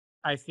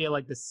I feel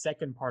like the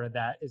second part of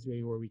that is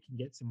maybe where we can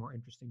get some more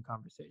interesting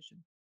conversation.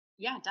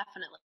 Yeah,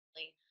 definitely.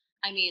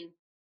 I mean,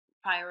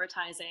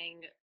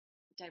 prioritizing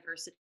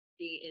diversity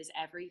is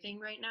everything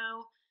right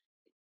now.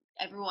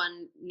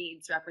 Everyone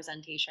needs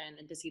representation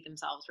and to see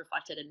themselves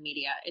reflected in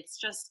media. It's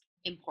just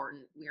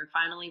important. We are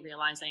finally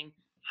realizing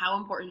how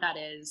important that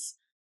is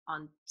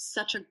on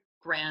such a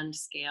grand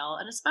scale,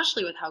 and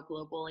especially with how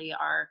globally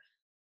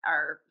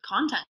our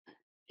content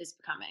is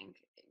becoming.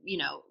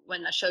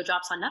 when a show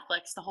drops on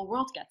Netflix, the whole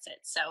world gets it.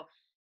 So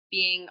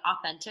being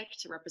authentic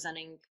to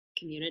representing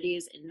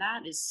communities in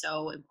that is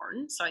so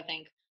important. So I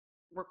think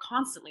we're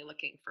constantly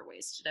looking for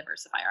ways to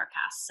diversify our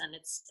casts, and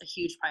it's a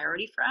huge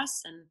priority for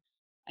us, and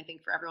I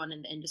think for everyone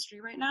in the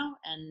industry right now.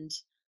 And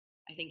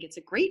I think it's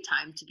a great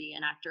time to be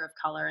an actor of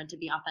color and to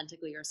be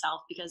authentically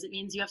yourself, because it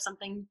means you have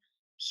something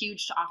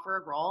huge to offer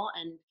a role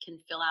and can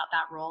fill out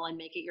that role and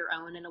make it your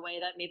own in a way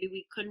that maybe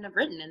we couldn't have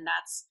written. And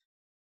that's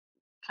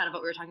kind of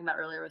what we were talking about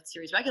earlier with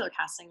series regular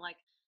casting. Like,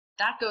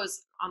 that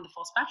goes on the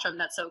full spectrum.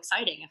 That's so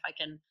exciting if I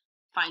can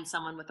find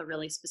someone with a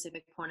really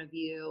specific point of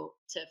view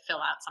to fill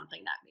out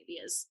something that maybe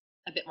is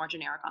a bit more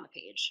generic on the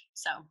page.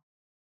 So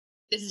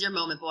this is your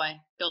moment, boy.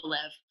 Go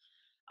live.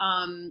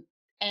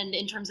 And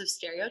in terms of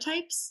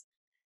stereotypes,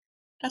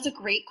 that's a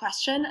great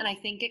question. And I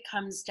think it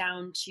comes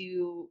down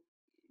to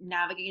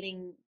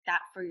navigating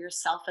that for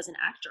yourself as an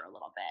actor a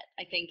little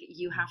bit. I think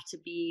you have to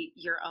be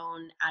your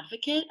own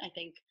advocate. I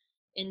think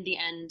in the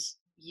end,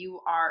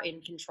 you are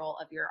in control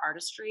of your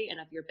artistry and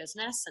of your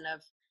business and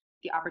of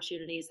the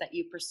opportunities that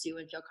you pursue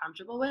and feel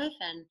comfortable with.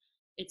 And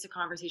it's a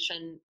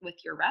conversation with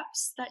your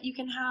reps that you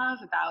can have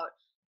about,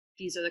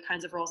 these are the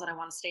kinds of roles that I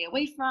want to stay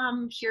away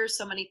from. Here's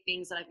so many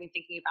things that I've been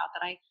thinking about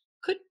that I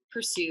could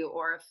pursue,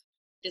 or if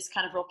this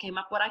kind of role came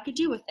up, what I could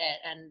do with it.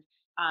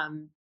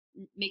 And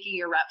making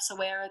your reps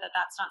aware that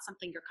that's not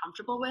something you're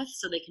comfortable with,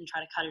 so they can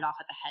try to cut it off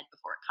at the head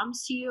before it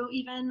comes to you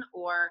even,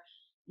 or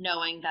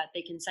knowing that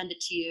they can send it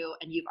to you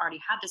and you've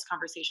already had this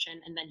conversation,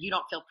 and then you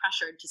don't feel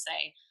pressured to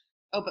say,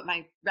 oh, but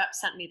my rep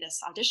sent me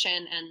this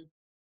audition and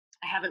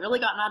I haven't really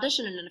got an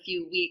audition in a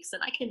few weeks,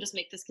 and I can just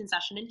make this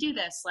concession and do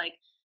this. Like,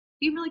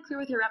 be really clear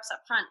with your reps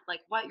up front,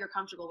 like what you're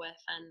comfortable with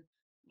and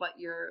what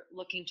you're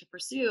looking to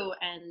pursue,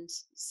 and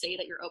say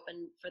that you're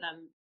open for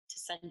them to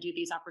send you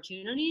these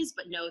opportunities,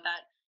 but know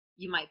that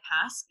you might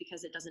pass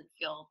because it doesn't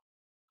feel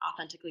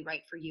authentically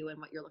right for you and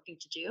what you're looking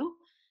to do.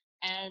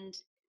 And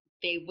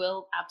they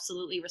will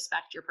absolutely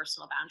respect your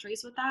personal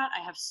boundaries with that.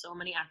 I have so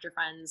many actor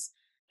friends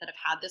that have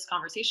had this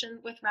conversation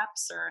with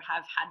reps, or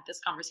have had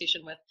this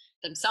conversation with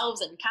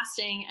themselves and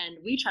casting, and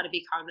we try to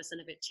be cognizant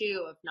of it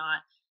too, of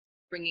not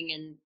bringing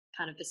in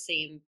kind of the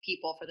same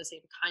people for the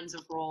same kinds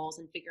of roles,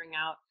 and figuring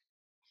out,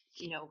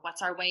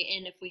 what's our way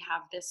in if we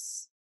have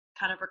this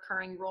kind of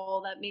recurring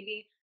role that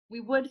maybe we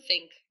would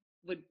think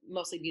would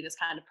mostly be this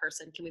kind of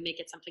person. Can we make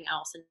it something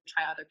else and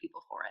try other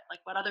people for it? Like,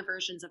 what other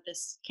versions of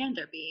this can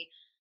there be?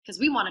 Because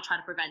we want to try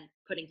to prevent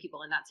putting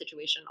people in that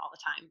situation all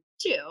the time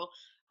too.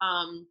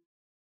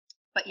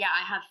 But yeah,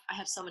 I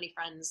have so many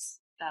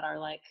friends that are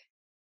like,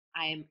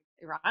 I'm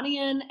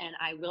Iranian and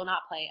I will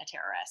not play a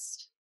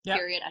terrorist. Yep.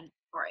 Period. End of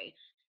story.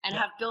 And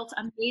have built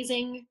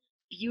amazing,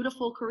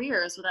 beautiful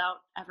careers without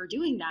ever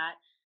doing that.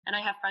 And I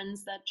have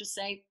friends that just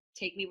say,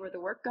 take me where the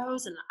work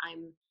goes, and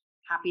I'm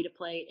happy to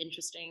play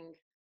interesting,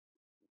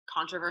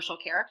 controversial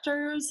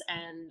characters,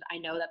 and I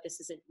know that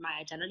this isn't my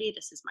identity,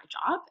 this is my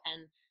job,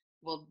 and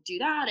we'll do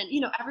that. And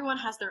everyone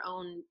has their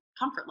own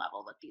comfort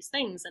level with these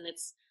things, and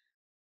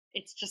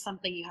it's just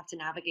something you have to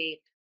navigate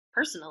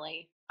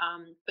personally.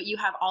 But you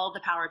have all of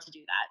the power to do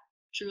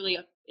that. Truly,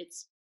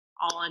 it's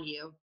all on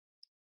you.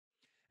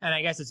 And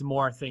I guess it's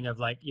more a thing of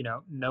like,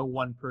 no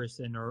one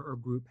person or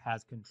group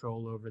has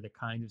control over the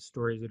kinds of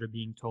stories that are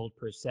being told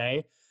per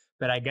se.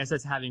 But I guess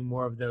it's having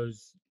more of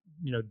those,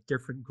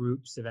 different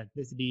groups of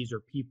ethnicities or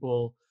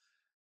people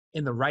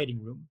in the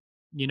writing room.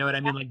 You know what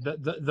I mean? Like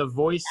the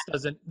voice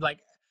doesn't, like,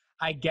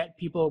 I get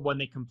people when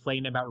they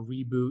complain about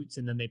reboots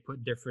and then they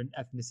put different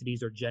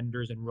ethnicities or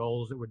genders and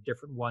roles that were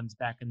different ones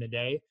back in the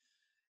day.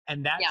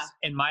 And that's,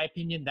 in my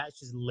opinion, that's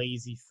just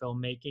lazy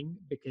filmmaking,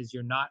 because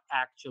you're not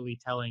actually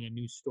telling a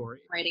new story.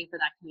 Writing for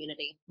that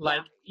community.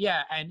 Like,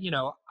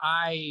 and,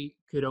 I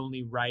could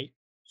only write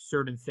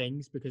certain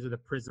things because of the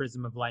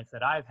prism of life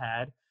that I've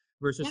had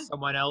versus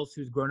someone else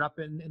who's grown up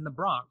in the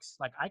Bronx.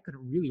 Like, I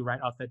couldn't really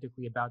write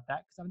authentically about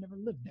that because I've never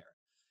lived there.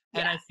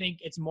 And I think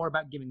it's more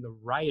about giving the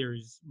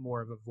writers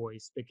more of a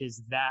voice,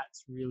 because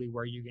that's really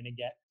where you're going to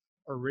get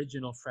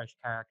original, fresh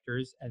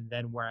characters. And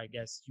then where I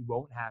guess you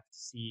won't have to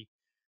see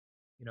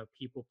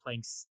people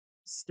playing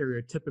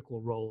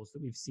stereotypical roles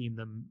that we've seen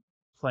them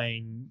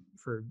playing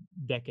for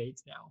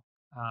decades now.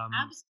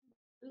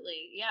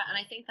 Absolutely. Yeah. And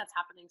I think that's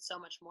happening so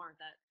much more,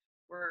 that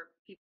where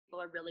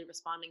people are really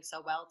responding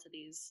so well to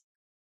these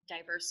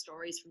diverse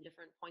stories from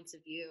different points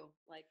of view.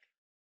 Like,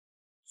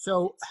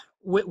 so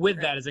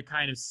with that as a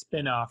kind of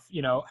spin-off,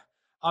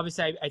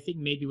 obviously I think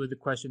maybe with the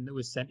question that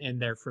was sent in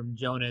there from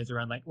Jonah is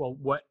around like, well,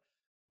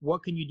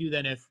 what can you do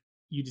then if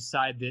you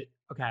decide that,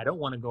 okay, I don't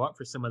want to go up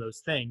for some of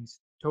those things?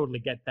 Totally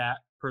get that,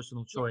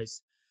 personal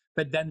choice.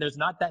 But then there's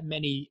not that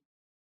many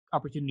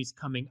opportunities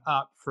coming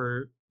up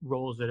for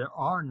roles that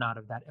are not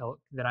of that ilk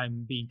that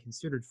I'm being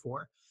considered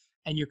for.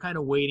 And you're kind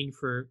of waiting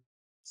for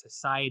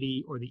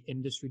society or the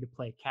industry to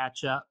play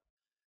catch up.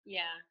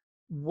 Yeah.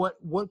 What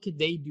could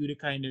they do to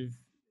kind of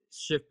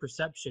shift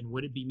perception?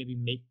 Would it be maybe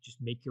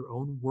make your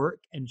own work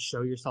and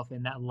show yourself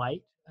in that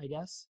light, I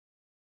guess?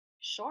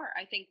 Sure.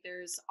 I think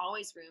there's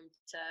always room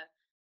to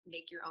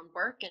make your own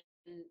work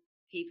and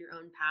pave your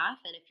own path.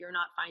 And if you're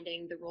not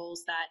finding the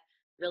roles that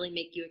really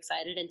make you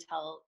excited and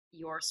tell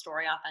your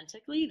story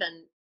authentically,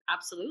 then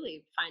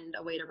absolutely find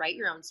a way to write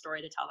your own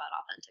story to tell that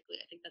authentically.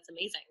 I think that's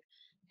amazing.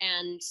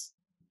 And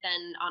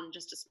then on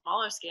just a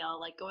smaller scale,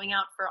 like going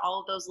out for all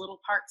of those little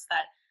parts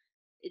that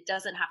it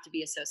doesn't have to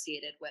be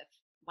associated with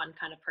one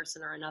kind of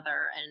person or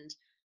another, and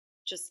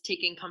just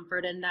taking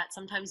comfort in that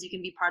sometimes you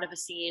can be part of a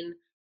scene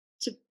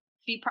to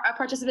be a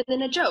participant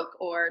in a joke,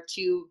 or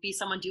to be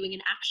someone doing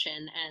an action,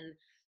 and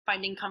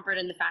finding comfort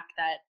in the fact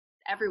that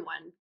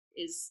everyone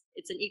it's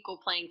an equal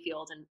playing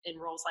field in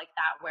roles like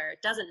that, where it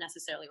doesn't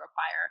necessarily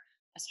require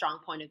a strong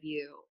point of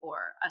view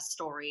or a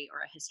story or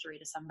a history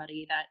to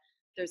somebody, that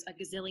there's a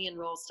gazillion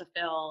roles to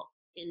fill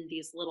in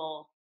these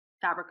little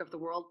fabric of the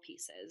world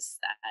pieces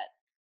that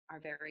are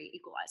very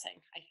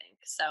equalizing, I think.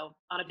 So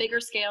on a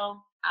bigger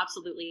scale,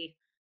 absolutely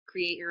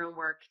create your own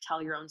work,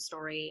 tell your own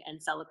story,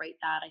 and celebrate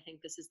that. I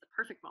think this is the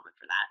perfect moment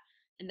for that.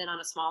 And then on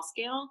a small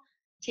scale,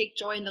 take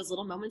joy in those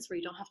little moments where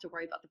you don't have to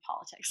worry about the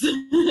politics,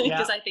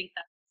 because I think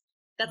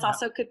that's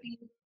also could be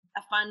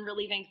a fun,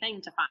 relieving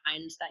thing to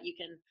find, that you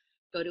can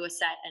go to a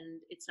set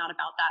and it's not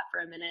about that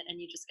for a minute,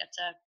 and you just get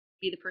to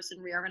be the person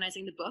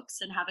reorganizing the books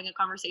and having a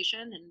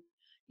conversation, and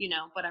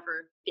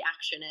whatever the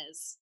action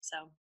is. So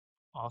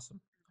Awesome.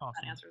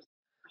 that answers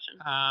the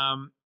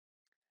question.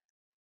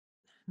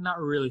 Not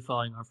really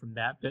following on from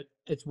that, but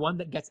it's one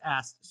that gets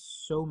asked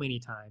so many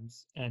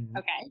times, and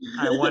Okay.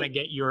 I want to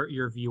get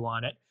your view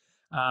on it.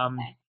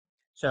 Okay.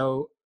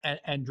 So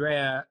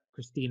Andrea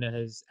Christina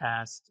has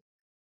asked,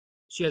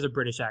 she has a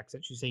British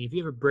accent. She's saying, if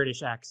you have a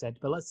British accent,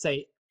 but let's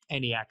say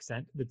any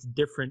accent that's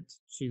different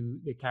to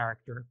the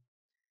character.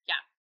 Yeah.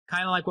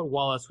 Kind of like what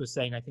Wallace was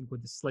saying, I think,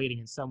 with the slating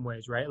in some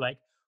ways, right? Like,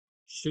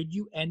 should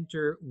you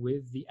enter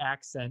with the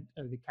accent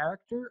of the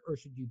character, or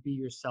should you be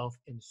yourself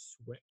and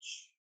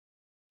switch?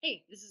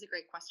 Hey, this is a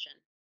great question.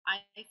 I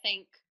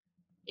think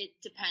it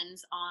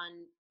depends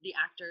on the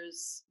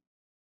actor's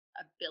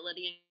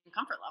ability and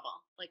comfort level.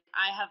 Like,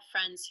 I have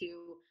friends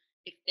who,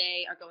 if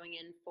they are going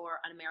in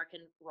for an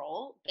American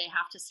role, they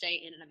have to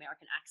stay in an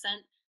American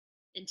accent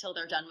until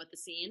they're done with the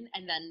scene,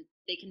 and then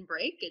they can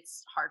break. It's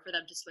hard for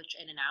them to switch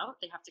in and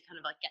out. They have to kind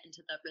of like get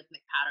into the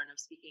rhythmic pattern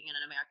of speaking in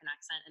an American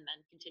accent and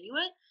then continue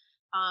it,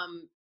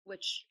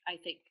 which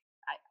I think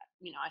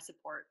I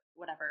support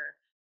whatever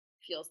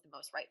feels the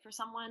most right for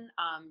someone.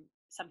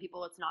 Some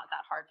people, it's not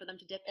that hard for them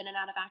to dip in and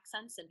out of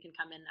accents and can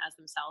come in as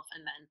themselves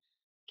and then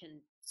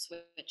can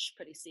switch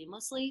pretty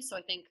seamlessly. So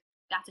I think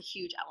that's a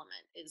huge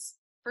element,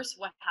 is first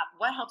what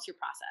helps your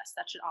process.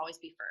 That should always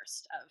be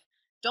first. Of,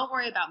 don't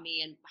worry about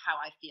me and how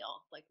I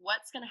feel. Like,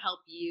 what's going to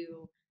help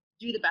you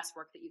do the best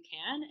work that you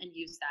can, and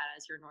use that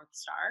as your North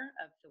Star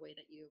of the way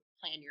that you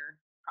plan your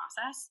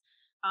process.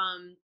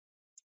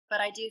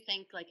 But I do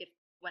think, like,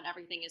 when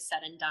everything is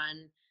said and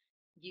done,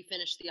 you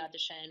finish the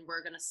audition,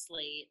 we're going to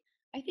slate.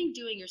 I think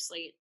doing your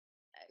slate,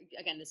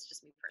 again, this is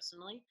just me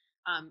personally,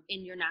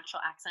 in your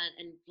natural accent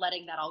and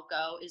letting that all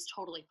go is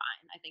totally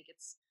fine. I think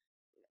it's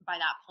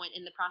by that point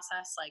in the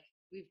process, like,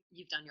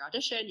 you've done your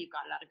audition, you've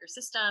got it out of your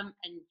system,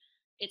 and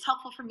it's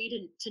helpful for me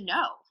to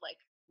know, like,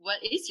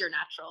 what is your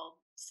natural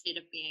state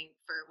of being,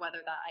 for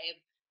whether that I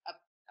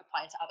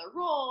apply to other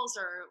roles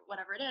or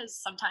whatever it is.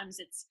 Sometimes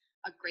it's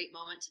a great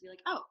moment to be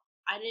like, oh,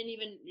 I didn't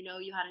even know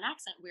you had an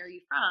accent. Where are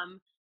you from?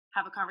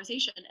 Have a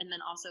conversation. And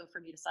then also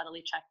for me to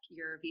subtly check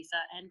your visa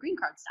and green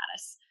card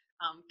status,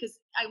 because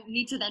I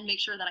need to then make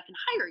sure that I can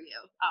hire you,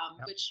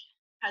 which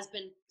has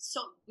been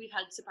we've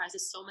had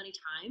surprises so many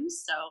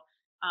times. So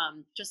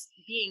just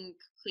being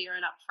clear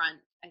and upfront,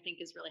 I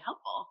think, is really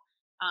helpful,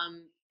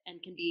 and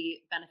can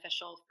be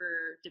beneficial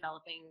for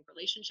developing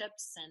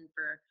relationships and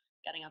for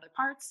getting other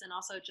parts, and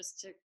also just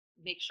to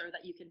make sure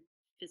that you can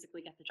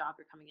physically get the job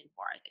you're coming in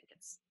for. I think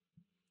it's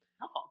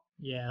helpful.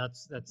 Yeah,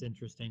 that's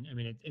interesting. I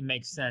mean, it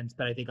makes sense,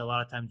 but I think a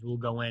lot of times we'll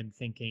go in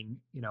thinking,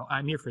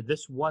 I'm here for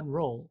this one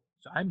role,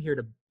 so I'm here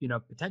to,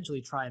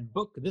 potentially try and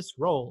book this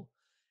role.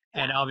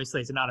 And obviously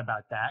it's not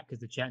about that,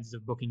 because the chances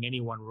of booking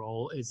any one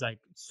role is like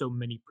so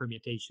many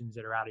permutations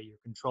that are out of your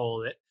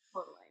control, that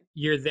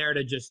you're there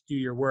to just do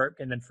your work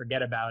and then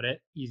forget about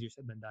it. Easier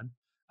said than done.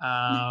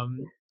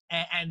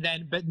 And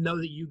then, but know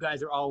that you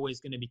guys are always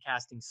going to be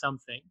casting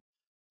something.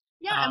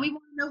 Yeah, and we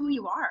want to know who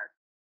you are.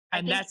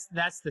 And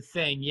that's the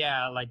thing.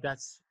 Yeah, like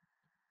that's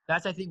I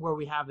think where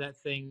we have that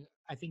thing.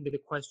 I think that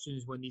the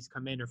questions when these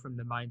come in are from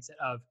the mindset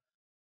of,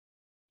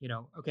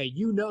 okay,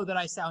 that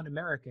I sound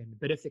American,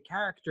 but if the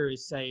character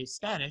is, say,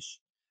 Spanish,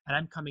 and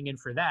I'm coming in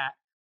for that,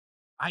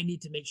 I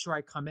need to make sure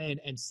I come in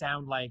and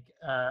sound like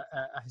a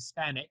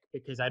Hispanic,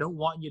 because I don't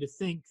want you to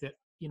think that,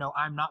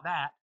 I'm not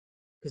that,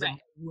 because I'm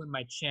ruin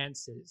my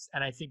chances.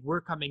 And I think we're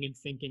coming in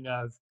thinking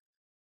of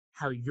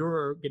how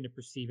you're going to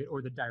perceive it,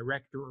 or the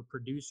director or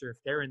producer, if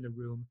they're in the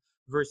room,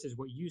 versus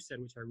what you said,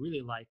 which I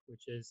really like,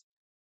 which is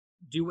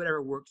do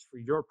whatever works for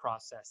your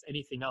process.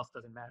 Anything else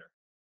doesn't matter.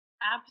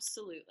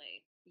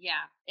 Absolutely.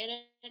 Yeah. And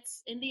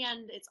it's, in the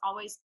end, it's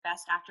always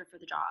best actor for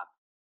the job.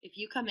 If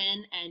you come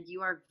in and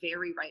you are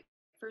very right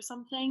for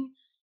something,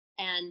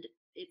 and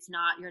it's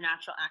not your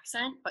natural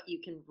accent, but you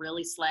can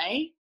really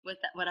slay, with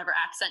whatever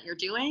accent you're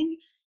doing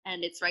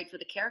and it's right for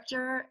the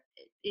character,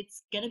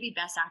 it's going to be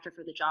best actor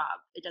for the job.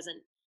 It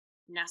doesn't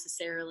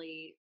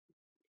necessarily,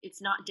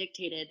 it's not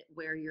dictated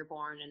where you're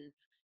born. And,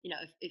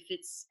 if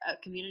it's a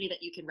community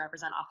that you can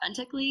represent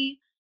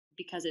authentically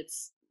because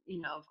it's,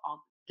 of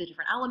all the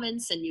different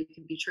elements and you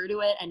can be true to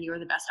it and you're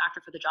the best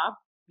actor for the job,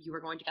 you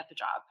are going to get the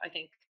job. I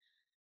think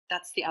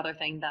that's the other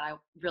thing that I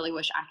really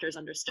wish actors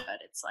understood.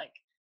 It's like,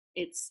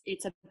 it's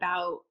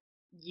about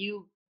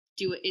you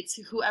do it. It's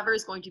whoever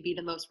is going to be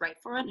the most right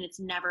for it. And it's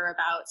never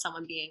about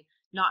someone being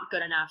not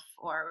good enough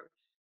or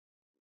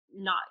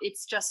not.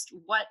 It's just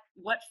what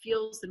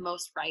feels the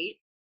most right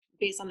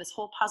based on this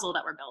whole puzzle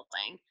that we're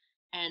building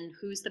and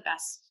who's the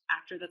best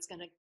actor that's going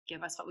to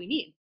give us what we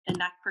need. And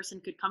that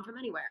person could come from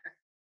anywhere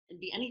and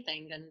be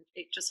anything. And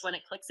it just, when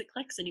it clicks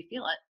and you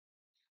feel it.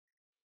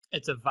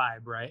 It's a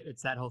vibe, right?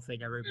 It's that whole thing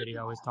everybody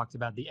always talks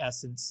about, the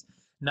essence,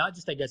 not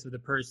just, I guess, of the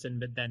person,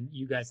 but then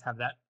you guys have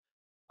that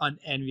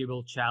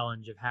unenviable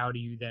challenge of how do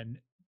you then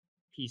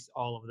piece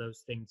all of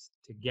those things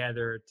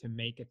together to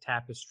make a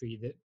tapestry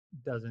that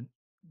doesn't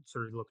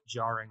sort of look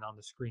jarring on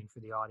the screen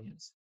for the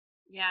audience.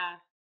 Yeah.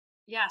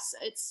 Yes.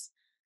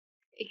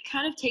 It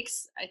kind of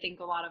takes, I think,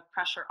 a lot of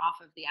pressure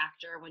off of the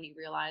actor when you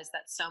realize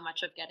that so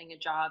much of getting a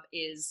job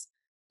is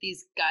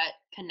these gut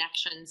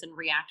connections and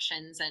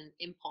reactions and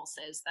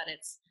impulses, that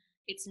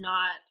it's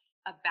not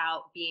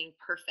about being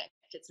perfect.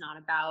 It's not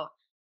about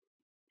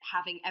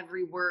having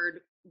every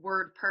word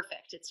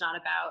perfect. It's not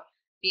about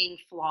being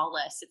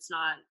flawless. It's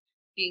not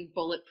being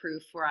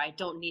bulletproof where I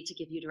don't need to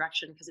give you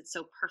direction because it's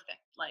so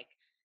perfect. Like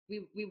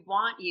we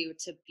want you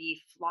to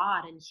be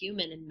flawed and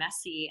human and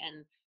messy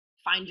and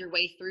find your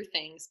way through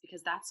things,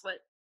 because that's what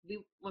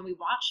when we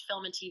watch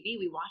film and TV,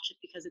 we watch it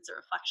because it's a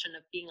reflection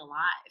of being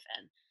alive.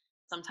 And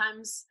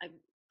sometimes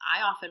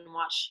I often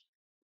watch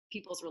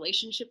people's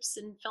relationships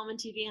in film and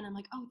TV and I'm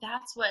like, oh,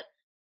 that's what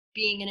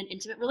being in an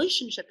intimate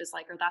relationship is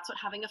like, or that's what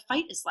having a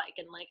fight is like.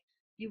 And like,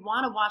 you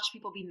want to watch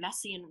people be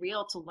messy and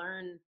real to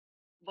learn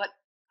what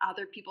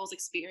other people's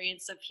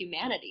experience of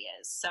humanity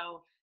is.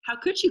 So how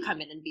could you come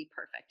in and be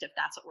perfect if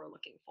that's what we're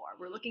looking for?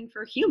 We're looking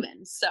for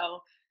humans.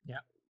 So yeah,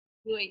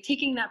 really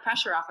taking that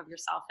pressure off of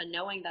yourself and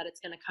knowing that it's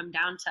going to come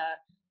down to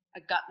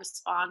a gut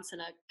response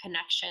and a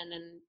connection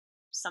and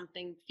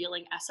something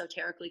feeling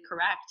esoterically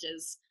correct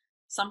is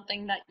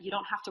something that you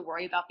don't have to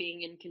worry about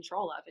being in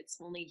control of. It's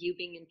only you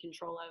being in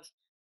control of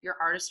your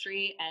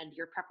artistry and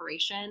your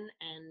preparation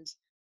and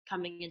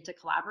coming in to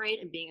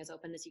collaborate and being as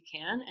open as you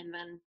can. And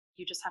then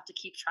you just have to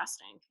keep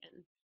trusting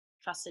and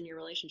trust in your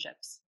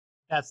relationships.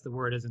 That's the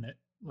word, isn't it?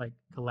 Like,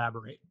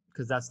 collaborate,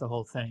 because that's the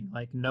whole thing.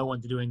 Like, no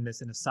one's doing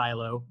this in a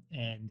silo.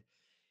 And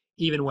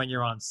even when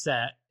you're on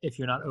set, if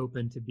you're not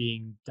open to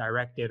being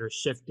directed or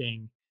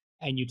shifting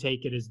and you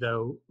take it as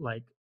though,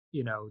 like,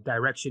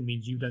 direction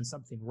means you've done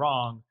something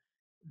wrong,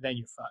 then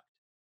you're fucked.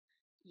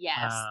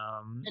 Yes.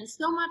 And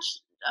so much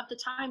of the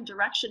time,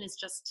 direction is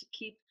just to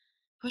keep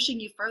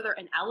pushing you further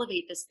and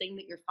elevate this thing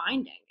that you're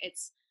finding.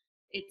 It's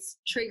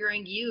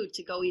triggering you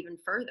to go even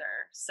further.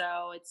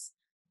 So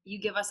you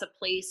give us a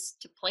place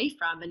to play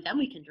from and then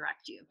we can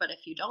direct you. But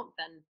if you don't,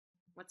 then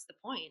what's the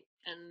point?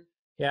 And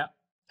yeah,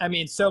 I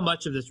mean, so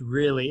much of this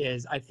really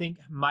is, I think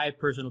my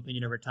personal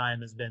opinion over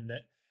time has been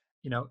that,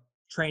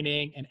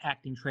 training and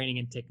acting training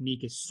and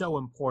technique is so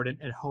important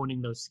at honing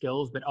those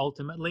skills. But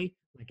ultimately,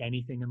 like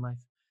anything in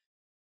life,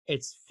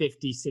 it's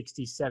 50,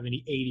 60,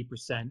 70,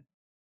 80%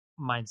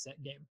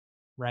 mindset game,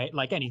 right?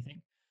 Like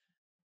anything.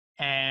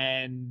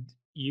 And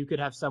you could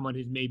have someone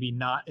who's maybe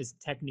not as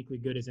technically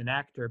good as an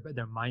actor, but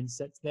their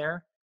mindset's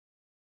there.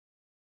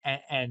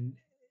 And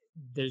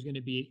there's going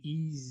to be an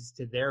ease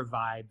to their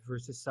vibe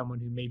versus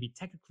someone who may be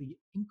technically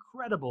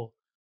incredible,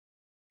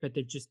 but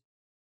they're just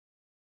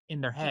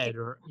in their head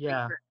or,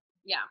 yeah.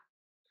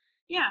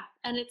 Yeah.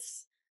 And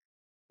it's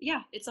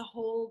a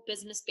whole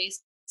business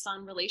based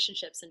on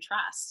relationships and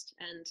trust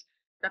and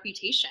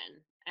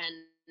reputation.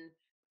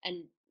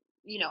 And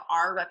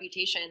our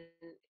reputation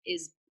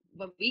is,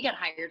 when we get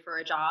hired for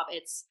a job,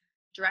 it's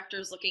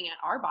directors looking at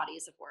our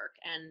bodies of work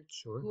and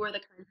who are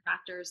the current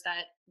actors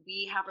that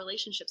we have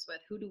relationships with,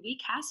 who do we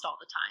cast all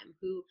the time,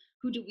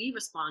 who do we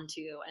respond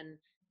to, and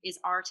is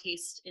our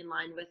taste in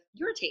line with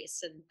your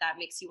taste, and that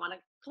makes you want to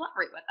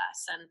collaborate with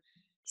us. And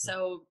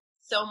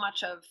so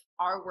much of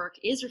our work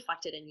is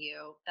reflected in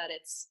you that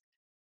it's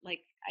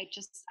like, I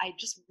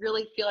just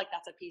really feel like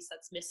that's a piece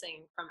that's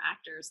missing from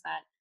actors,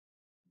 that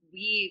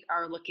we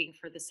are looking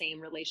for the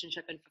same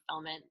relationship and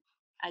fulfillment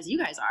as you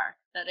guys are,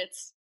 that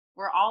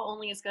we're all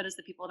only as good as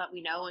the people that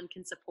we know and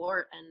can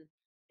support. And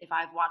if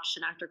I've watched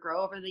an actor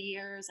grow over the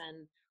years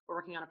and we're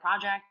working on a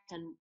project,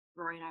 and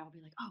Rory and I will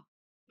be like, oh,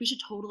 we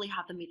should totally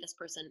have them meet this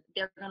person.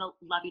 They're going to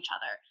love each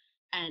other.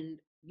 And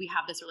we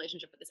have this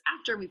relationship with this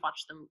actor. We've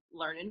watched them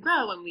learn and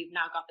grow. And we've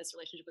now got this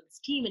relationship with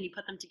this team, and you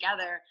put them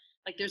together.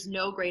 Like, there's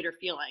no greater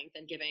feeling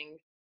than giving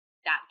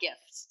that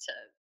gift to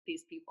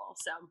these people.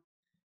 So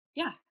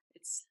yeah,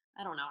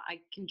 I don't know. I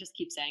can just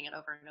keep saying it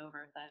over and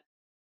over that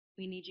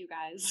we need you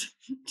guys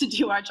to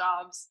do our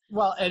jobs.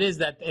 Well, it is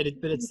but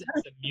it's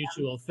a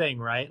mutual thing,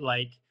 right?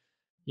 Like,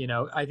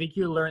 I think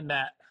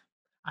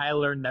I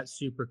learned that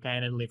super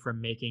candidly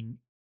from making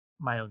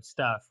my own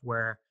stuff,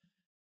 where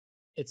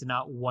it's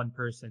not one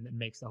person that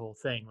makes the whole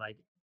thing. Like,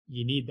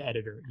 you need the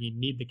editor, you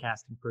need the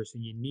casting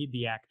person, you need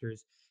the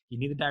actors, you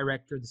need the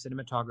director, the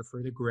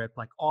cinematographer, the grip,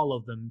 like all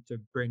of them to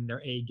bring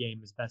their A game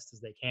as best as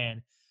they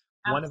can.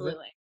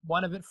 Absolutely.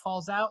 One of it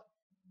falls out,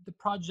 the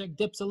project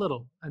dips a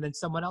little, and then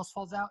someone else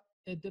falls out,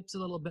 it dips a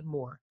little bit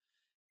more.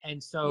 And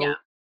Yeah.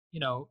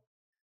 so,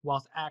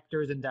 whilst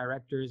actors and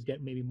directors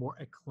get maybe more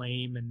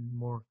acclaim and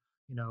more,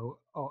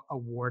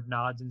 award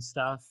nods and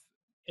stuff,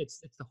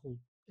 it's the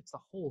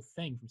whole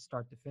thing from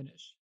start to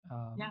finish.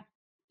 Yeah.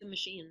 The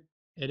machine.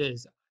 It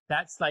is.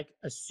 That's like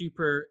a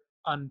super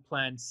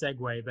unplanned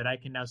segue, but I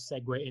can now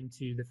segue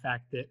into the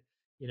fact that,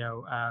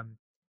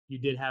 you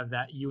did have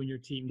you and your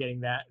team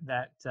getting that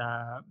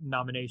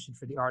nomination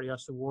for the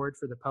Artios Award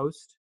for the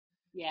post.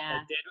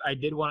 Yeah. I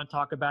did want to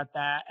talk about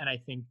that, and I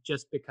think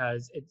just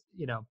because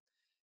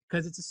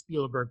it's a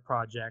Spielberg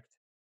project,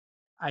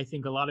 I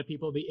think a lot of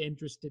people will be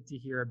interested to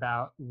hear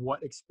about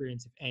what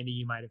experience, if any,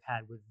 you might have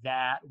had with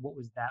that. What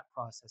was that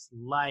process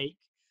like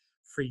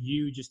for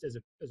you, just as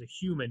a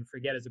human?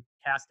 Forget as a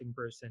casting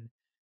person.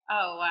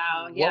 Oh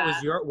wow, yeah.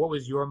 What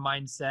was your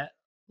mindset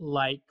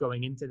like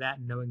going into that,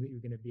 and knowing that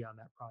you're going to be on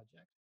that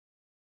project?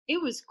 It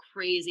was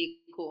crazy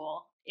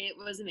cool. It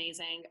was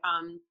amazing.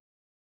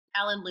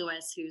 Ellen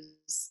Lewis,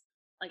 who's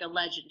like a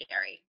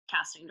legendary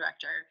casting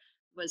director,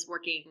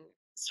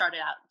 started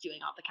out doing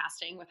all the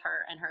casting with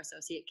her and her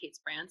associate Kate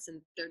Sprance, and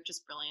they're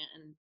just brilliant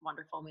and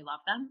wonderful, and we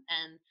love them.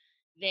 And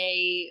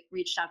they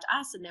reached out to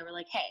us and they were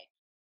like, hey,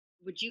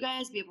 would you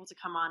guys be able to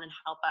come on and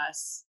help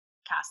us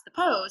cast the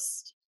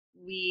post?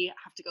 We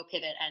have to go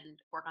pivot and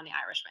work on The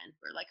Irishman.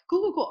 We're like,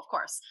 cool, of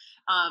course.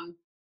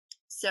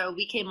 So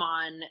we came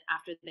on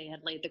after they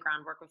had laid the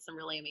groundwork with some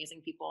really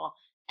amazing people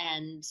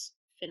and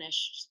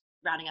finished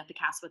rounding out the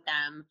cast with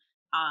them.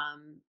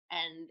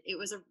 And it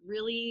was a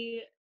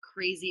really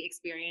crazy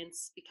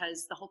experience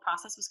because the whole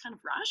process was kind of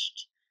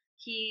rushed.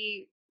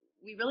 We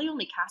really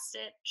only cast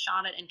it,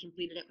 shot it, and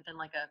completed it within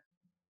I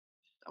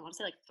want to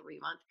say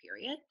 3-month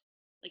period.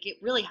 Like, it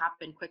really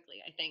happened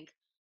quickly. I think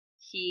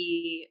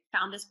he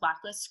found this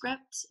blacklist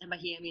script, and by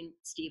he I mean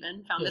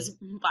Steven found this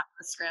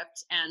blacklist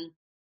script, and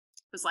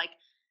was like,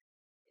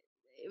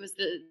 it was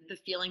the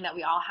feeling that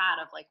we all had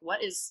of like,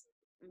 what is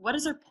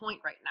our point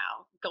right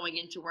now going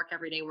into work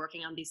every day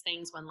working on these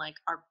things when like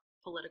our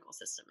political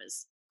system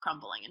is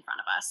crumbling in front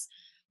of us.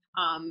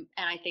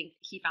 And I think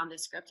he found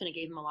this script and it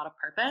gave him a lot of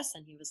purpose,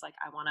 and he was like,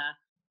 I want to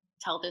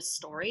tell this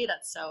story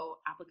that's so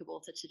applicable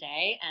to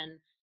today. And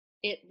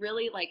it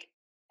really, like,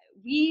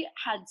 we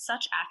had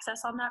such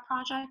access on that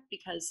project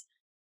because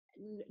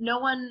no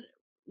one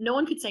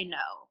could say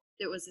no.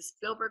 It was a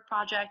Spielberg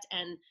project,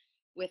 and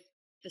with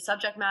the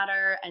subject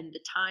matter and the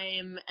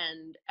time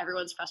and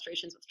everyone's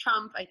frustrations with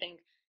Trump, I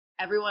think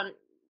everyone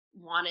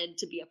wanted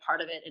to be a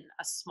part of it in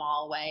a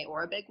small way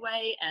or a big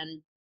way.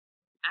 And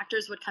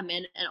actors would come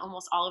in and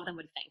almost all of them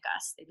would thank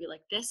us. They'd be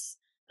like, this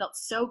felt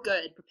so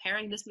good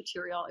preparing this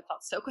material. It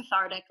felt so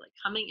cathartic, like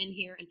coming in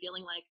here and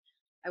feeling like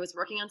I was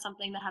working on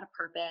something that had a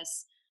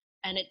purpose.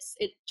 And it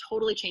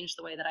totally changed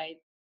the way that I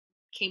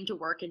came to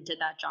work and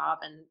did that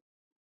job, and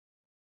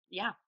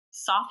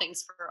saw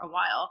things for a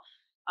while.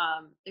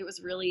 It was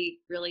really,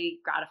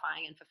 really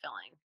gratifying and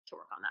fulfilling to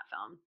work on that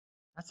film.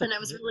 And it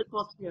was really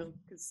cool too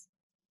because,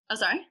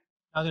 sorry?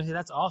 I was gonna say,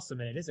 that's awesome,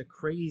 and it is a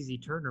crazy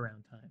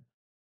turnaround time.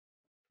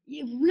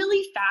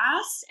 Really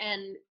fast,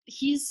 and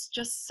he's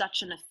just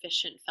such an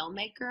efficient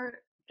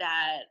filmmaker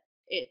that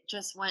it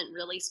just went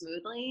really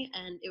smoothly,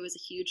 and it was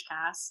a huge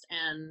cast,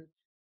 and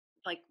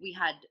like we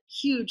had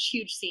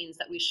huge scenes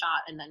that we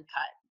shot and then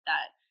cut.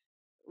 That,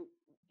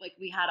 like,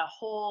 we had a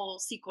whole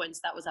sequence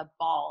that was a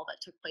ball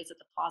that took place at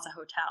the Plaza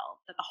Hotel,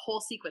 that the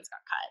whole sequence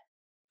got cut.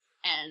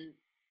 And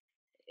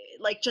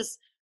like, it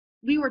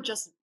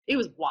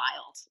was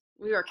wild.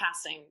 We were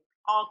casting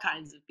all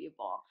kinds of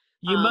people.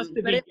 You must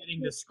have been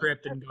getting the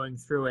script and going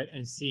through it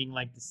and seeing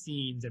like the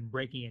scenes and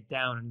breaking it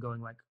down and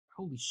going like,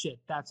 holy shit,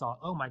 that's all.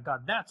 Oh my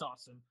God, that's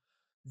awesome.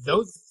 It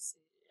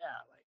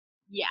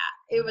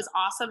was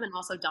awesome and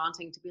also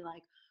daunting to be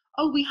like,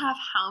 oh, we have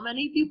how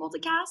many people to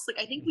cast? Like,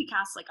 I think we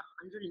cast like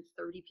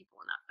 130 people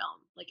in that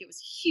film. Like, it was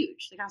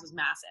huge. The cast was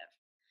massive.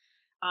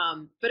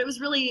 But it was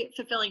really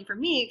fulfilling for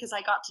me because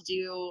I got to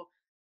do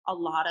a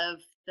lot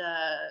of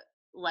the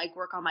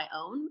legwork on my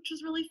own, which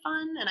was really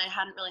fun. And I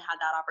hadn't really had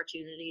that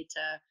opportunity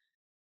to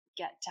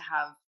get to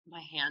have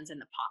my hands in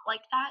the pot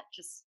like that,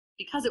 just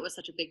because it was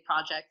such a big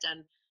project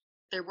and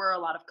there were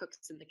a lot of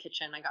cooks in the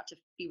kitchen. I got to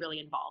be really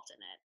involved in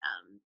it,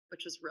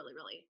 which was really,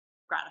 really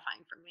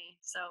gratifying for me.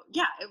 So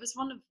yeah, it was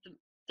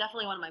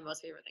definitely one of my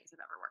most favorite things I've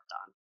ever worked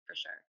on, for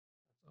sure.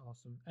 That's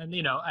awesome. And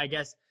I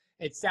guess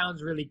it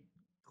sounds really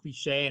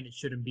cliche and it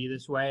shouldn't be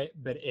this way,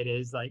 but it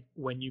is, like,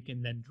 when you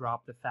can then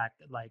drop the fact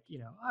that, like,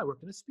 I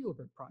worked in a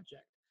Spielberg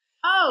project.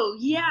 Oh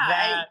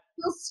yeah, it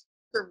feels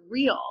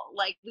surreal.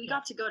 Like, we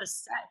got to go to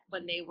set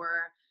when they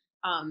were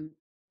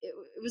it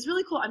was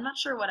really cool. I'm not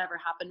sure whatever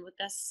happened with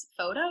this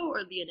photo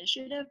or the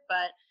initiative,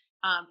 but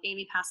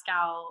Amy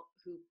Pascal,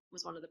 who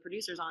was one of the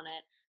producers on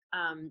it,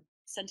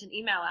 sent an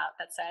email out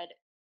that said,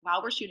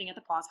 while we're shooting at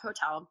the Plaza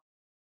Hotel,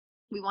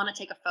 we want to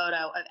take a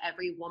photo of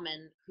every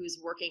woman who's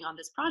working on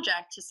this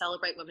project to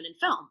celebrate women in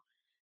film.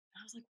 And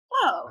I was like,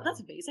 whoa,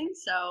 that's amazing.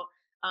 So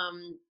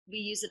we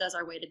used it as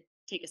our way to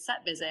take a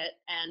set visit,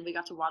 and we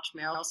got to watch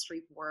Meryl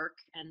Streep work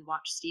and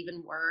watch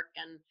Steven work,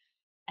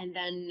 and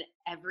then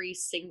every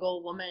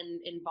single woman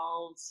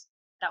involved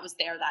that was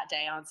there that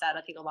day on set.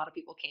 I think a lot of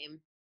people came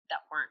that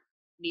weren't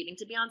needing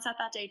to be on set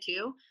that day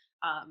too.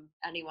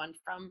 Anyone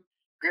from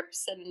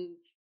grips and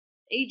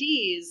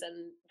ADs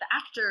and the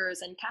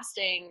actors and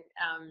casting,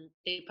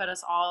 they put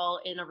us all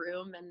in a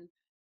room and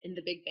in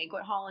the big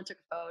banquet hall and took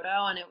a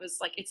photo. And it was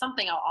like, it's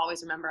something I'll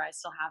always remember. I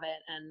still have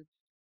it. And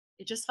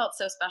it just felt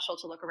so special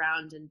to look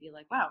around and be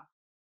like, wow,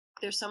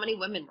 there's so many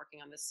women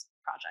working on this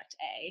project,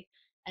 A,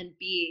 and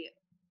B,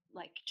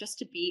 like just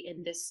to be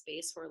in this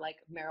space where like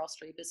Meryl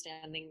Streep is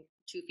standing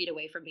 2 feet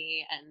away from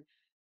me and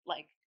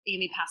like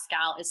Amy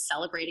Pascal is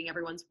celebrating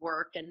everyone's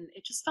work. And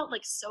it just felt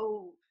like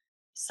so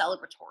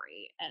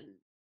celebratory and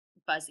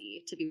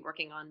buzzy to be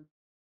working on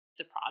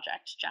the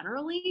project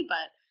generally,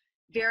 but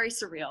very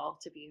surreal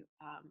to be,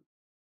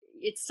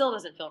 it still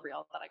doesn't feel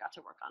real that I got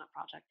to work on a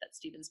project that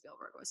Steven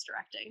Spielberg was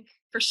directing,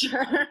 for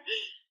sure.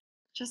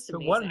 Just amazing.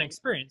 But what an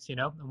experience, you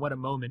know, and what a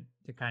moment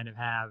to kind of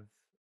have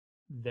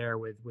there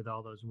with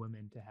all those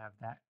women, to have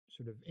that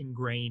sort of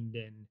ingrained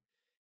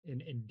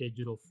in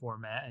digital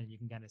format, and you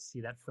can kind of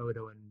see that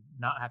photo and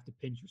not have to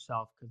pinch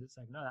yourself because it's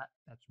like, no,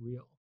 that's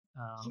real.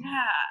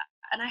 Yeah,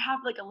 and I have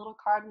like a little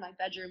card in my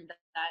bedroom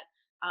that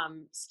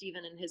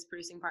Steven and his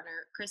producing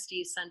partner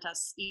Christy sent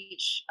us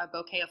each a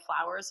bouquet of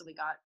flowers, and we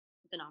got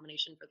the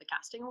nomination for the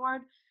casting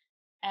award.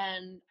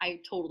 And I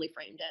totally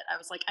framed it. I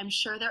was like, I'm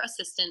sure their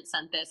assistant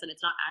sent this and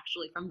it's not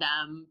actually from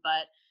them,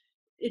 but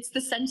it's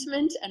the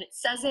sentiment and it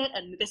says it.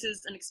 And this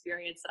is an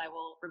experience that I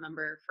will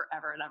remember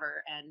forever and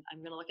ever. And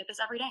I'm going to look at this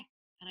every day.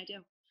 And I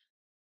do.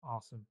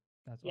 Awesome.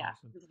 That's yeah,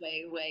 awesome. It's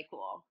way, way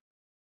cool.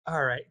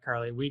 All right,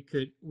 Karlee, we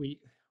could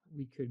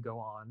go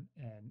on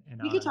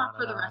and we on could and talk on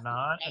for and the rest on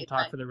of the day, and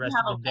talk for the rest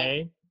of the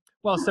okay. day.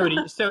 Well,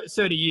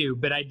 so do you,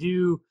 but I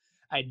do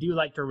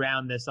like to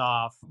round this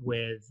off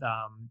with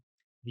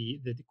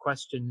the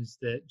questions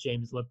that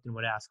James Lipton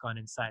would ask on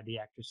Inside the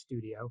Actors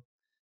Studio.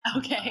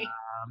 Okay.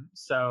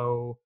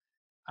 So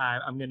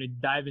I'm going to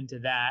dive into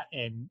that,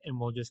 and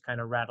we'll just kind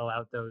of rattle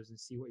out those and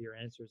see what your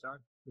answers are,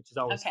 which is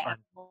always fun.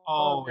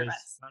 Always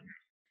fun.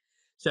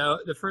 So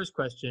the first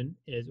question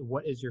is,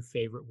 what is your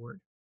favorite word?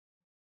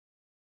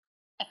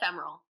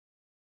 Ephemeral.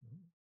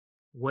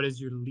 What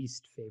is your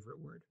least favorite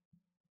word?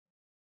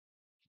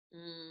 I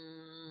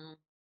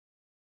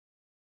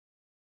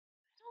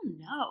don't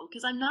know,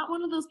 because I'm not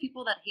one of those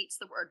people that hates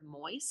the word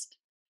moist.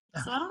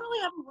 So I don't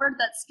really have a word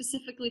that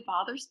specifically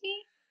bothers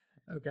me.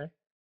 Okay.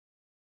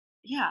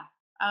 Yeah.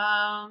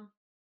 I'll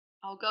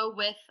go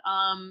with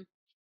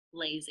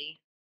lazy.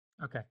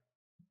 Okay.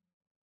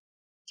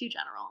 Too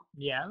general.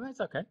 Yeah, that's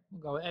okay.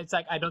 We'll go. It's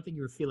like, I don't think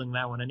you were feeling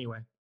that one anyway.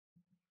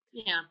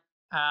 Yeah.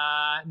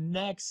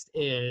 Next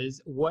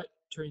is, what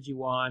turns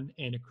you on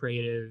in a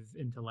creative,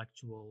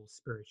 intellectual,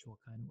 spiritual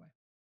kind of way?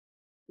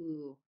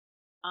 Ooh.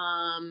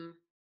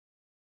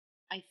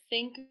 I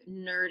think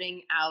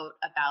nerding out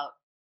about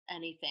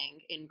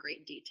anything in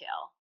great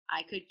detail.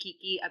 I could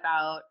kiki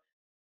about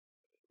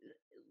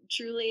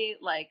truly,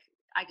 like,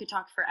 I could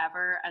talk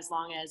forever as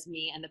long as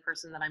me and the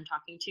person that I'm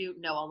talking to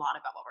know a lot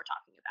about what we're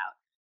talking about.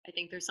 I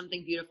think there's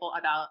something beautiful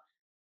about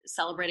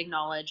celebrating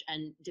knowledge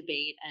and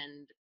debate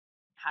and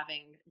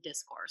having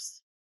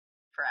discourse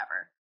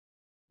forever.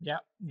 Yeah,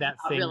 that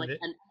thing really that,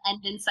 an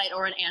insight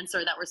or an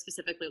answer that we're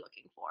specifically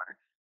looking for,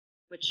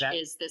 which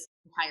is this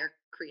entire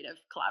creative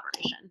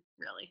collaboration,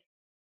 really.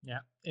 Yeah,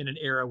 in an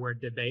era where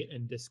debate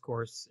and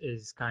discourse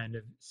is kind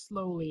of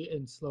slowly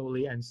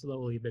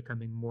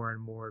becoming more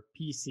and more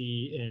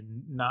PC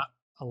and not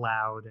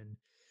allowed, and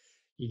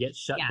you get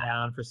shut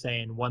down for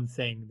saying one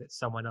thing that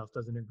someone else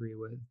doesn't agree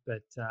with.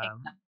 But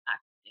exactly.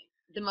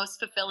 The most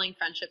fulfilling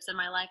friendships in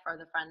my life are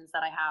the friends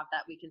that I have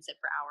that we can sit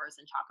for hours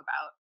and talk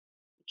about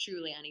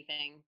truly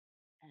anything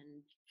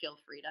and feel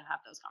free to have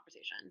those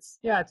conversations.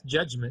 Yeah, it's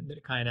judgment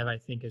that kind of, I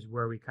think, is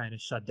where we kind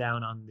of shut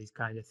down on these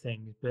kind of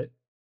things. But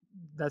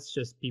that's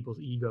just people's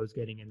egos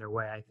getting in their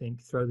way. I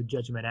think throw the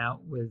judgment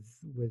out with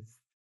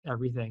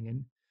everything,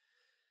 and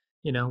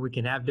you know, we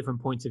can have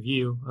different points of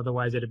view.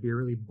 Otherwise, it'd be a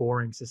really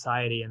boring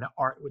society, and the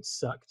art would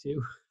suck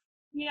too.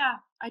 Yeah,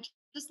 I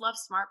just love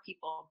smart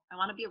people. I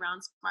want to be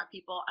around smart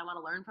people. I want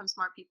to learn from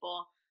smart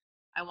people.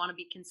 I want to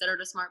be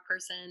considered a smart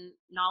person.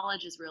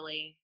 Knowledge is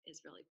really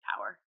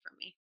power for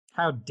me.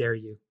 How dare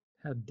you?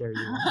 How dare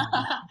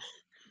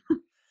you?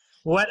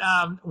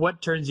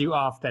 What turns you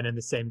off then in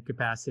the same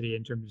capacity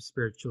in terms of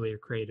spiritually or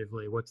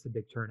creatively? What's the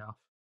big turnoff?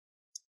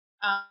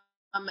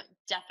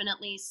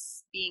 Definitely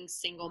being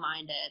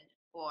single-minded,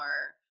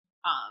 or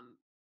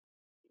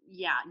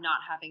not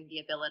having the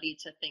ability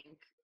to think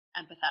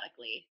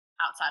empathetically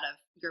outside of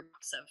your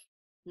box of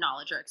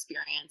knowledge or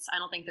experience. I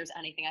don't think there's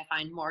anything I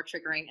find more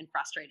triggering and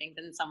frustrating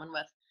than someone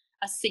with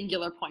a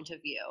singular point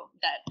of view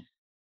that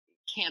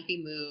can't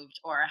be moved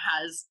or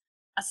has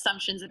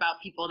assumptions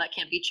about people that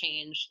can't be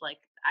changed. Like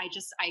I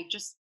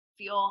just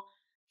feel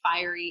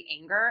fiery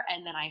anger,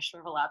 and then I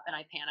shrivel up and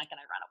I panic and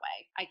I run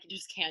away. I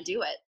just can't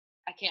do it.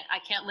 I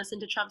can't listen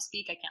to Trump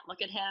speak. I can't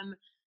look at him.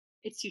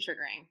 It's too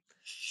triggering.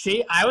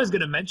 See, I was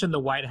going to mention the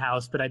White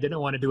House, but I didn't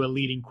want to do a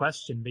leading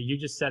question, but you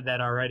just said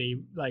that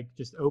already, like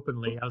just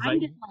openly. I was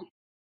like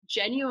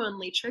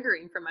genuinely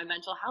triggering for my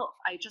mental health.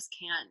 I just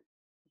can't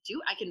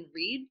I can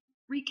read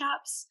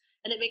recaps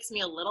and it makes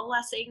me a little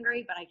less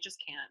angry, but I just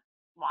can't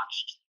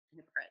watch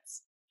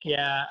hypocrites.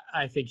 Yeah,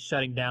 I think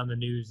shutting down the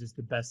news is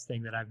the best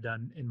thing that I've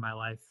done in my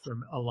life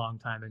from a long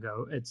time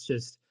ago. It's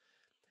just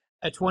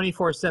a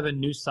 24/7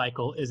 news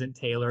cycle isn't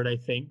tailored, I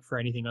think, for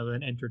anything other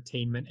than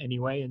entertainment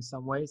anyway, in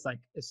some ways. Like,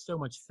 it's so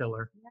much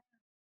filler.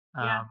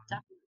 Yeah,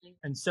 definitely.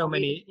 And so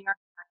many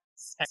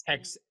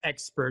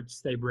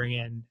experts they bring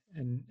in.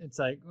 And it's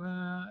like,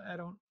 I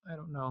don't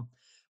know.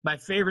 My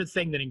favorite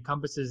thing that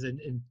encompasses and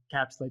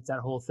encapsulates that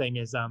whole thing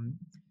is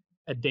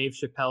a Dave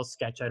Chappelle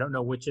sketch. I don't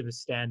know which of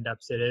his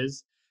stand-ups it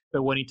is,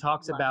 but when he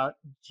talks about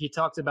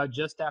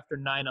just after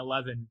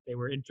 9/11, they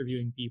were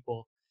interviewing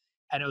people,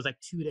 and it was like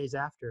 2 days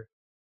after,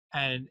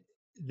 and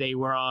they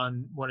were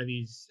on one of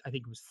these, I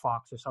think it was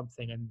Fox or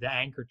something, and the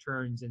anchor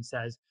turns and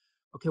says,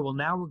 okay, well,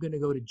 now we're going to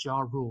go to Ja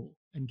Rule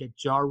and get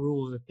Ja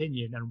Rule's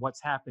opinion on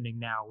what's happening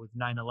now with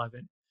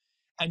 9/11.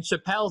 And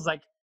Chappelle's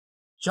like,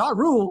 Ja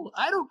Rule?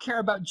 I don't care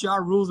about Ja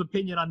Rule's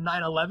opinion on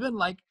 9/11.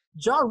 Like,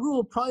 Ja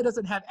Rule probably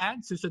doesn't have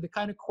answers to the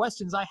kind of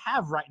questions I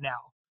have right now.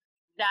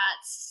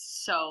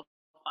 That's so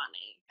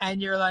funny.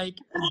 And you're like,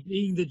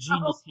 being the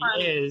genius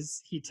he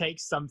is, he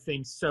takes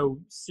something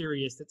so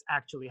serious that's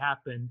actually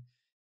happened,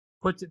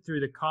 puts it through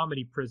the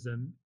comedy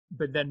prism,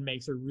 but then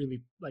makes a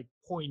really like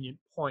poignant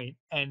point.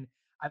 And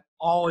I've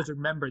always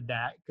remembered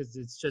that because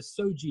it's just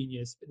so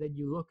genius. But then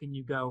you look and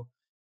you go,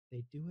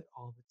 they do it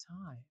all the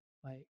time.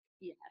 Like,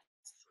 yes,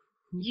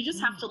 you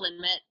just have to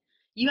limit.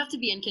 You have to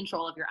be in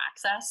control of your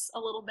access a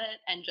little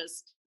bit and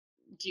just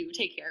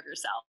take care of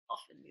yourself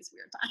in these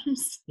weird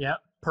times. Yeah,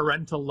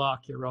 parental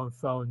lock your own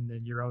phone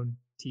and your own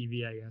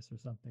TV, I guess, or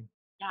something.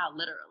 Yeah,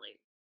 literally.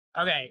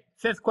 Okay,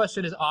 fifth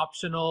question is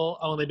optional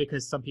only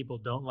because some people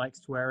don't like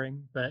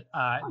swearing, but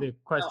the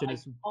question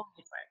is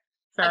only swear.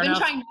 Fair I've enough.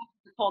 been trying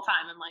the whole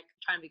time. I'm like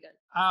trying to be good.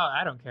 Oh,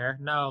 I don't care.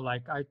 No,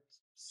 like I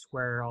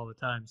swear all the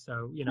time,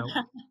 so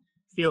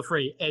feel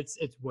free. It's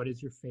what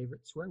is your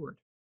favorite swear word?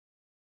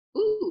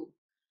 Ooh,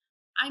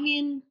 I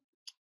mean,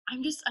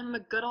 I'm a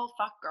good old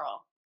fuck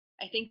girl.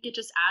 I think it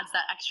just adds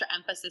that extra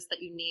emphasis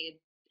that you need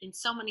in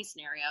so many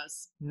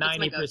scenarios.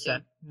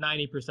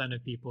 90%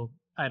 of people,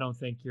 I don't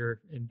think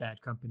you're in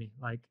bad company.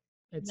 Like,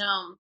 it's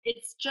a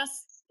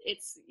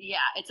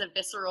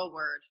visceral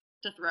word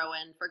to throw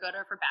in for good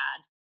or for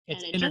bad.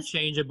 It's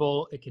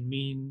interchangeable. It can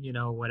mean,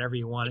 whatever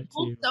you want it to.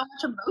 Holds so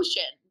much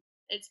emotion.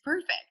 It's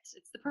perfect.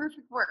 It's the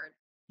perfect word.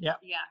 Yeah.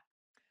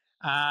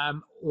 Yeah.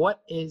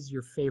 What is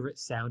your favorite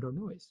sound or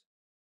noise?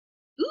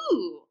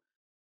 Ooh.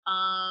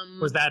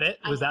 Was that it?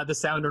 Was that the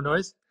sound or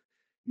noise?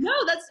 No,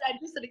 that's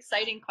just an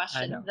exciting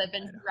question. I've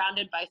been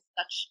surrounded by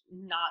such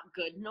not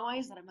good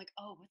noise that I'm like,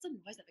 oh, what's a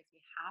noise that makes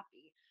me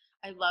happy?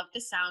 I love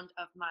the sound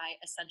of my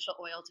essential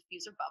oil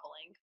diffuser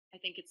bubbling. I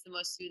think it's the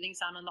most soothing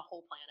sound on the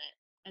whole planet.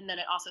 And then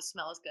it also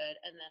smells good,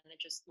 and then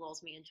it just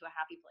lulls me into a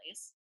happy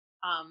place.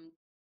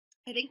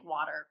 I think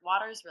water.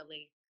 Water is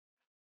really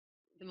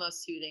the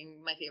most soothing,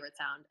 my favorite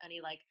sound.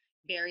 Any like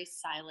very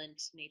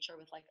silent nature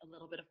with like a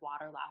little bit of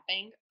water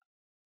lapping,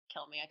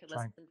 kill me. I could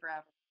listen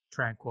forever.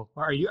 Tranquil.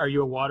 Are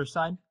you a water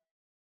sign?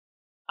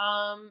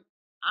 I'm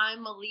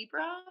a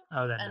Libra,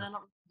 and I don't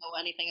know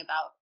anything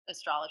about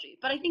astrology.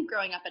 But I think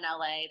growing up in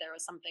LA, there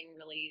was something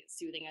really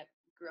soothing. I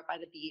grew up by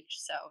the beach,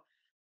 so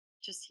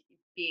just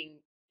being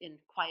in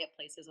quiet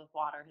places with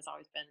water has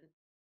always been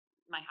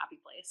my happy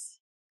place.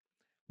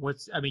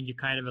 You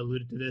kind of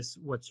alluded to this.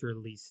 What's your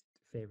least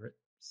favorite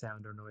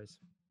sound or noise?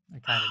 I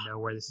kind of know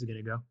where this is going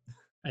to go,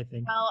 I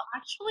think. Well,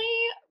 actually,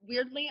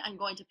 weirdly, I'm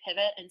going to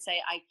pivot and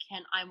say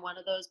I'm one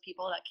of those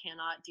people that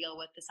cannot deal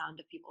with the sound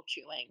of people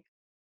chewing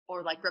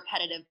or like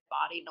repetitive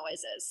body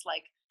noises,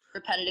 like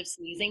repetitive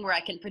sneezing where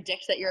I can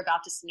predict that you're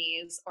about to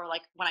sneeze, or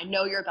like when I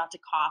know you're about to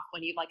cough,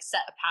 when you've like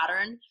set a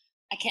pattern,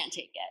 I can't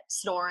take it.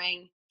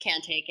 Snoring,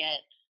 can't take it.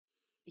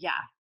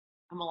 Yeah,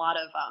 I'm a lot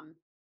of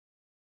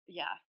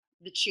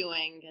the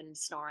chewing and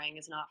snoring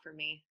is not for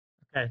me.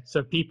 Okay,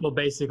 so people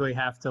basically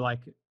have to like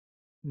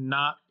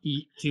not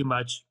eat too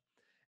much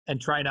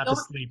and try not to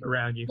sleep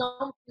around you.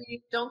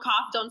 Don't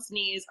cough, don't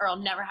sneeze, or I'll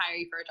never hire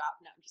you for a job.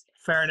 No, I'm just kidding.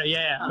 Fair enough.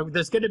 Yeah.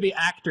 There's going to be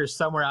actors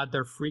somewhere out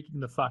there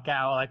freaking the fuck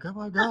out, like, oh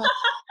my god.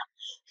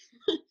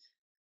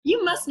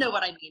 You must know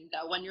what I mean,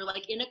 though, when you're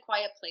like in a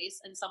quiet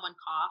place and someone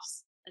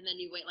coughs, and then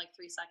you wait like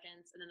 3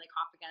 seconds, and then they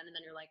cough again, and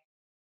then you're like,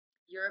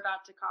 you're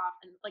about to cough,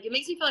 and like it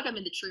makes me feel like I'm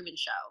in the Truman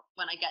Show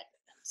when I get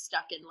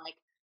stuck in like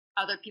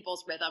other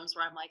people's rhythms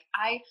where I'm like,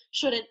 I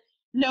shouldn't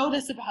know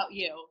this about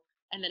you,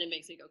 and then it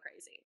makes me go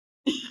crazy.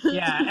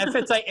 Yeah, if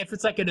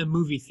it's like in a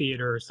movie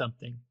theater or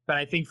something. But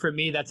I think for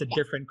me that's a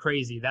different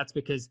crazy. That's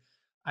because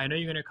I know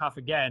you're gonna cough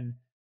again,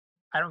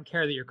 I don't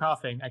care that you're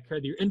coughing. I care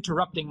that you're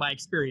interrupting my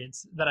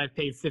experience that I've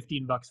paid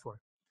 $15 for,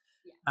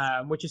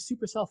 Yes. which is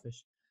super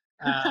selfish.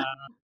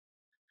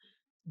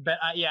 But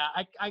yeah,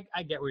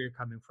 I get where you're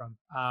coming from.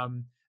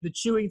 The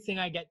chewing thing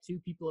I get too.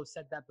 People have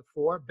said that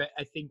before, but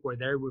I think where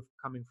they were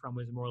coming from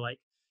was more like,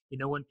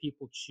 when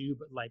people chew,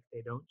 but like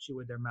they don't chew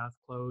with their mouth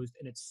closed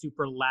and it's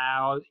super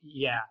loud.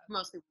 Yeah.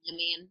 Mostly what I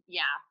mean.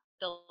 Yeah.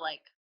 The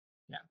like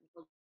Yeah.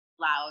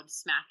 loud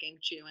smacking,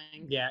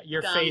 chewing. Yeah.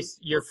 Your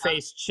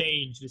face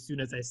changed as soon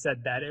as I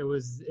said that. It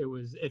was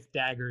if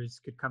daggers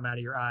could come out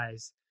of your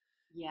eyes.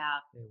 Yeah.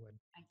 They would.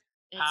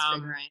 It's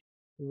triggering.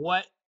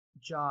 What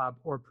job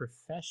or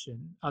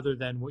profession other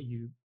than what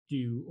you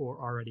do or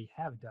already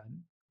have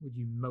done would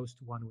you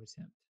most want to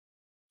attempt?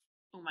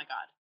 Oh my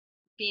God.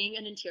 Being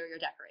an interior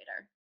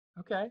decorator.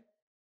 Okay.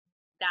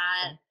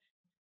 That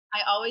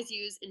I always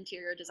use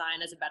interior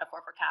design as a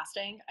metaphor for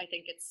casting. I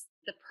think it's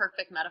the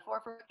perfect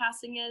metaphor for what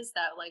casting is,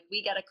 that like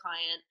we get a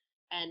client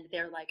and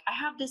they're like, I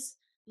have this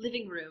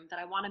living room that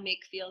I want to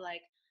make feel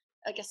like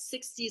a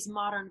 60s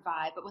modern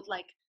vibe, but with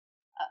like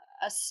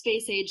a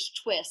space age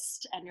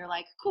twist. And you're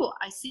like, cool,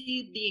 I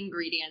see the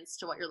ingredients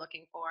to what you're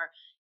looking for.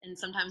 And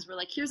sometimes we're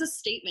like, here's a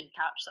statement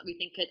couch that we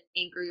think could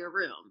anchor your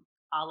room.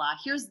 A la,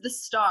 here's the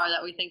star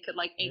that we think could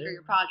like anchor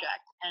your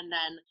project. And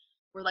then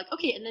we're like,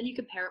 okay, and then you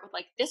compare it with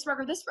like this rug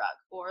or this rug,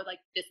 or like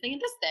this thing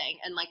and this thing.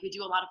 And like we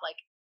do a lot of like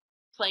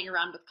playing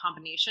around with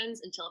combinations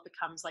until it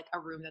becomes like a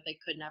room that they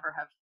could never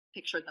have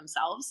pictured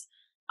themselves.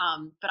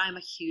 But I'm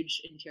a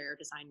huge interior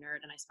design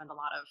nerd, and I spend a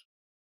lot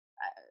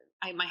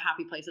of my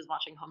happy place is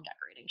watching home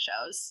decorating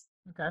shows.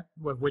 Okay,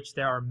 of which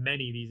there are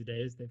many these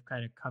days. They've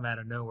kind of come out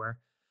of nowhere.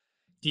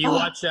 Do you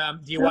watch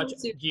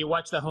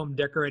the home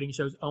decorating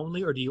shows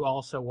only, or do you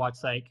also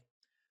watch like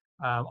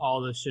all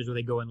those shows where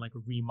they go and like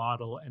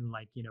remodel and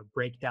like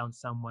break down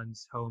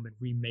someone's home and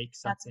remake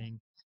something?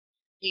 That's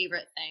my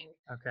favorite thing.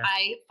 Okay.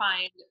 I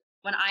find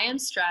when I am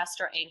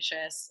stressed or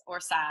anxious or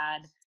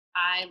sad,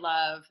 I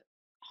love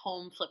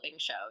home flipping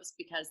shows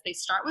because they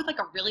start with like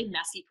a really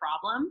messy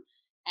problem,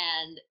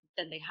 and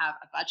then they have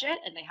a budget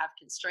and they have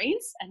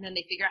constraints, and then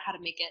they figure out how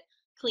to make it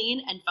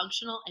clean and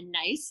functional and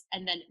nice,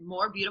 and then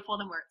more beautiful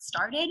than where it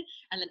started,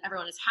 and then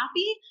everyone is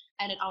happy,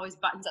 and it always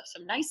buttons up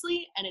so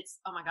nicely, and it's,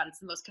 oh my God, it's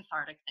the most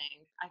cathartic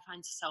thing. I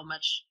find so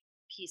much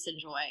peace and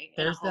joy.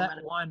 There's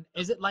that one.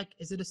 Is it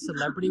a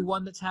celebrity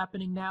one that's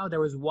happening now? There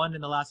was one in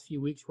the last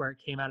few weeks where it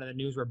came out of the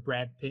news where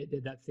Brad Pitt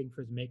did that thing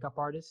for his makeup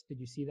artist. Did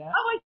you see that?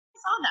 Oh, I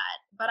saw that,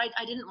 but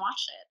I didn't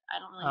watch it. I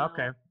don't really know.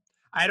 Okay.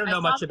 I don't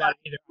know much about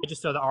it either. I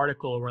just saw the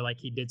article where like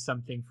he did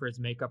something for his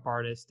makeup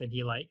artist, and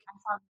he like I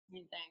saw the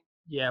same thing.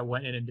 Yeah,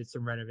 went in and did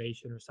some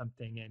renovation or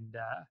something, and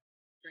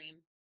Dream.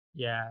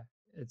 yeah,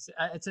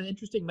 it's an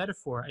interesting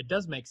metaphor. It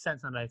does make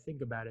sense now that I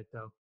think about it,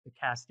 though. The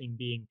casting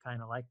being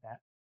kind of like that.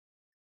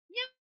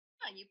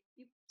 Yeah,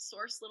 you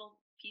source little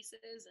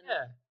pieces, and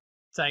yeah,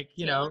 it's like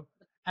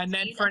and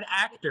then for an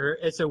actor,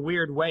 it's a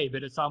weird way,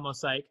 but it's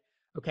almost like,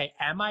 okay,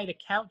 am I the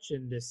couch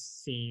in this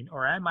scene,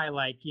 or am I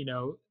like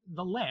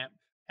the lamp?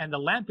 And the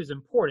lamp is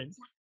important,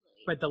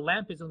 but the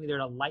lamp is only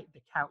there to light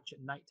the couch at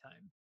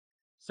nighttime.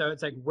 So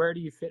it's like, where do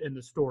you fit in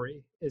the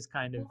story is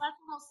kind of... Well,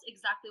 that's almost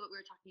exactly what we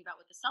were talking about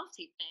with the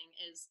self-tape thing,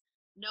 is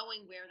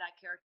knowing where that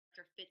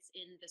character fits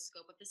in the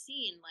scope of the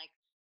scene. Like,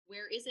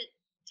 where is it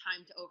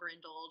time to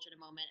overindulge in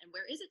a moment, and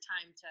where is it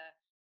time to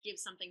give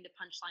something to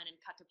punchline and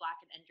cut to black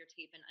and end your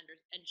tape and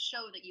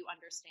show that you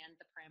understand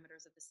the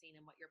parameters of the scene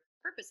and what your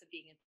purpose of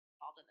being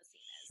involved in the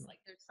scene is. Like,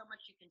 there's so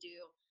much you can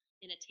do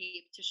in a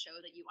tape to show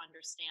that you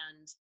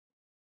understand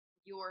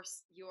your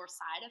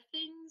side of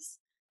things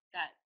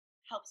that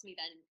helps me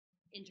then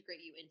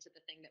integrate you into the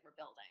thing that we're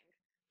building.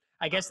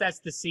 I guess that's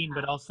the scene,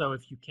 but also,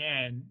 if you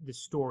can, the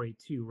story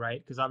too,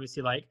 right? Because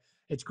obviously, like,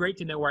 it's great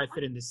to know where I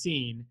fit in the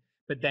scene,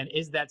 but then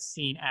is that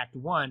scene act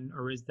 1,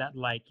 or is that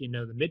like,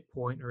 the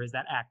midpoint, or is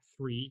that act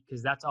 3?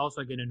 Because that's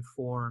also going to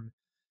inform,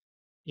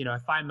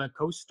 if I'm a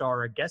co-star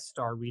or a guest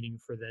star reading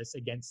for this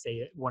against,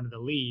 say, one of the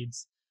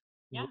leads,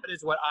 what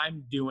is what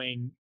I'm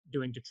doing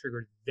to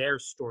trigger their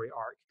story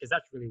arc? Because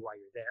that's really why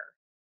you're there.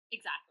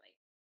 Exactly.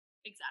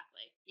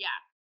 Yeah.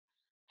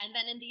 And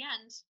then in the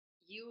end,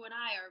 you and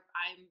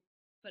I'm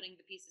putting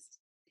the pieces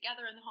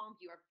together in the home.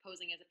 You are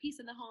posing as a piece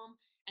in the home.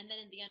 And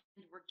then in the end,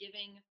 we're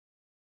giving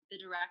the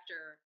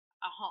director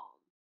a home,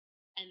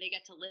 and they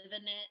get to live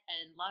in it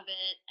and love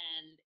it,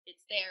 and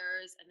it's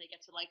theirs, and they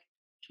get to like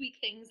tweak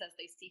things as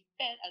they see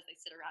fit, as they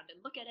sit around and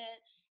look at it.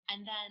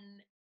 And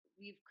then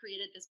we've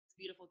created this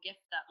beautiful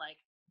gift that like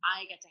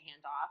I get to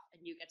hand off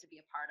and you get to be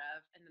a part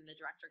of, and then the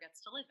director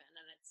gets to live in.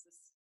 And it's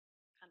this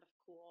kind of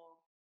cool...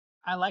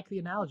 I like the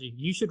analogy.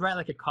 You should write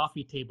like a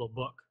coffee table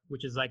book,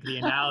 which is like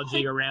the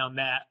analogy around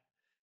that,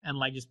 and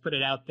like just put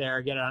it out there,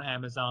 get it on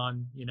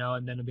Amazon,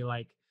 and then it'll be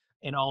like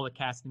in all the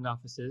casting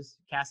offices.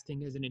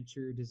 Casting is an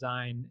interior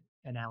design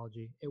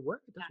analogy. It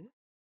works. It does work.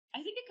 I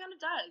think it kind of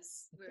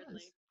does,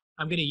 weirdly.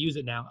 I'm going to use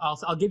it now.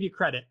 I'll give you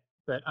credit,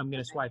 but I'm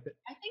going to swipe it.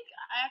 I think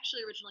I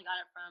actually originally got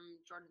it from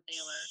Jordan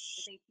Thaler.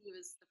 I think he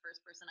was the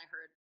first person I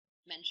heard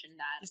mention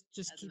that.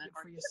 Just keep it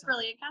for yourself. He's a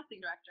brilliant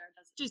casting director.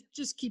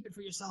 Just keep it for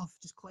yourself.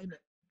 Just claim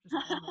it.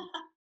 Just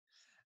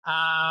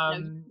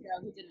comment.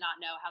 No, he did not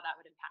know how that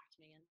would impact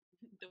me and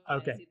the way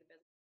I see the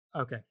business.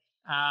 Okay.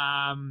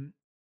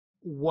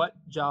 What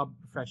job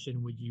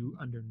profession would you,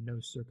 under no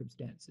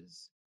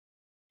circumstances,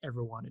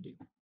 ever want to do?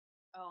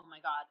 Oh my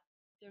God,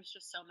 there's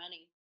just so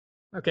many.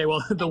 Okay,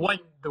 well, the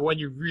one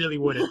you really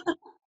wouldn't.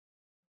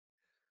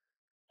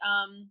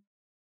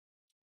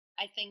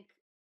 I think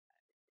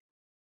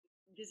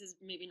this is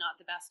maybe not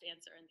the best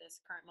answer in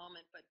this current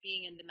moment, but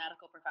being in the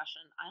medical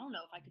profession, I don't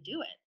know if I could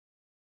do it.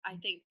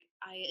 I think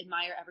I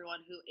admire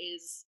everyone who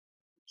is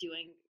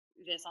doing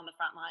this on the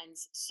front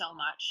lines so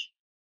much.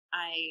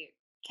 I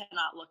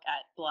cannot look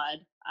at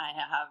blood. I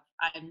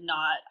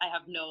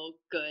have no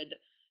good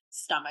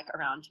stomach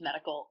around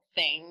medical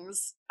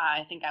things.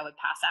 I think I would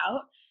pass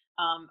out.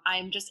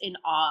 I'm just in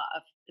awe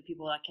of the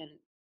people that can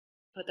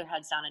put their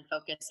heads down and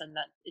focus, and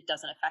that it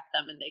doesn't affect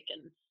them, and they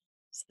can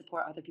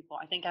support other people.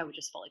 I think I would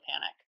just fully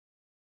panic.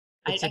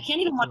 I can't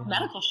even watch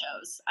medical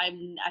shows.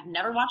 I've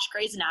never watched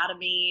Grey's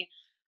Anatomy.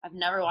 I've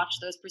never watched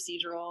those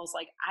procedurals.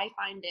 Like, I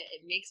find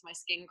it makes my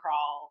skin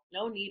crawl.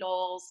 No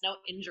needles, no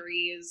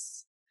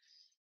injuries.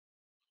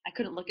 I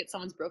couldn't look at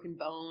someone's broken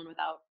bone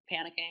without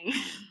panicking.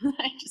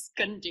 I just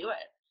couldn't do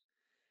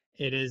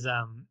it. It is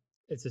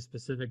it's a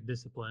specific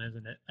discipline,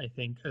 isn't it? I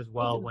think as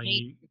well,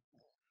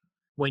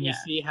 when you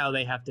see how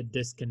they have to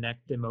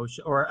disconnect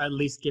emotion, or at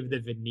least give the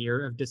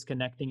veneer of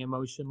disconnecting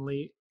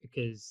emotionally,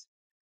 because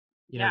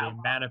the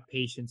amount of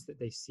patients that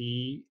they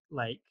see,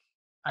 like,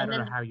 I don't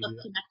know how you do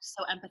that. Connect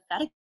so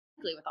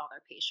empathetically with all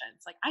their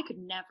patients. Like, I could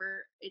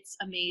never. It's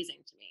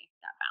amazing to me,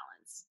 that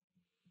balance.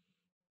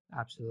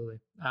 Absolutely.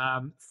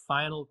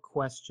 Final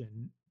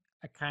question.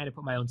 I kind of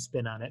put my own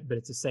spin on it, but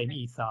it's the same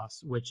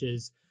ethos, which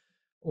is,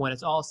 when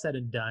it's all said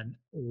and done,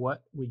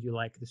 what would you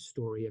like the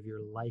story of your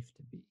life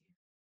to be?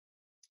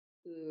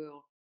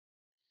 Ooh.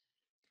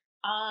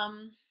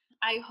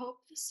 I hope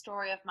the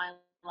story of my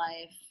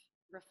life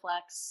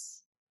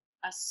reflects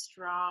a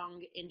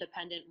strong,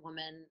 independent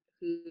woman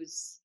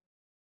who's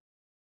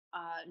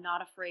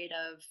not afraid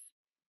of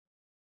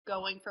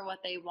going for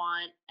what they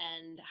want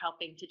and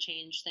helping to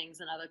change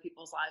things in other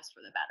people's lives for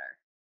the better.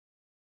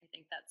 I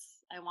think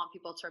I want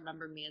people to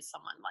remember me as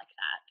someone like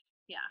that.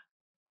 Yeah.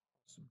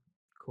 Awesome.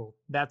 Cool.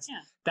 That's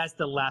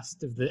the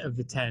last of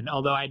the 10.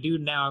 Although I do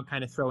now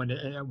kind of throw in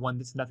one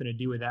that's nothing to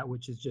do with that,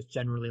 which is just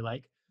generally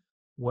like,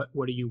 what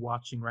are you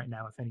watching right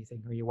now, if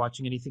anything? Are you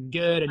watching anything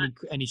good?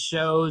 Any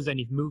shows,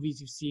 any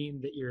movies you've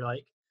seen that you're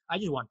like, I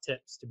just want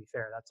tips, to be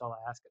fair. That's all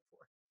I ask it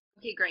for.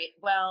 Okay, great.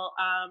 Well,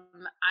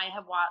 I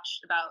have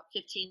watched about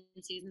 15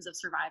 seasons of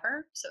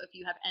Survivor. So if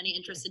you have any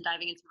interest in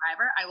diving into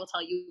Survivor, I will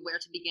tell you where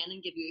to begin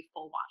and give you a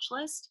full watch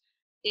list.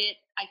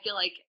 I feel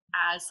like,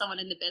 as someone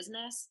in the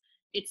business,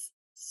 it's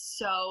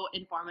so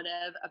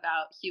informative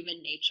about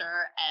human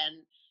nature,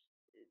 and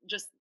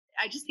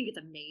I just think it's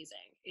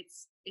amazing.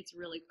 It's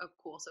really a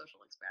cool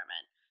social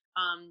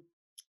experiment.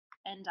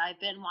 And I've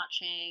been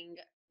watching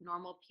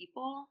Normal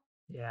People.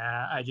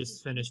 Yeah, I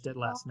just finished it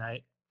last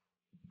night.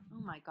 Oh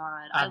my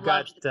God. I've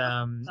got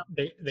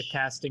the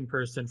casting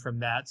person from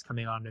that's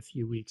coming on in a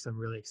few weeks. I'm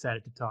really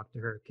excited to talk to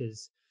her,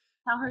 because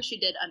tell her she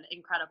did an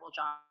incredible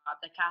job.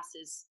 The cast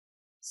is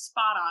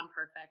spot on,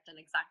 perfect, and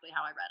exactly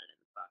how I read it in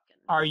the book.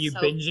 And are you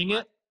binging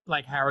it?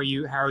 Like, how are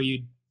you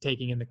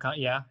taking in the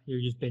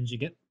you're just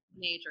binging it?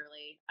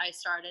 Majorly. I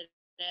started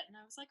it and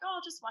I was like, oh,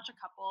 I'll just watch a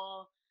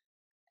couple.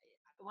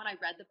 When I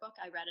read the book,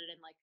 I read it in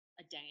like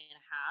a day and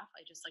a half.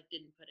 I just like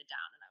didn't put it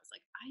down, and I was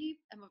like, I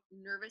am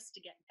nervous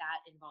to get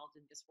that involved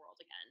in this world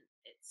again.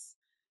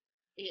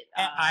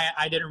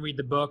 I didn't read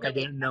the book. I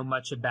didn't know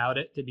much about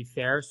it, to be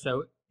fair.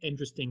 So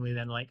interestingly,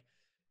 then, like,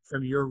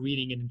 from your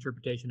reading and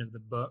interpretation of the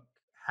book,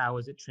 how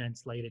is it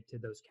translated to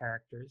those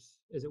characters?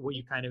 Is it what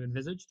you kind of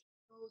envisaged?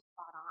 So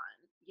spot on.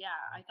 Yeah,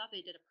 I thought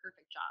they did a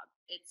perfect job.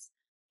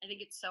 I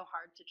think it's so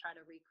hard to try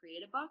to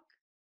recreate a book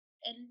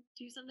and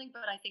do something,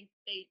 but I think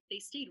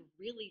they stayed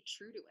really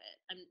true to it.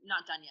 I'm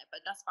not done yet,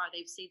 but thus far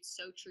they've stayed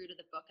so true to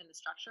the book and the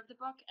structure of the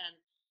book, and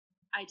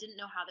I didn't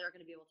know how they were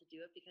going to be able to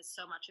do it, because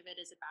so much of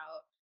it is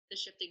about the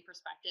shifting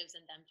perspectives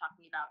and them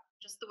talking about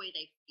just the way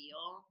they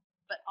feel,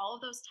 but all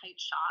of those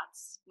tight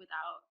shots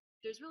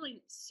there's really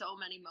so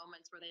many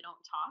moments where they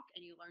don't talk,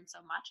 and you learn so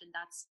much, and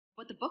that's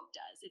what the book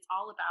does. It's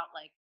all about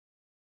like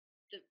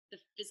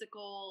the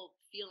physical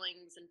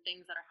feelings and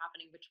things that are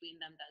happening between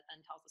them that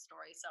then tells the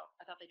story. So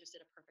I thought they just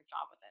did a perfect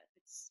job with it.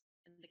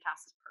 And the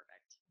cast is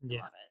perfect.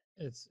 I love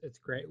it. It's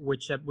great.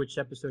 Which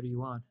episode are you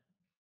on?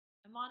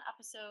 I'm on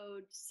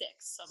episode 6,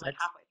 so I'm like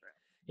halfway through.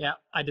 Yeah,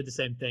 I did the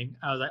same thing.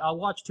 I was like,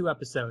 I'll watch 2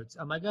 episodes.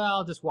 I'm like,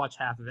 I'll just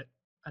watch half of it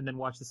and then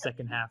watch the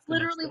second half.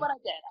 Literally what I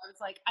did. I was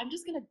like, I'm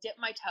just gonna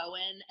dip my toe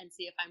in and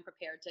see if I'm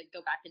prepared to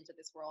go back into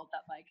this world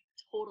that like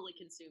totally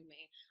consumed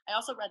me. I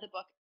also read the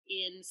book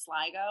in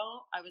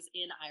Sligo. I was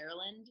in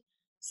Ireland,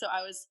 so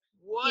I was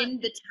in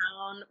the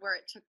town where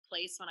it took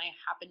place when I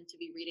happened to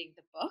be reading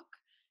the book,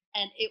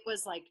 and it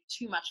was like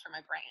too much for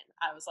my brain.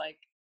 I was like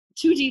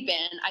too deep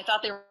in. I thought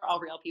they were all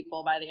real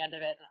people by the end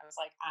of it, and I was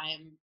like,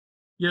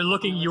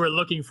 you were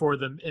looking for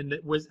them, and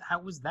how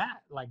was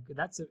that? Like,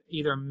 that's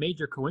either a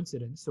major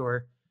coincidence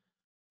or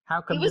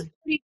How come It was you're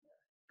pretty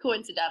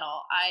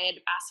coincidental. I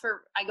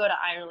go to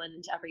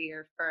Ireland every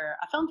year for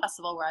a film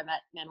festival where I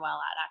met Manuel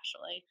at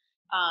actually.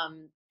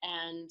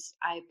 And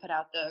I put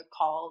out the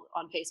call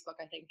on Facebook,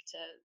 I think, to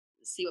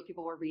see what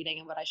people were reading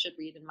and what I should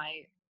read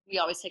we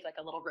always take like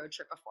a little road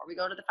trip before we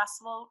go to the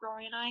festival,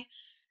 Rory and I.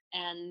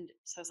 And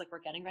so I was like,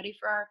 we're getting ready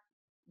for our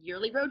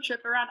yearly road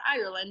trip around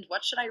Ireland.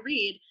 What should I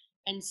read?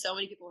 And so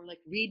many people were like,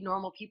 read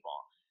Normal People.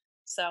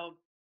 So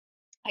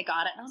I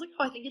got it. And I was like,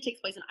 oh, I think it takes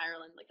place in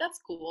Ireland. Like,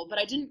 that's cool. But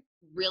I didn't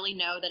really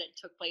know that it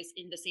took place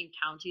in the same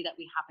county that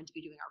we happened to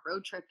be doing our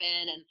road trip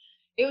in. And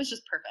it was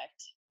just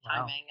perfect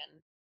Wow. timing. And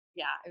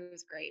yeah, it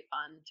was great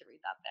fun to read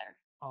that there.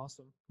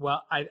 awesome?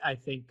 Well, I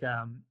think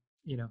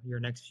your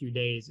next few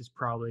days is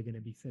probably going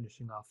to be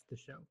finishing off the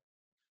show.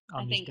 I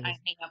I'm just think gonna. I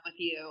hang up with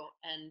you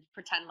and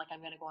pretend like I'm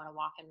going to go on a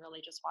walk and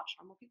really just watch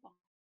Normal People.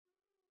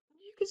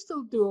 You can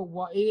still do a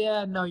walk.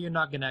 Yeah, no, you're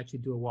not going to actually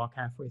do a walk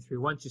halfway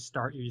through. Once you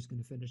start, you're just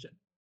going to finish it.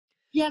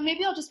 Yeah,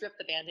 maybe I'll just rip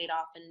the Band-Aid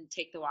off and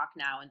take the walk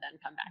now and then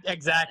come back.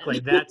 Exactly.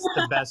 That's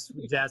the best.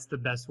 That's the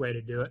best way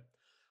to do it.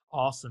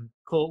 Awesome.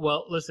 Cool.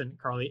 Well, listen,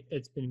 Karlee,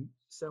 it's been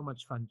so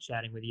much fun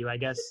chatting with you. I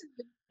guess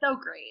So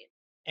great.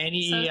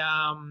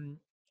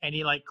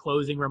 any like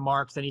closing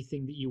remarks,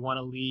 anything that you want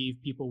to leave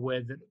people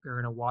with that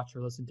are going to watch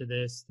or listen to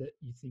this that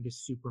you think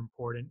is super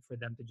important for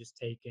them to just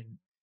take and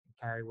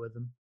carry with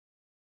them?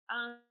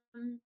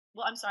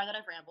 Well, I'm sorry that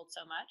I've rambled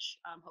so much.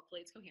 Hopefully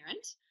it's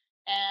coherent.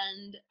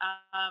 And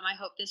I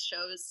hope this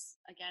shows,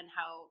 again,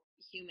 how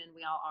human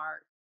we all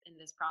are in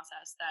this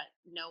process, that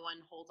no one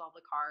holds all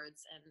the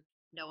cards and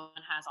no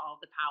one has all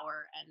of the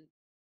power. And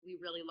we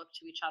really look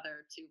to each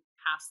other to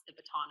pass the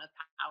baton of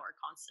power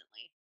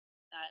constantly.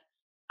 That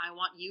I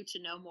want you to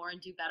know more and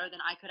do better than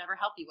I could ever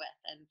help you with.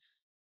 And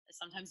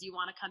sometimes you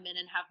want to come in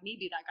and have me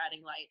be that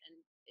guiding light. And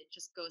it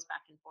just goes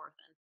back and forth.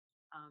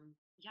 And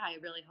yeah, I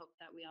really hope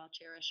that we all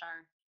cherish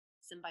our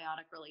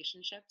symbiotic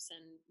relationships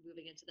and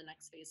moving into the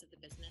next phase of the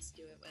business,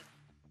 do it with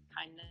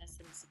kindness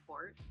and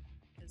support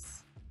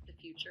because the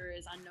future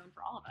is unknown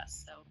for all of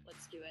us. So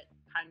let's do it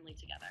kindly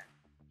together.